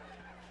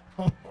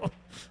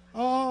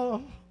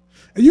 Oh,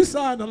 and you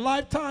signed a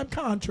lifetime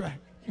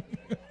contract.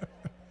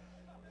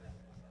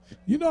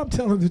 You know I'm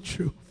telling the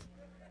truth.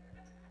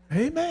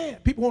 Amen.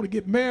 People want to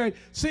get married.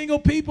 Single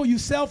people, you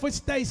selfish,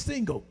 stay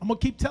single. I'm going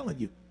to keep telling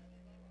you.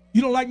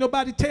 You don't like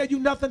nobody tell you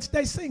nothing,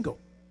 stay single.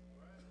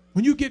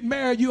 When you get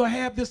married, you'll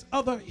have this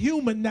other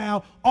human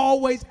now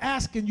always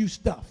asking you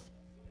stuff.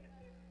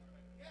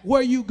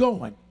 Where you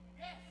going?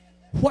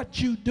 What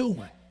you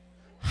doing?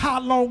 How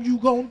long you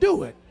gonna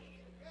do it?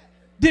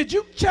 Did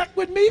you check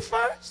with me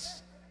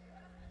first?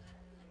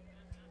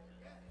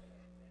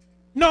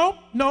 No,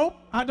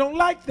 I don't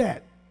like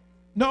that.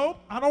 No,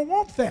 I don't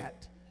want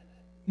that.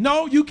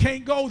 No, you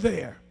can't go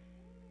there.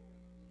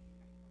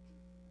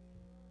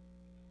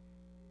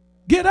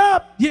 Get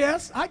up.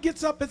 Yes, I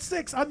gets up at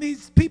 6. I need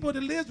people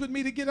that lives with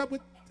me to get up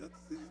with.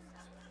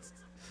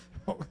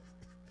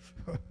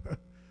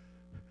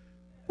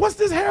 What's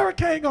this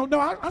hurricane on? No,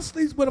 I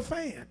sleep with a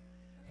fan.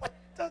 What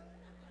the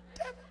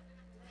devil?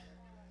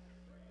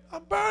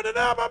 I'm burning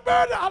up.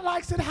 I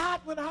likes it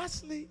hot when I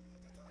sleep.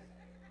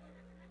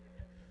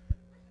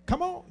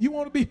 Come on, you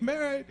want to be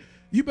married,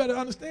 you better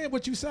understand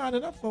what you're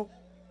signing up for.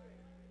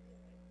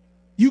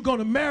 You're going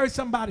to marry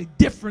somebody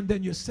different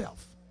than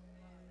yourself.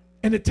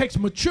 And it takes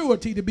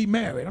maturity to be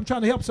married. I'm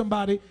trying to help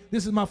somebody.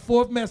 This is my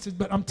 4th message,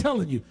 but I'm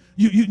telling you,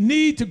 you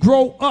need to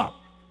grow up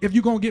if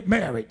you're going to get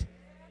married.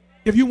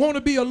 If you want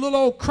to be a little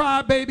old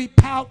crybaby,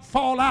 pout,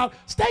 fall out,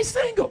 stay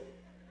single.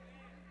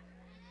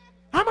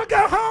 I'm going to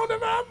go home to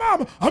my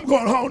mama. I'm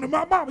going home to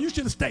my mama. You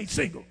should have stayed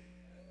single.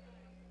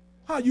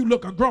 How you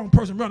look a grown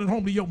person running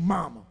home to your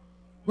mama,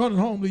 running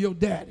home to your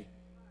daddy.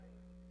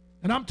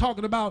 And I'm not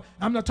talking about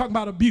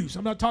abuse.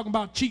 I'm not talking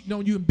about cheating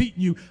on you and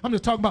beating you. I'm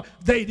just talking about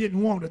they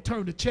didn't want to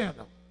turn the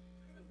channel.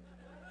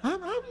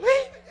 I'm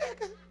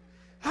leaving.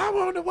 I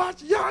want to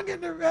watch Young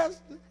and the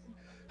Rest.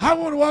 I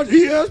want to watch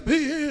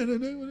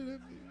ESPN.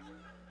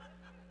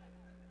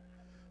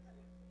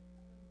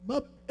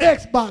 My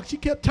Xbox, she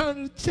kept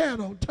turning the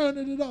channel,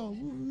 turning it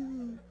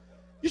on.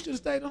 You should have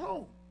stayed at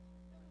home.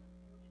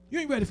 You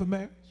ain't ready for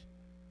marriage.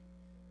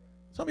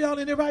 Some of y'all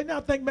in there right now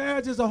think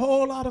marriage is a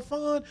whole lot of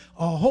fun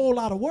or a whole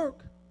lot of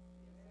work.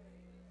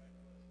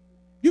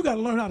 You got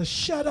to learn how to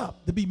shut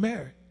up to be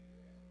married.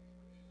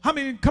 How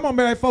many, come on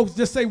married folks,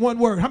 just say one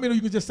word. How many of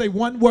you can just say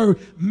one word,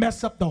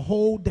 mess up the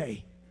whole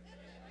day?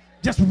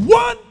 Just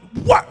one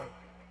word.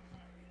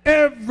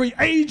 Every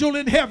angel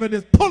in heaven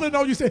is pulling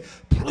on you saying,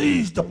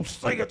 please don't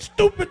say it,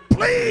 stupid,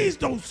 please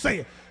don't say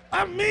it.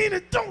 I mean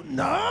it, don't,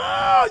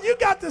 no, you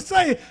got to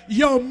say,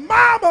 your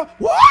mama,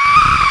 what?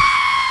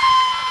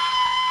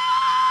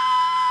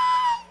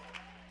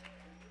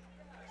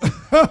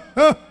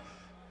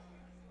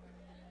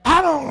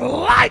 I don't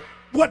like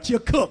what you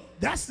cook.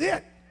 That's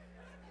it.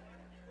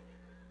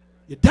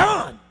 You're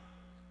done.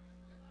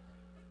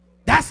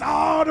 That's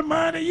all the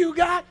money you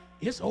got.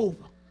 It's over.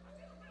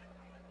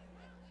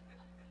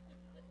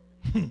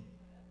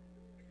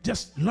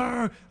 Just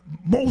learn.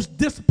 Most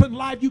disciplined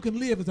life you can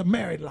live is a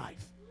married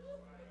life.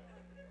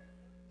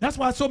 That's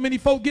why so many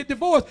folks get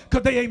divorced,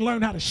 because they ain't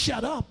learned how to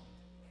shut up.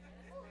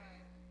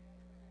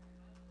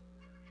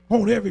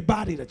 Want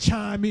everybody to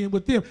chime in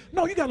with them.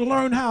 No, you got to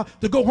learn how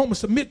to go home and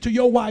submit to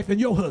your wife and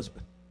your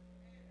husband.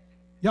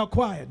 Y'all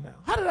quiet now.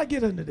 How did I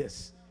get into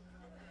this?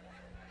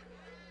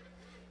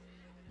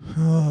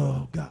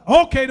 Oh, God.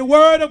 Okay, the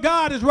word of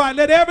God is right.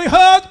 Let every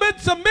husband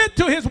submit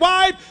to his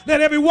wife. Let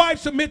every wife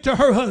submit to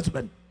her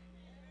husband.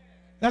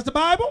 That's the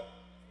Bible?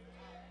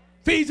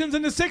 Ephesians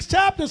in the 6th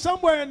chapter,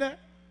 somewhere in there.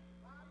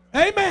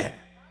 Amen.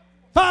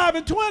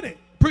 5:20,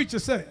 preacher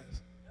says.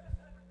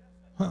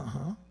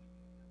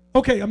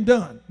 Okay, I'm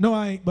done. No,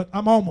 I ain't, but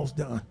I'm almost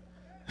done.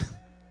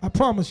 I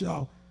promise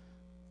y'all.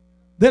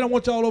 They don't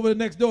want y'all over the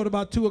next door at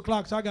about 2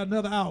 o'clock, so I got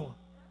another hour.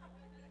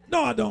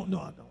 No, I don't.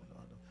 As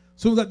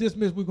soon as I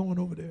dismiss, we're going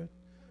over there.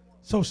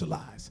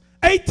 Socialize.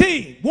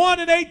 18, 1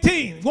 and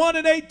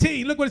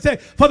 18. Look what it says.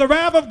 For the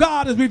wrath of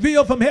God is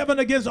revealed from heaven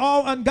against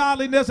all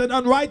ungodliness and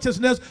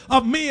unrighteousness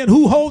of men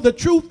who hold the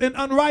truth in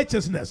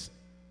unrighteousness.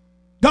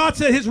 God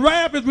said his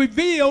wrath is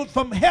revealed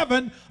from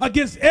heaven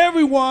against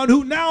everyone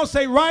who now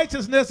say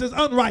righteousness is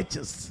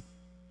unrighteous.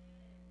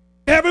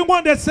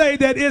 Everyone that say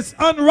that it's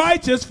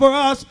unrighteous for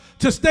us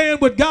to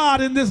stand with God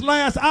in this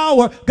last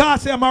hour, God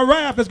said my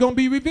wrath is going to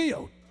be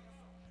revealed.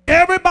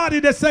 Everybody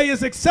that say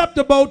it's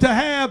acceptable to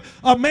have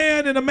a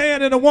man and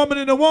a woman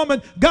and a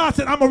woman, God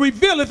said I'm going to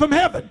reveal it from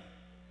heaven.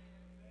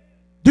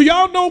 Do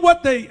y'all know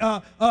what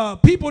the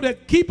people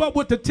that keep up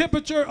with the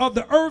temperature of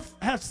the earth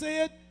have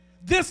said?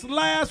 This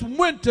last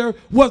winter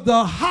was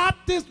the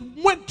hottest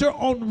winter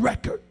on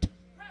record.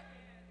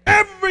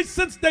 Ever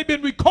since they've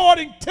been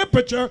recording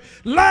temperature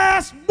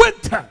last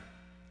winter,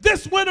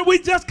 this winter we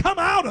just come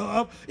out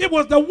of, it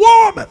was the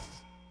warmest.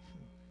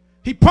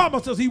 He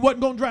promised us he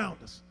wasn't going to drown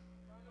us.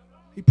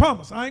 He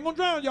promised, I ain't going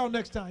to drown y'all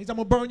next time. He said, I'm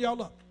going to burn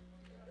y'all up.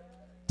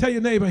 Tell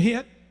your neighbor,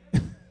 hint.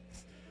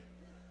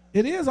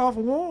 It is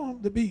awful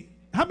warm to be.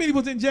 How many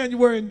was in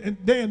January in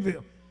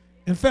Danville?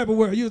 In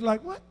February, you was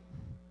like, what?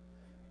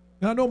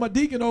 And I know my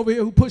deacon over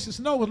here who pushes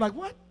snow was like,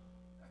 what?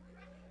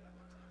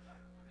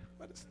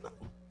 What is snow?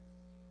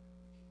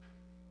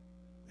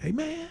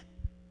 Amen.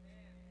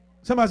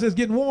 Somebody says it's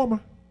getting warmer.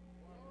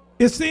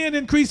 Is sin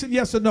increasing,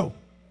 yes or no?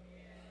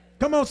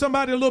 Come on,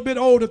 somebody a little bit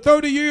older.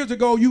 30 years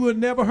ago, you would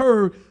never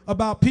heard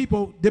about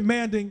people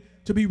demanding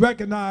to be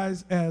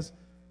recognized as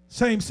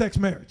same-sex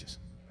marriages.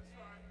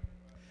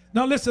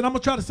 Now listen, I'm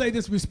going to try to say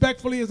this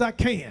respectfully as I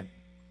can.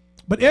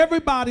 But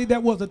everybody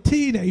that was a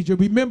teenager,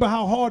 remember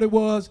how hard it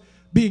was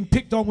being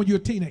picked on when you're a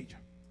teenager.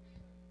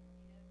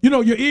 You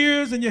know, your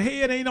ears and your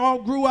head ain't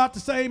all grew out the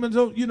same, and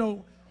so, you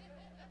know,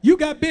 you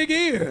got big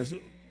ears.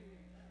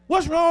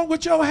 What's wrong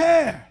with your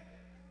hair?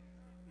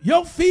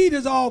 Your feet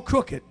is all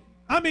crooked.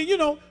 I mean, you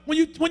know, when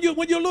you're a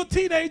little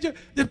teenager,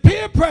 the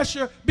peer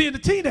pressure being a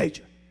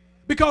teenager.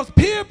 Because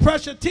peer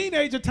pressure,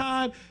 teenager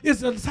time,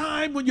 is a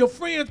time when your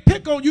friends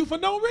pick on you for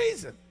no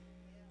reason.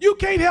 You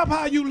can't help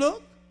how you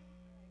look.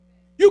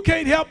 You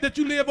can't help that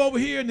you live over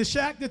here in the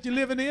shack that you're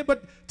living in,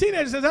 but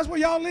teenagers says, that's where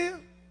y'all live?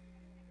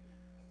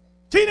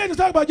 Teenagers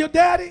talk about your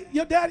daddy,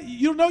 you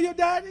don't know your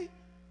daddy?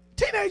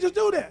 Teenagers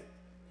do that.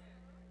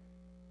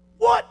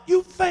 What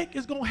you think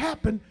is going to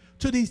happen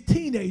to these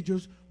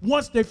teenagers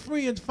once their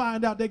friends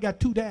find out they got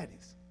two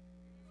daddies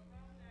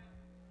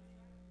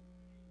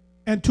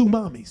and two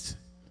mommies?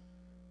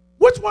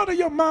 Which one of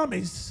your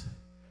mommies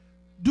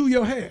do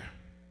your hair?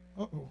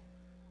 Uh-oh.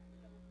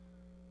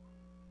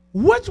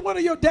 Which one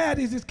of your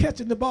daddies is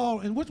catching the ball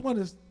and which one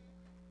is?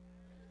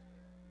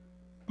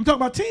 I'm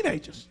talking about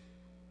teenagers.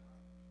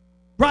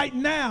 Right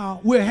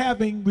now, we're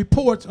having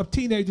reports of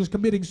teenagers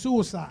committing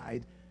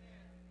suicide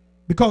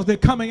because they're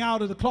coming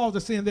out of the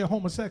closet saying they're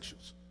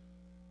homosexuals.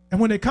 And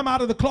when they come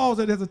out of the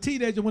closet as a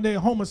teenager, when they're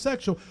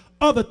homosexual,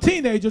 other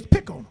teenagers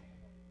pick on them.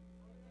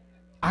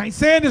 I ain't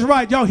saying this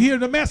right. Y'all hear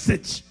the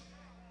message.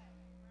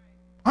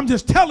 I'm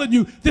just telling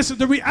you, this is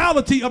the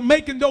reality of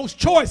making those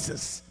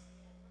choices.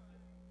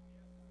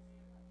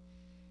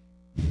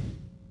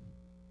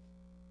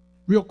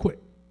 Real quick.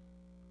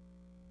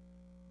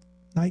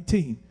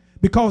 19.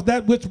 Because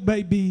that which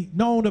may be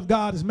known of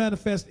God is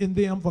manifest in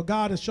them, for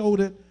God has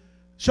showed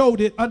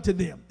it unto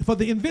them. For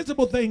the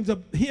invisible things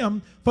of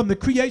him from the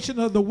creation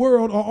of the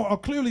world are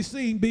clearly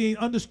seen, being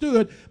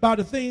understood by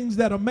the things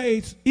that are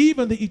made,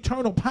 even the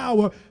eternal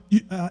power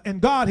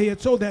and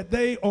Godhead, so that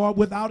they are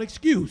without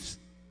excuse.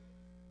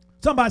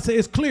 Somebody say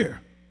it's clear.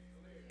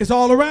 It's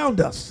all around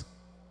us.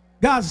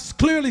 God's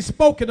clearly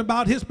spoken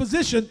about his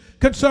position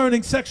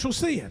concerning sexual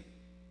sin.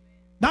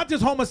 Not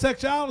just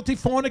homosexuality,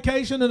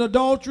 fornication and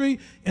adultery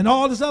and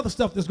all this other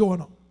stuff that's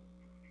going on.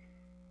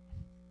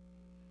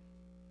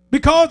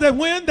 Because that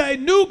when they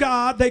knew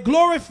God, they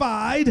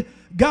glorified him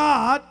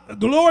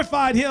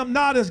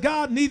not as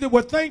God, neither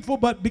were thankful,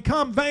 but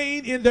become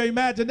vain in their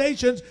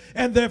imaginations,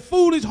 and their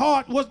foolish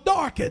heart was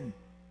darkened.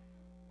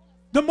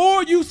 The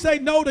more you say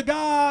no to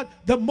God,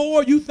 the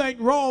more you think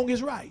wrong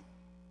is right.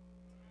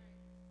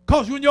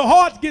 Because when your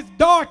heart gets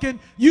darkened,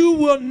 you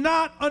will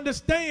not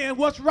understand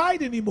what's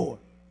right anymore.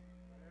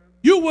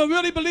 You will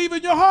really believe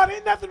in your heart,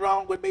 ain't nothing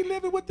wrong with me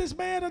living with this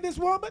man or this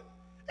woman.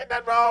 Ain't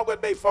nothing wrong with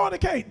me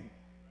fornicating.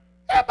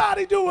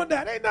 Everybody doing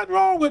that. Ain't nothing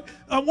wrong with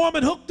a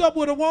woman hooked up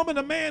with a woman,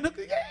 a man hooked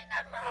up. Ain't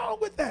nothing wrong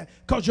with that.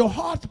 Because your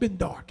heart's been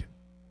darkened.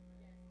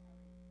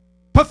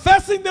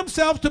 Professing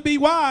themselves to be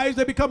wise,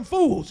 they become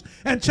fools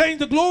and change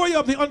the glory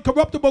of the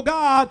uncorruptible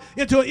God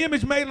into an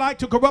image made like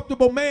to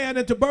corruptible man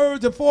and to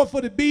birds and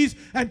four-footed beasts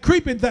and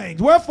creeping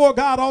things. Wherefore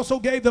God also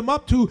gave them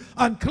up to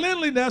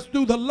uncleanliness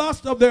through the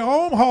lust of their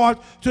own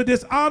hearts to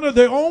dishonor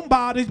their own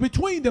bodies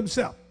between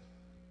themselves.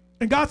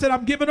 And God said,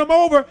 I'm giving them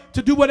over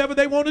to do whatever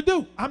they want to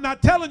do. I'm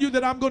not telling you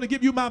that I'm going to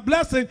give you my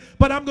blessing,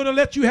 but I'm going to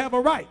let you have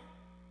a right.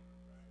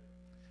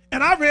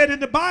 And I read in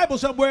the Bible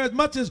somewhere, as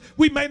much as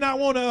we may not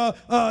want to,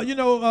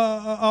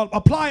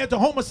 apply it to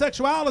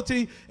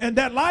homosexuality and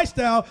that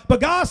lifestyle,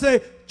 but God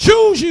said,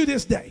 choose you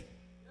this day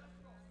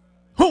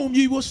whom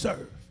ye will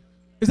serve.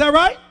 Is that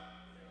right?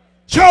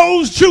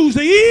 Choose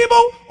the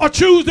evil or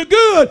choose the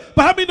good.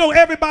 But how many know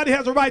everybody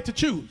has a right to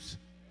choose?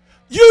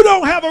 You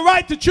don't have a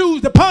right to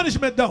choose the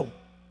punishment, though.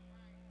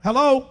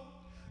 Hello?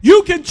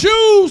 You can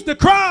choose the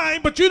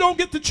crime, but you don't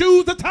get to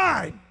choose the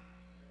time.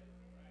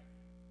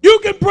 You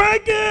can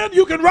break in,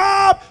 you can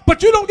rob,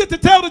 but you don't get to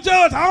tell the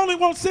judge, I only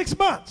want 6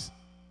 months.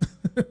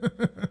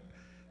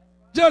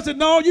 Judge said,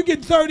 no, you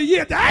getting 30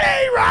 years. That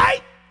ain't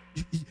right.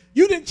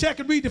 You didn't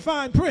check and read the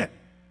fine print.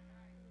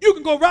 You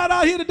can go right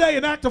out here today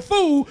and act a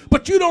fool,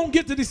 but you don't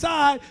get to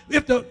decide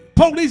if the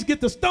police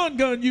get to stun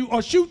gun you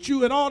or shoot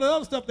you and all the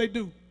other stuff they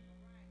do.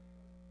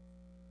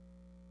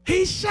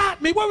 He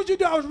shot me. What would you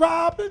do? I was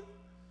robbing.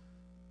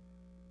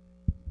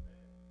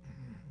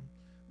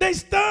 They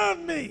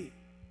stunned me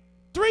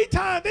 3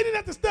 times. They didn't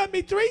have to stun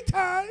me 3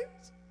 times.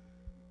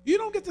 You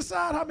don't get to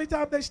decide how many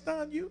times they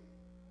stun you.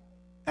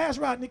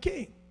 Ask Rodney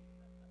King.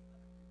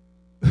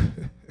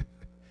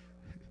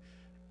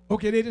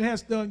 Okay, they didn't have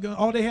stun guns.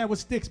 All they had was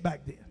sticks back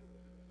then.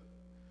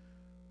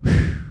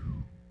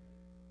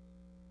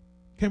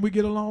 Can we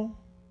get along?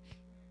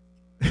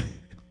 That's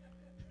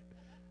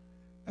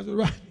what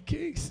Rodney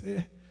King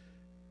said.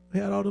 He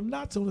had all them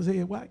knots on his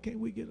head. Why can't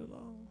we get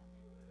along?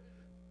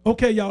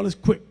 Okay, y'all, it's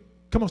quick.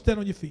 Come on, stand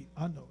on your feet.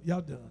 I know.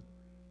 Y'all done.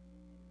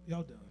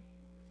 Y'all done.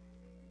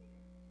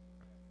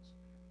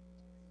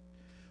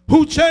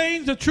 Who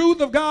changed the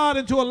truth of God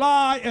into a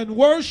lie and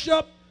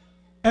worship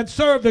and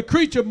serve the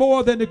creature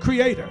more than the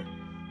creator,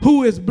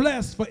 who is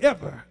blessed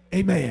forever.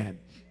 Amen.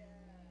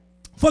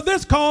 For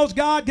this cause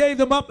God gave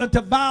them up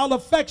unto vile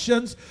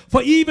affections,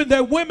 for even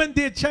their women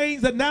did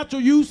change the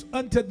natural use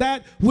unto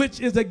that which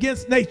is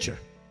against nature.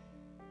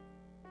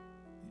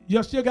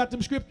 Y'all still got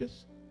them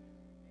scriptures?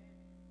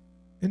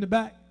 In the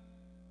back?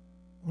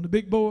 On the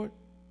big board?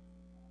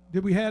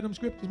 Did we have them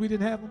scriptures? We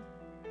didn't have them?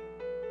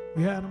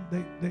 We had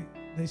them.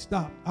 They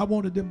stopped. I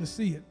wanted them to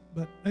see it,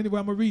 but anyway,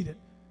 I'm going to read it.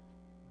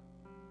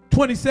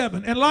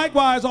 27. And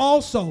likewise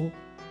also,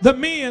 the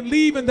men,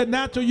 leaving the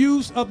natural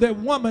use of their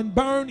woman,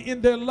 burn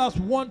in their lust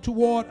one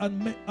toward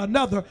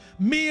another,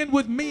 men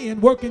with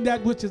men, working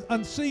that which is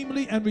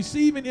unseemly, and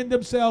receiving in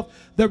themselves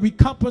the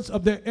recompense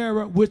of their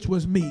error, which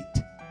was meet.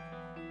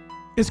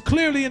 It's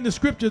clearly in the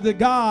scripture that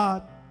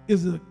God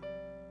is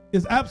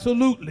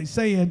absolutely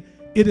saying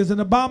it is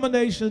an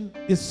abomination,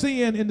 is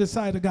sin in the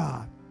sight of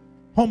God.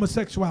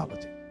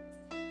 Homosexuality.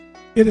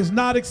 It is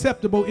not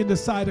acceptable in the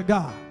sight of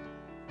God.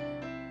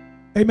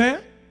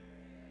 Amen?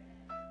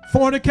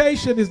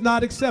 Fornication is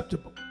not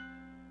acceptable.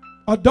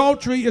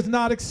 Adultery is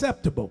not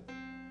acceptable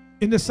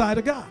in the sight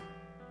of God.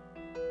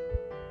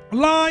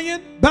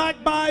 Lying,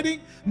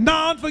 backbiting,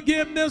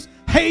 non-forgiveness,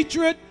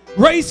 hatred,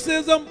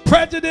 racism,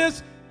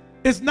 prejudice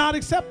is not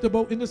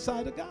acceptable in the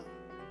sight of God.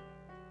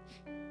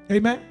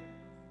 Amen?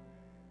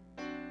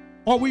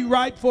 Are we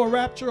ripe for a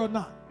rapture or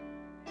not?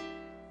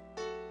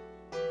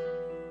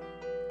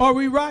 Are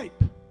we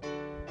ripe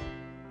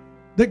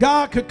that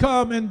God could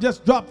come and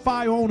just drop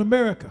fire on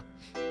America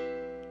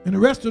and the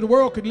rest of the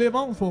world could live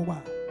on for a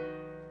while?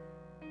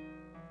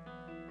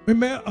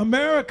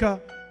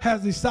 America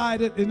has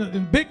decided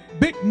in big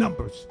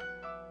numbers,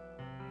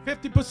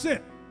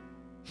 50%,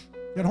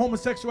 that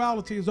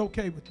homosexuality is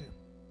okay with them.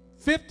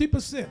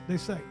 50%, they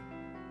say,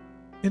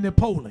 in their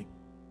polling.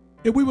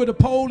 If we were to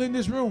poll in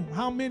this room,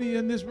 how many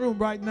in this room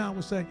right now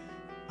would say,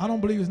 I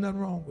don't believe there's nothing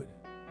wrong with it?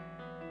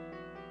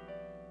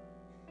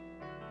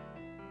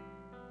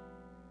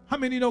 How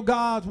many know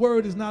God's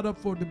word is not up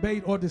for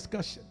debate or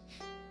discussion?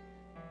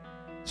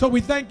 So we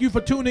thank you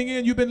for tuning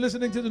in. You've been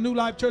listening to the New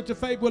Life Church of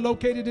Faith. We're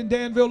located in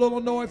Danville,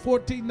 Illinois,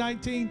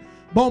 1419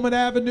 Bowman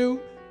Avenue,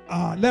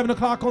 11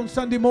 o'clock on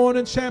Sunday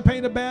morning,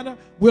 Champaign-Urbana.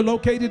 We're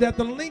located at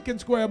the Lincoln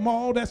Square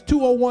Mall. That's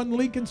 201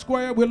 Lincoln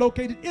Square. We're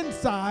located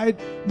inside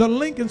the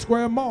Lincoln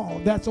Square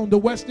Mall. That's on the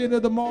west end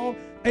of the mall,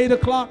 8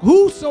 o'clock.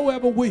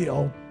 Whosoever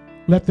will,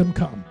 let them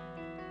come.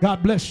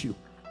 God bless you.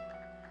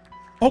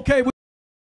 Okay.